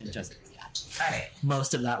 Just yeah. Alright.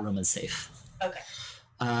 Most of that room is safe. Okay.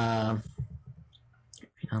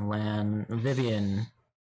 Lan, Vivian,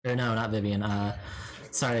 or no, not Vivian.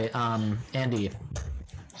 Sorry, Andy.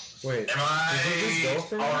 Wait, Am I did you just go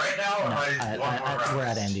for all it? right now? Or No, am I one more round? we're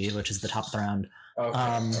at Andy, which is the top of the round.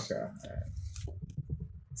 Okay, Okay.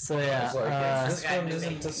 So yeah, It's like, this guy one moving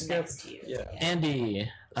isn't to skip. next to you. Yeah. Andy.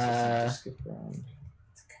 Skip round.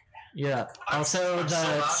 Yeah. Also, I'm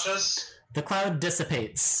still nauseous. the cloud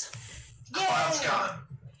dissipates. Cloud's gone.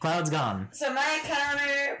 Cloud's gone. So my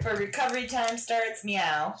counter for recovery time starts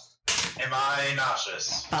meow. Am I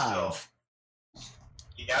nauseous? 5.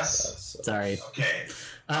 Still? Yes. Sorry. Okay.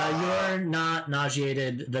 You're not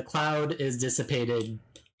nauseated. The cloud is dissipated.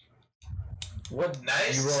 What?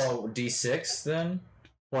 Nice. You roll d6 then?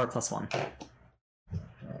 4 plus 1.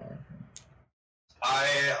 I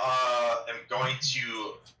am going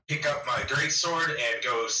to pick up my greatsword and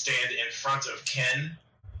go stand in front of Ken.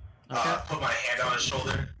 Okay. Put my hand on his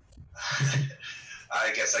shoulder.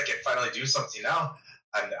 I guess I can finally do something now.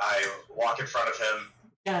 And I walk in front of him.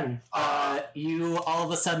 Ken, you all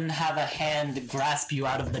of a sudden have a hand grasp you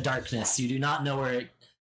out of the darkness. You do not know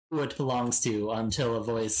who it belongs to until a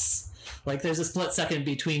voice... Like, there's a split second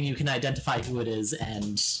between you can identify who it is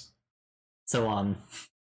and so on.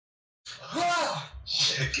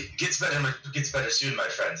 Gets better soon, my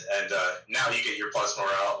friend. And now you get your plus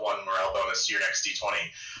one morale bonus to your next d20.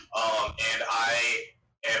 And I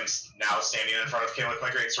am now standing in front of Ken with my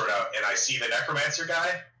greatsword out, and I see the necromancer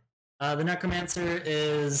guy. The necromancer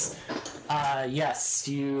is, yes,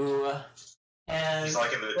 you... And, He's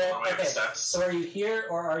like in the doorway of the steps. So are you here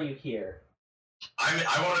or are you here?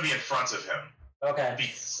 I want to be in front of him. Okay.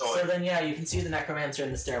 So then, yeah, you can see the necromancer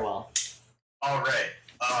in the stairwell. all right.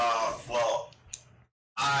 Well,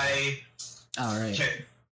 All right.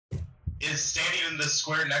 Is standing in the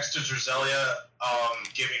square next to Drzelia,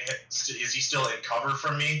 is he still in cover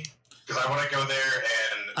from me? Because I want to go there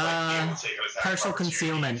and be able to take an attack. Partial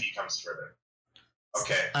concealment. If he comes further.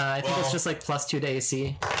 Okay. I think it's just like +2 to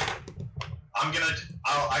AC. I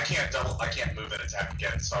can't move and attack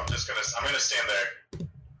again, so I'm gonna stand there.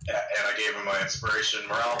 And I gave him my inspiration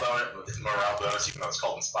morale bonus, even though it's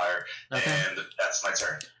called Inspire. Okay. And that's my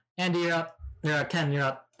turn. Andy, you're up. Ken, you're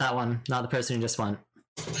up. That one, not the person who just went.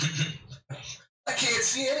 I can't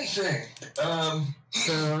see anything.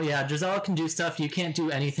 So yeah, Drzelia can do stuff. You can't do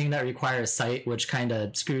anything that requires sight, which kind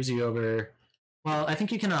of screws you over. Well, I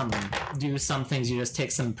think you can do some things. You just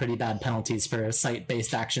take some pretty bad penalties for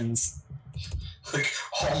sight-based actions. Like,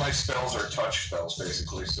 all my spells are touch spells,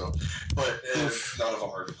 basically, so... But none of them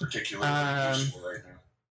are particularly useful right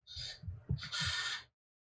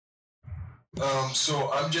now.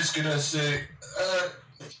 So I'm just gonna say,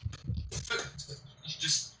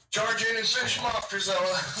 just charge in and finish him off,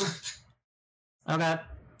 Drzelia. Okay.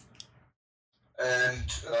 And,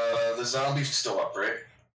 the zombie's still up, right?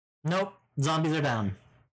 Nope. Zombies are down.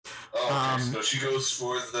 Oh, okay, so she goes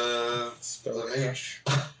for the mage.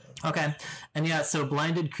 Okay, and yeah, so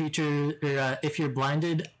blinded creature, if you're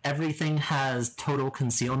blinded, everything has total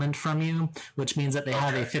concealment from you, which means that they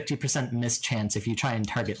have a 50% miss chance if you try and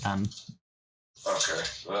target them. Okay,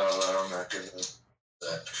 well, I'm not gonna do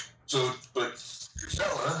that. So, but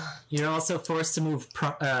Drzelia... You're also forced to move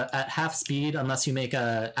at half speed unless you make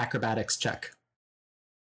a acrobatics check.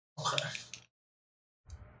 Okay.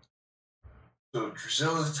 So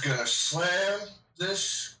Drzella's gonna slam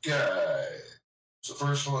this guy. So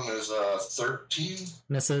first one is 13.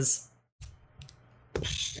 Misses.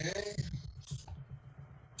 Okay.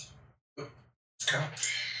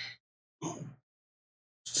 Count. Ooh.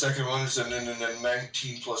 Second one is and then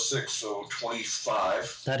 19 plus 6, so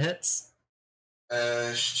 25. That hits.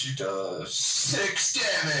 She does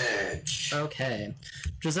 6 damage. Okay.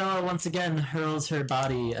 Drzelia once again hurls her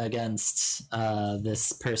body against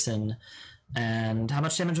this person. And how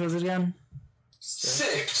much damage was it again?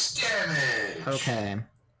 6 damage. Okay.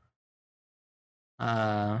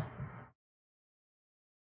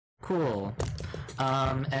 Cool.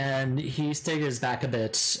 And he staggers back a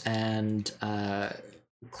bit and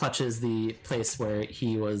clutches the place where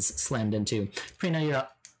he was slammed into. Prina, you're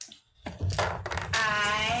up.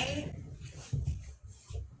 I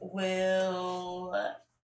will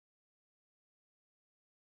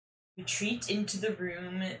retreat into the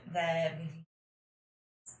room that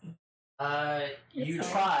You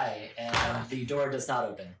try, and the door does not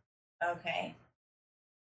open. Okay.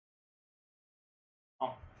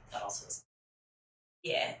 Oh, that also is.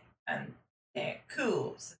 Yeah. There.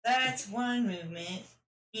 Cool. So that's one movement.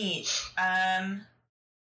 Neat.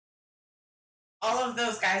 All of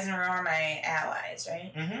those guys in a row are my allies,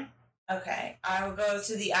 right? Mm-hmm. Okay. I will go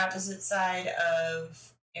to the opposite side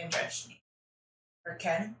of Andreshni. Or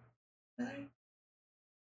Ken?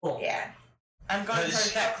 Cool. Yeah. I'm going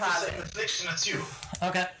towards that closet. Affliction of 2.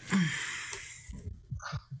 Okay.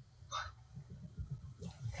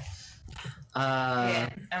 Yeah.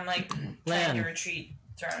 I'm like trying Lan. to retreat,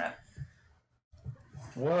 thrown up.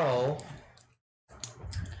 Well,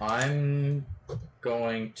 I'm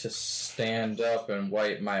going to stand up and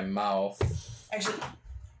wipe my mouth Actually,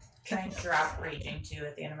 can I drop raging too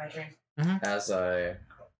at the end of my turn? as I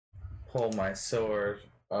pull my sword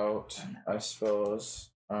out, I suppose.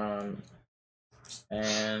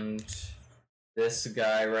 And this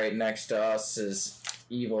guy right next to us is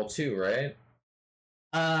evil too, right?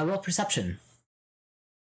 Roll perception.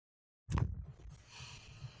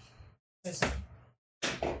 Nice.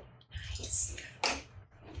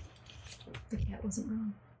 The cat wasn't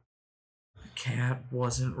wrong. Cat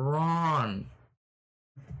wasn't wrong.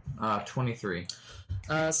 23.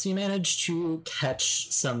 So you managed to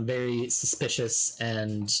catch some very suspicious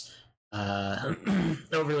and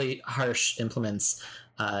overly harsh implements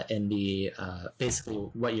in the basically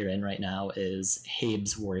what you're in right now is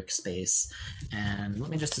Habe's workspace, and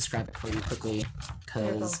let me just describe it for you quickly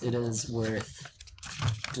because it is worth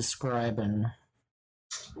describing.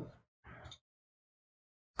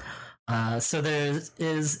 So there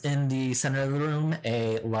is in the center of the room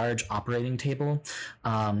a large operating table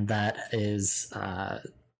that is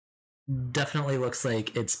definitely looks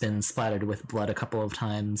like it's been splattered with blood a couple of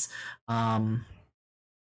times.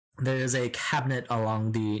 There is a cabinet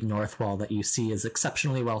along the north wall that you see is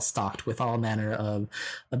exceptionally well stocked with all manner of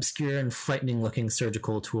obscure and frightening looking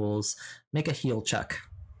surgical tools. Make a heal check.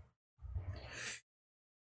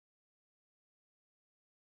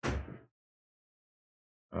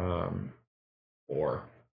 Or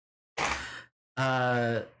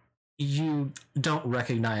you don't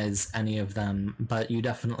recognize any of them, but you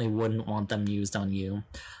definitely wouldn't want them used on you.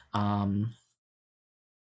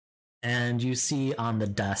 And you see on the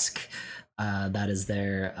desk that is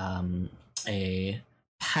there a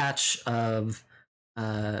patch of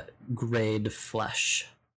grayed flesh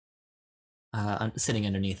sitting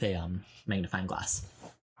underneath a magnifying glass.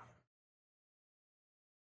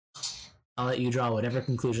 I'll let you draw whatever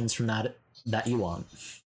conclusions from that you want.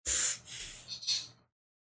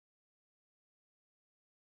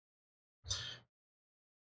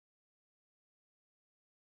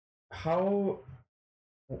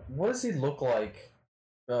 What does he look like?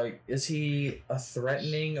 Like, is he a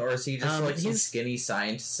threatening, or is he just like some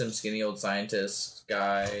skinny old scientist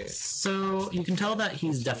guy? So you can tell that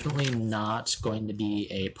he's definitely not going to be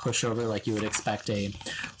a pushover like you would expect a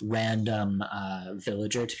random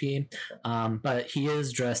villager to be. But he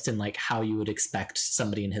is dressed in like how you would expect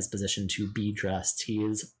somebody in his position to be dressed. He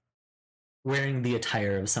is wearing the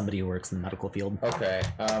attire of somebody who works in the medical field. Okay,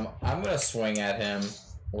 I'm gonna swing at him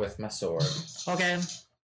with my sword. Okay.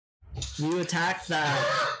 You attack that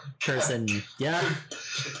person, yeah?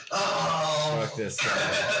 Oh, Fuck this guy.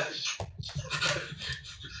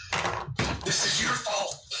 This is your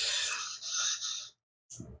fault.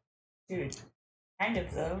 Dude, kind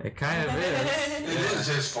of though. It kind of is. It is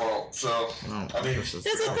his fault, so I mean, Is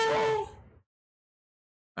it though?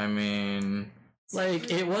 I mean,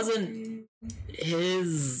 Like, it wasn't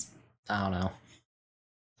his... I don't know.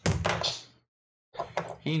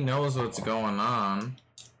 he knows what's going on.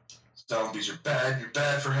 zombies are bad. You're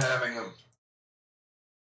bad for having them.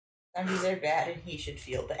 Zombies are bad and he should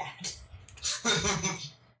feel bad.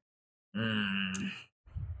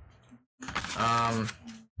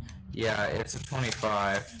 Yeah, it's a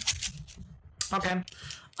 25. Okay.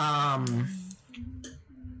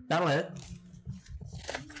 That'll hit.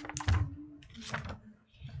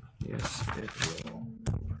 Yes, it will.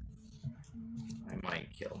 I might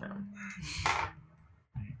kill him.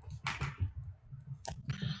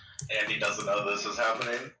 Andy doesn't know this is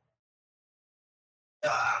happening.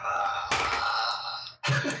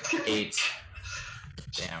 8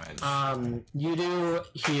 damage. You do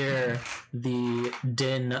hear the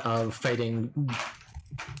din of fighting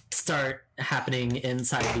start happening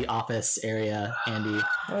inside the office area, Andy.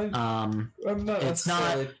 I'm not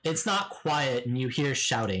It's not quiet, and you hear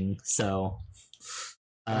shouting. So,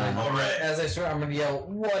 Alright. As I start, I'm gonna yell,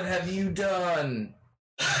 "What have you done?"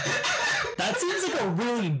 that seems like a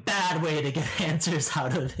really bad way to get answers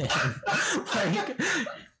out of him. Like,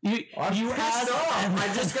 you asked off.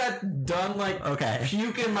 I just got done okay.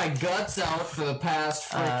 puking my guts out for the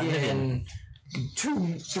past freaking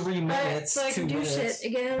 2-3 minutes. So I can 2 do minutes.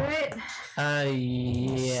 shit again, right?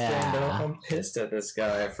 Stand up. Yeah. I'm pissed at this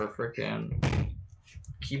guy for freaking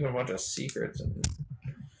keeping a bunch of secrets and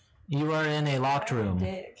You are in a locked room.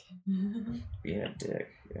 Dick. being a dick.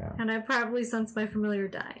 Yeah. And I probably sense my familiar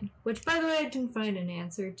dying. Which, by the way, I didn't find an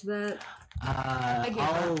answer to that. gave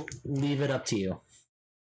I'll leave it up to you.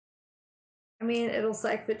 I mean, it'll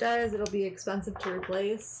suck if it dies. It'll be expensive to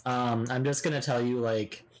replace. I'm just gonna tell you,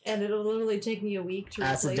 like, And it'll literally take me a week to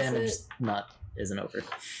acid replace damage it. isn't over.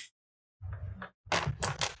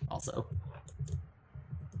 Also,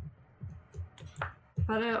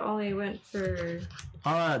 But I only went for...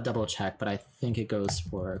 I'll double check, but I think it goes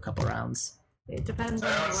for a couple rounds. It depends on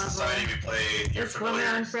I the know level. society we play, you're It's one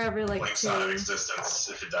familiar. round for every, like, Blinks out of 2. existence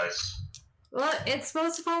if it dies. Well, it's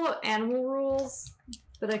supposed to follow animal rules.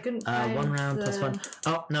 but I couldn't find 1 round the... plus 1.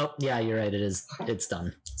 Oh, no, yeah, you're right, it is. It's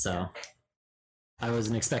done. So, I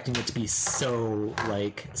wasn't expecting it to be so,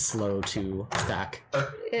 like, slow to stack.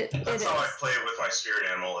 That's how I play it with my spirit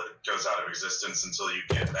animal. It goes out of existence until you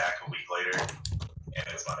get it back a week later, and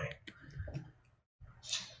it's money.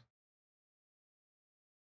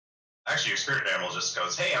 Actually, your spirit animal just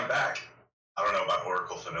goes, "Hey, I'm back." I don't know about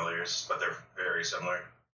Oracle Familiars, but they're very similar.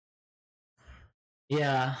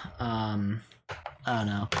 Yeah, I don't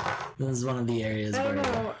know. This is one of the areas I don't where...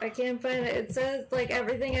 know. I can't find it. It says, like,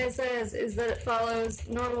 everything it says is that it follows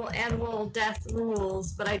normal animal death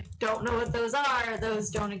rules, but I don't know what those are. Those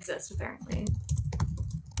don't exist, apparently.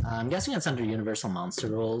 I'm guessing it's under Universal Monster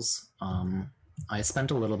Rules. I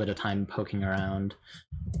spent a little bit of time poking around.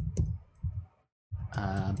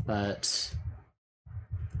 But...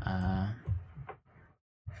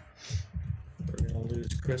 We're gonna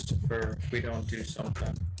lose Christopher if we don't do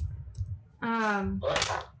something. I'm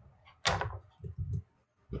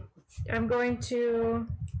going to...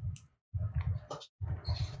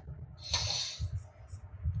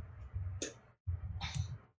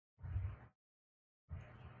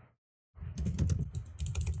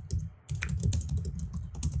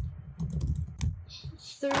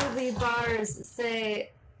 through the bars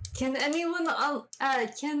say, can anyone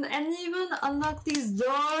unlock this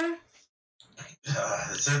door?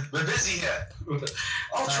 We're busy here.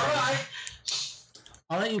 I'll try. Um,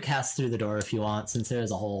 I'll let you cast through the door if you want, since there is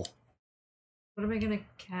a hole. What am I gonna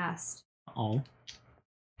cast? Oh.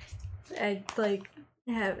 I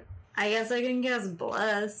guess I can cast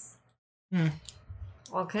Bless.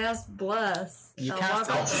 I'll cast Bless. You I'll cast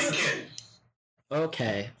walk I'll up to take the- it.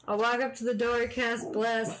 Okay. I'll walk up to the door, cast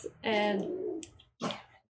Bless, and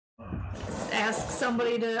ask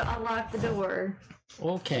somebody to unlock the door.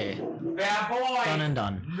 Okay. Bad boy! Done and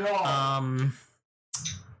done. No!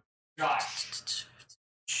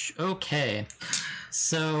 Okay.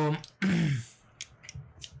 So...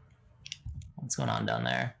 what's going on down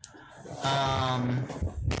there?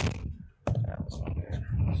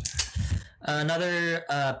 Another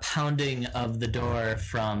pounding of the door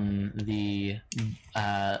from the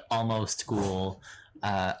almost ghoul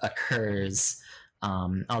occurs.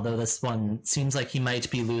 Although this one seems like he might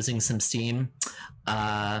be losing some steam.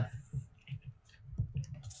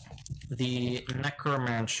 The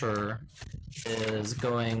necromancer is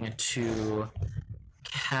going to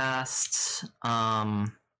cast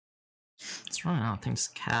what's wrong now? Things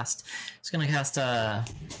cast. He's gonna cast a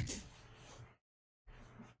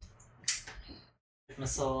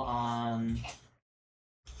missile on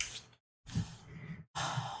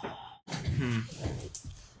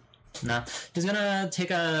No. He's gonna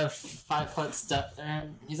take a 5-foot step,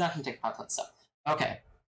 and he's not gonna take a 5-foot step. Okay.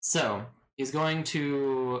 So he's going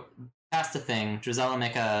to cast a thing. Drizella,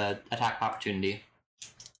 make a attack of opportunity.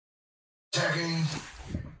 Attacking.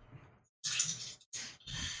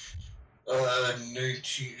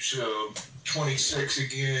 19, so 26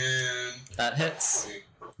 again. That hits.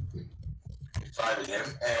 5 again,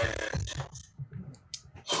 and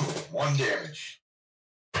 1 damage.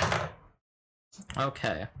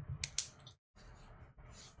 Okay.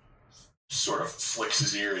 Sort of flicks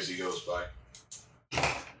his ear as he goes by.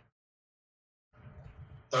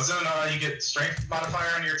 Doesn't you get strength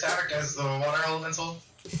modifier on your attack as the water elemental?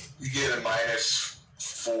 You get a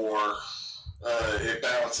 -4. It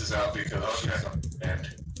balances out because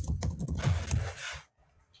and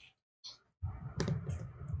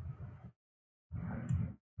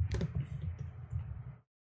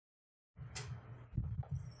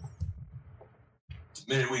the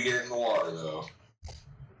minute we get in the water, though,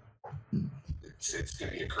 it's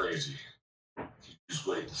gonna get crazy. You just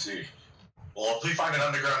wait and see. Well, if we find an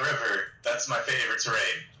underground river, that's my favorite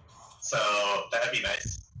terrain. So that'd be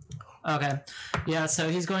nice. Okay. Yeah, so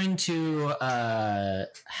he's going to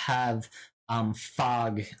have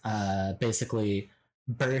fog basically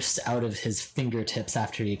burst out of his fingertips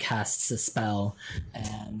after he casts a spell,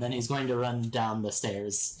 and then he's going to run down the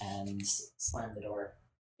stairs and slam the door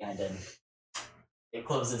behind him. It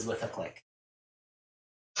closes with a click.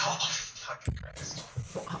 Oh, fucking Christ.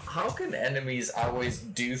 How can enemies always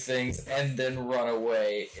do things and then run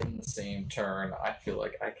away in the same turn? I feel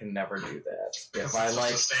like I can never do that. If I It's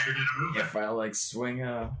like, just a standard in a movement. if I like swing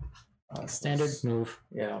a Standard move.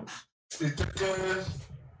 yeah. It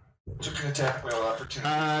took an attack wheel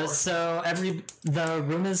opportunity. So the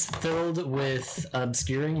room is filled with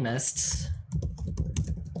obscuring mists,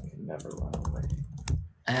 I can never run away.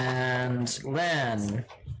 and Lan,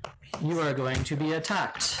 you are going to be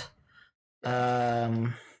attacked.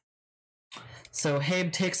 So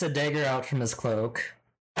Habe takes a dagger out from his cloak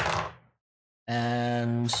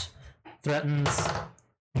and threatens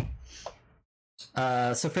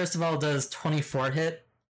So first of all, does 24 hit?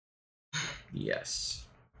 Yes.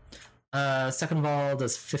 Second of all,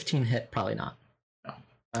 does 15 hit? Probably not. No.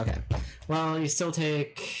 Okay. Well, you still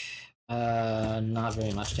take not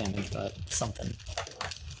very much damage, but something.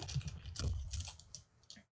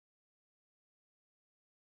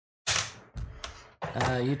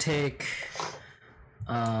 You take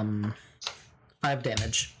 5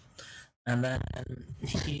 damage, and then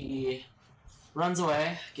he runs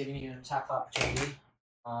away, giving you an attack opportunity.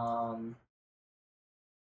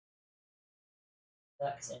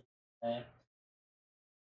 That's okay.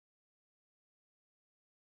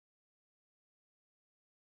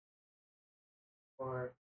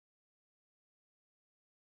 Or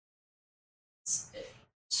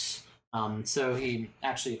so he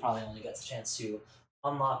actually probably only gets a chance to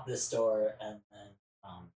unlock this door and then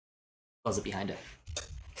close it behind it.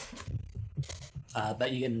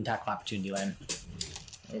 But you get an attack of opportunity, Lane.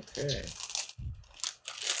 Okay.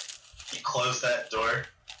 You close that door.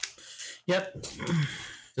 Yep.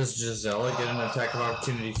 Does Gisela get an attack of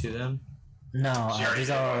opportunity to them? No, She already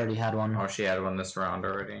Giselle had one. already had one. Oh, she had one this round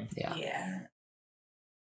already. Yeah. Yeah.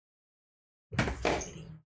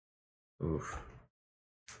 Oof.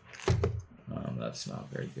 That's not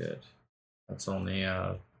very good. That's only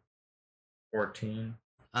 14.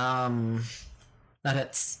 That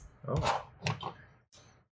hits. Oh.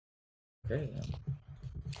 Okay then.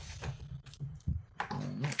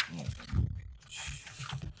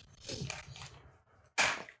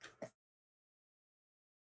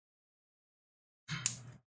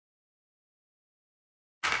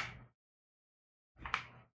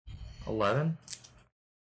 11.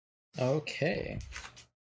 Okay.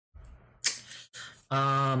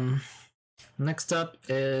 Next up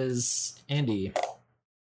is Andy.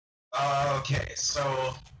 Okay,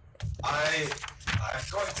 so I'm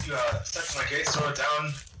going to set my great sword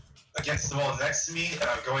down against the wall next to me, and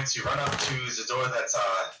I'm going to run up to the door that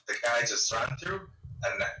the guy just ran through.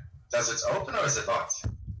 And does it open or is it locked?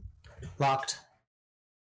 Locked.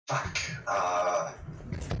 Fuck.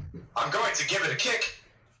 I'm going to give it a kick.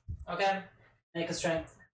 Okay. Make a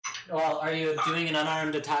strength. Well, are you doing an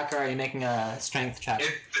unarmed attack or are you making a strength check?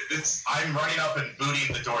 I'm running up and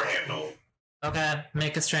booting the door handle. Okay,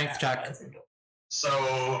 make a strength check.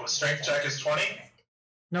 So strength check is 20.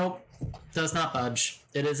 Nope, does not budge.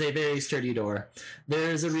 It is a very sturdy door.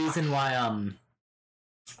 There's a reason why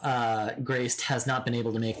Graced has not been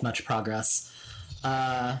able to make much progress.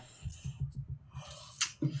 Yep,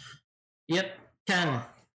 Ken.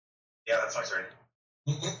 Yeah, that's my turn.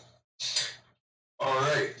 All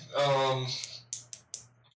right.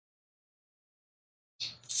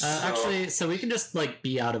 Actually, so we can just like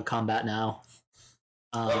be out of combat now.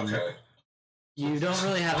 Okay. You don't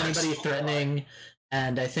really have anybody threatening,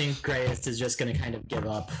 and I think Grayest is just going to kind of give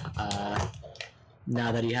up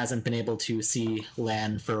now that he hasn't been able to see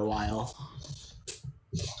Lan for a while.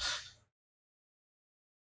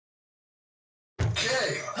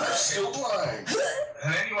 Okay, I'm still blind.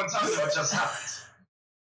 And anyone tell me what just happened?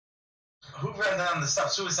 Who ran down the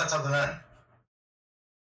steps? Who was that other man?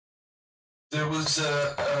 There was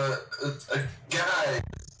a guy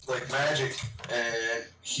like magic, and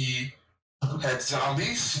he had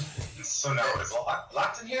zombies. So now it's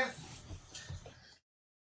locked in here?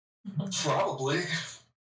 Probably.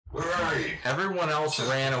 Where are you? Everyone else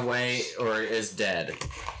ran away or is dead.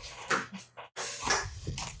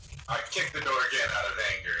 I kicked the door again out of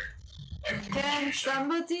anger. And Can confusion.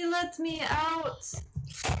 somebody let me out?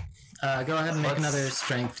 Go ahead and make another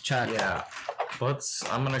strength check. Yeah.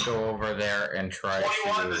 I'm gonna go over there and try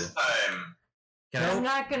 21 to... this time. I'm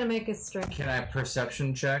not gonna make a strength. Can I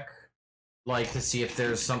perception check? Like, to see if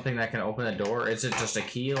there's something that can open the door? Is it just a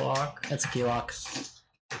key lock? That's a key lock.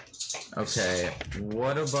 Okay,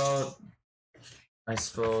 what about... I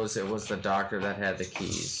suppose it was the doctor that had the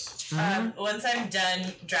keys. Once I'm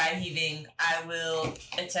done dry heaving, I will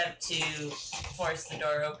attempt to force the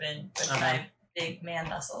door open with my big man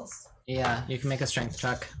muscles. Yeah, you can make a strength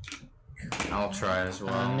check. I'll try as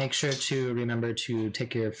well. Make sure to remember to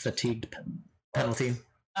take your fatigue penalty.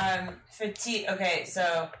 Fatigue. Okay,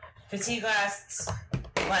 so fatigue lasts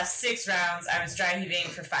 6 rounds. I was dry heaving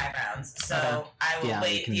for 5 rounds, so I will Yeah, you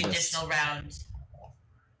wait can the just- additional round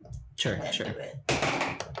Sure, and then sure. do it.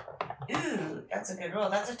 Ooh, that's a good roll.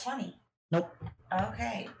 That's a 20. Nope.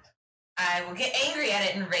 Okay. I will get angry at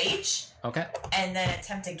it in rage Okay. and then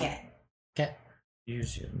attempt again. Okay.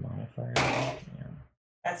 Use your modifier. Yeah.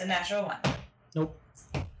 That's a natural 1. Nope.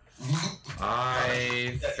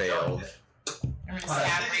 I failed. I'm gonna Wow.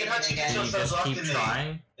 stab Did you raging actually again. Can you just keep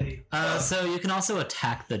trying? So you can also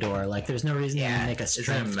attack the door. Like, there's no reason Yeah. to make a Is it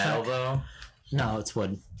strength metal check. though? No, it's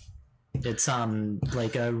wood. It's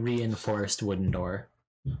like a reinforced wooden door.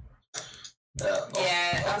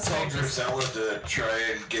 I'll tell Drizella to try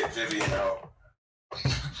and get Vivian out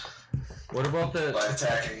What about by the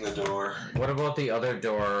attacking the door. What about the other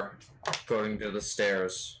door going to the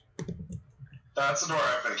stairs? That's the door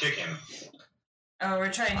I've been kicking. Oh,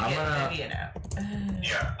 we're trying to I'm get gonna- Vivian out.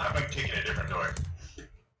 Yeah, I've been kicking a different door.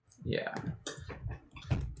 Yeah.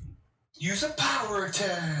 Use a power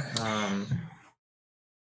attack.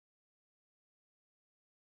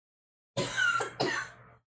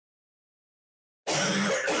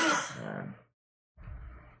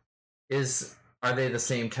 Are they the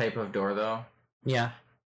same type of door though? Yeah.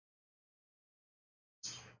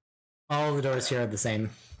 All the doors here are the same.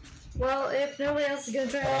 Well, if nobody else is gonna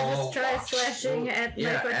try, I'll just try Oh, slashing at my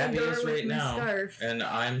fucking Abby door is with right my now, scarf. and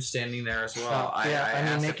I'm standing there as well. I mean,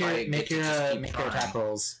 asked make if I your get to just keep make your attack trying,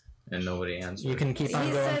 rolls. and nobody answered. You can keep on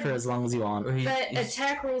He going said- for as long as you want. But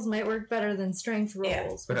attack rolls might work better than strength Yeah,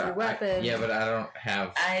 rolls But with your weapon. but I don't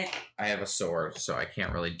have. I I have a sword, so I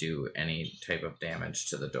can't really do any type of damage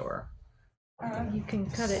to the door. You can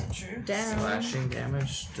cut it true. down. Slashing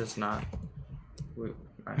damage does not. We've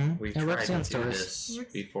It tried works to against do doors. this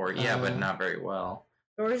Works. before, yeah, but not very well.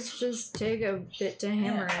 Doors just take a bit to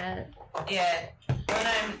hammer at. Yeah, when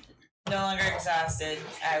I'm no longer exhausted,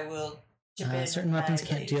 I will chip in. Certain with weapons my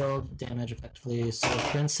can't blade. deal damage effectively. So,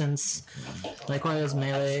 for instance, likewise,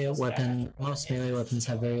 most melee weapons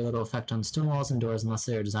have very little effect on stone walls and doors unless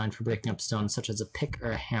they are designed for breaking up stones, such as a pick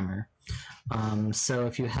or a hammer. So,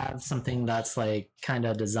 if you have something that's like kind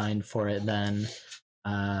of designed for it, then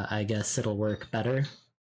I guess it'll work better.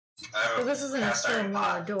 Well, this isn't a Cast iron stone wall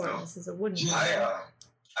or pot, door. so This is a wooden door.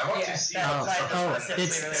 I want Yeah, to see that how applies some to of the specifically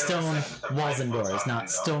It's friends stone that the walls and blindfolds doors, on not and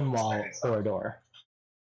stone wall and stuff. or door.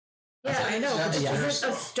 Yeah, I know, but this Yeah. isn't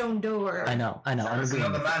a stone door. I know, I'm There's agreeing.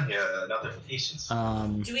 another man here, another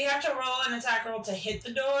patient. Do we have to roll an attack roll to hit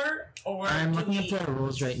the door, or I'm do looking we at the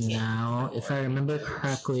rules right hit now. the If door? I remember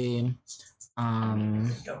correctly,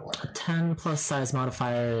 Door. 10 plus size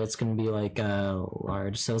modifier, it's going to be like a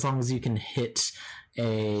large. So as long as you can hit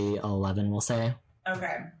a 11, we'll say.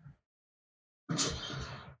 Okay.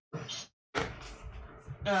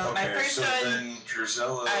 My first so one, then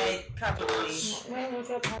Drizella I probably. does- Well, look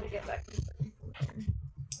up how to get back.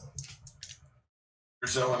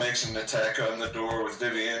 Drizella makes an attack on the door with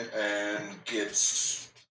Vivian and gets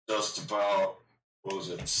just about, what was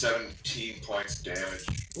it, 17 points damage.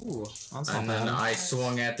 Ooh, that's not And then bad. I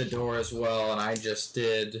swung at the door as well, and I just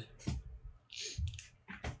did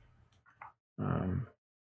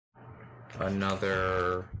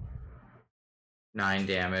another 9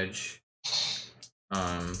 damage.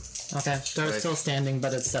 Okay, door's Like- still standing,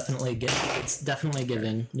 but it's definitely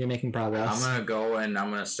given. You're making progress. I'm gonna go and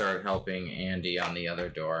I'm gonna start helping Andy on the other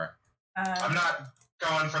door. I'm not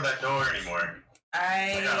going for that door anymore.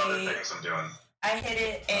 I got other I things I'm doing. hit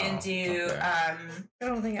it and Oh, do okay. I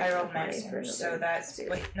don't think I rolled have my money for damage, so another that's spear.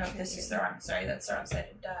 wait no, this is the wrong. Sorry, that's the wrong side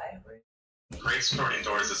to die. Great sorting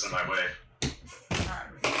doors isn't my way.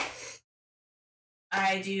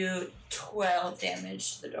 I do 12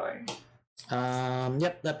 damage to the door.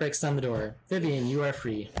 Yep, that breaks down the door. Vivian, you are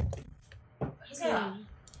free. Yeah.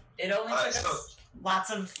 It only took So us lots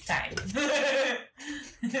of time.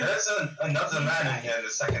 there's another man in here in the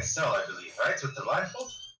second cell, I believe, right? With the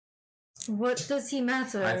blindfold? What does he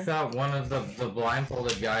matter? I thought one of the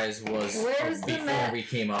blindfolded guys was Where's the before man? we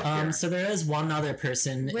came up here. So there is one other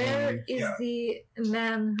person Where is Yeah. the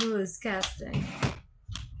man who is casting?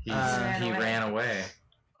 He ran away. ran away.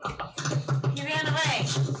 He ran away.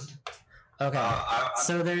 Okay.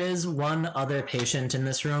 So there is one other patient in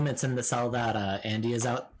this room. It's in the cell that Andy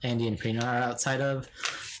and Prina are outside of.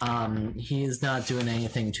 He's not doing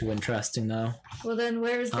anything too interesting though. Well, then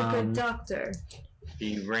where's the Um, good doctor?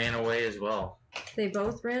 He ran away as well. They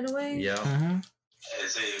both ran away? Yeah.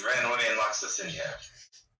 As he ran away and locks us in here.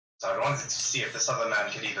 So I wanted to see if this other man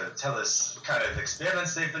could either tell us what kind of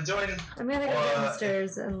experiments they've been doing, I'm gonna go Or-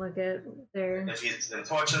 downstairs and look at their. if he's been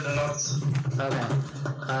tortured or not. Okay.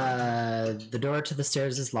 The door to the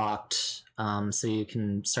stairs is locked, so you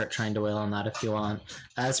can start trying to wail on that if you want.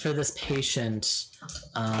 As for this patient,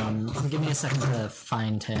 give me a second to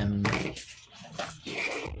find him.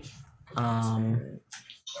 Yeah, I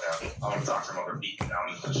want to talk him over beaten down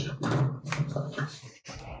and shit.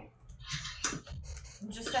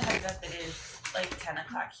 Just a heads up, it is like 10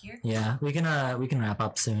 o'clock here. Yeah, we can wrap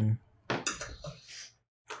up soon. Open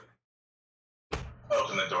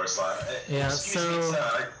the door slot. Yeah, Excuse me, so-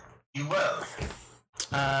 sir, you well?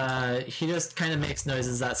 He just kind of makes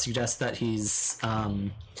noises that suggest that he's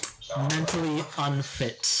mentally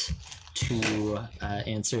unfit to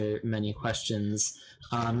answer many questions.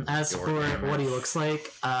 As Your for damage. what he looks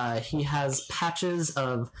like, he has patches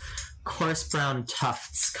of coarse brown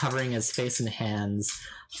tufts covering his face and hands.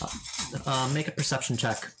 Make a perception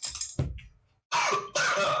check.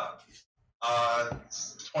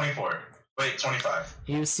 24. Wait, 25.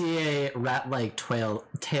 You see a rat-like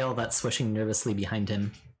tail that's swishing nervously behind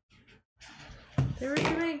him. They were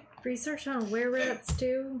doing research on where rats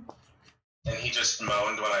do. And he just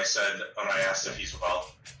moaned when I asked if he's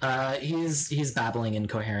well. He's babbling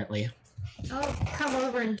incoherently. I'll come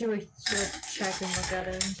over and do a heal check and look at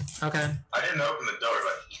him. Okay. I didn't open the door,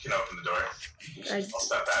 but you can open the door. I'll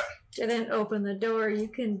step back. I didn't open the door. You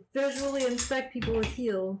can visually inspect people with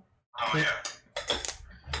heal. Oh, yeah.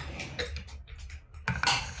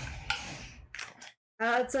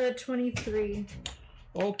 It's a 23.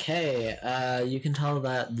 Okay, you can tell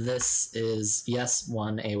that this is, yes,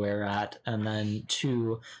 1, a were-rat, and then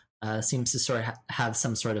 2, seems to sort of have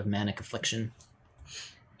some sort of manic affliction.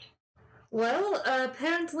 Well,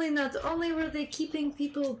 apparently not only were they keeping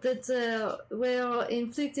people that were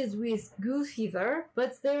inflicted with ghoul fever,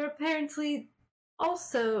 but they're apparently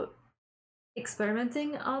also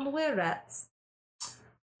experimenting on were-rats.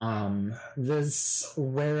 This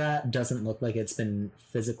were-rat doesn't look like it's been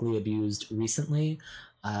physically abused recently.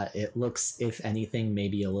 It looks, if anything,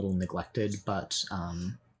 maybe a little neglected, but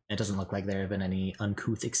it doesn't look like there have been any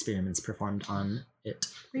uncouth experiments performed on it.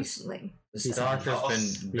 Recently. This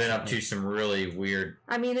doctor's been up to some really weird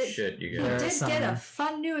I mean, shit, you he guys. did Some- get a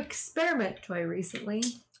fun new experiment toy recently.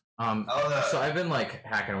 So I've been like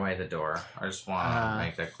hacking away at the door. I just want to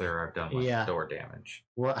make that clear. I've done like yeah. door damage.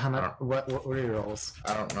 What? How much? What were your rolls?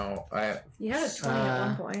 I don't know. You had a 20 at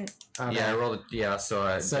one point. Okay. Yeah, I rolled it. Yeah,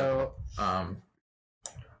 so So I'm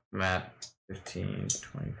at 15,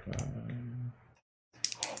 25,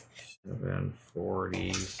 7,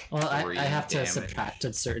 40. well, I 40 have to damage. subtract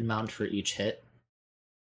a certain amount for each hit.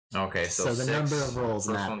 Okay, so So the 6, number of rolls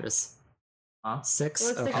first one- matters. Huh? 6.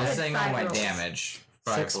 Let's take Okay. I was Five saying all my rolls. damage.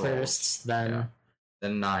 5 6 rolls. first, then Yeah.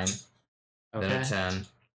 Then 9, then okay. a 10,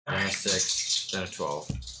 then a 6, then a 12.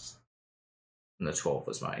 And the 12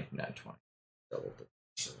 was my net 20. Doubled it.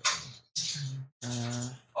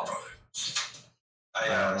 I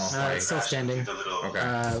don't know if I- it's still standing. The little, Okay.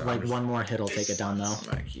 so Like I'm one more hit will take it down though. I'm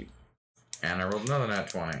gonna keep. And I rolled another net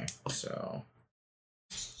 20, so.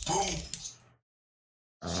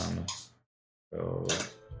 So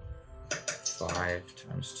 5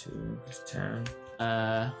 times 2 is 10.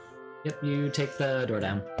 Yep, you take the door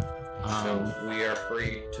down. So we are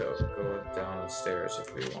free to go down the stairs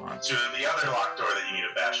if we want. To the other locked door that you need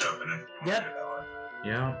to bash open. If you Yep. want to do that one.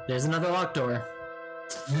 Yeah. There's another locked door.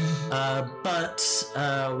 But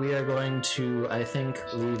we are going to, I think,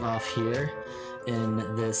 leave off here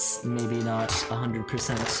in this maybe not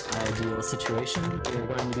 100% ideal situation. We're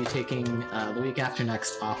going to be taking the week after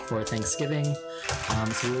next off for Thanksgiving.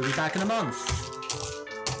 So we'll be back in a month.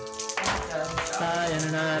 Bye,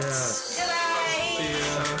 Internet. Yes.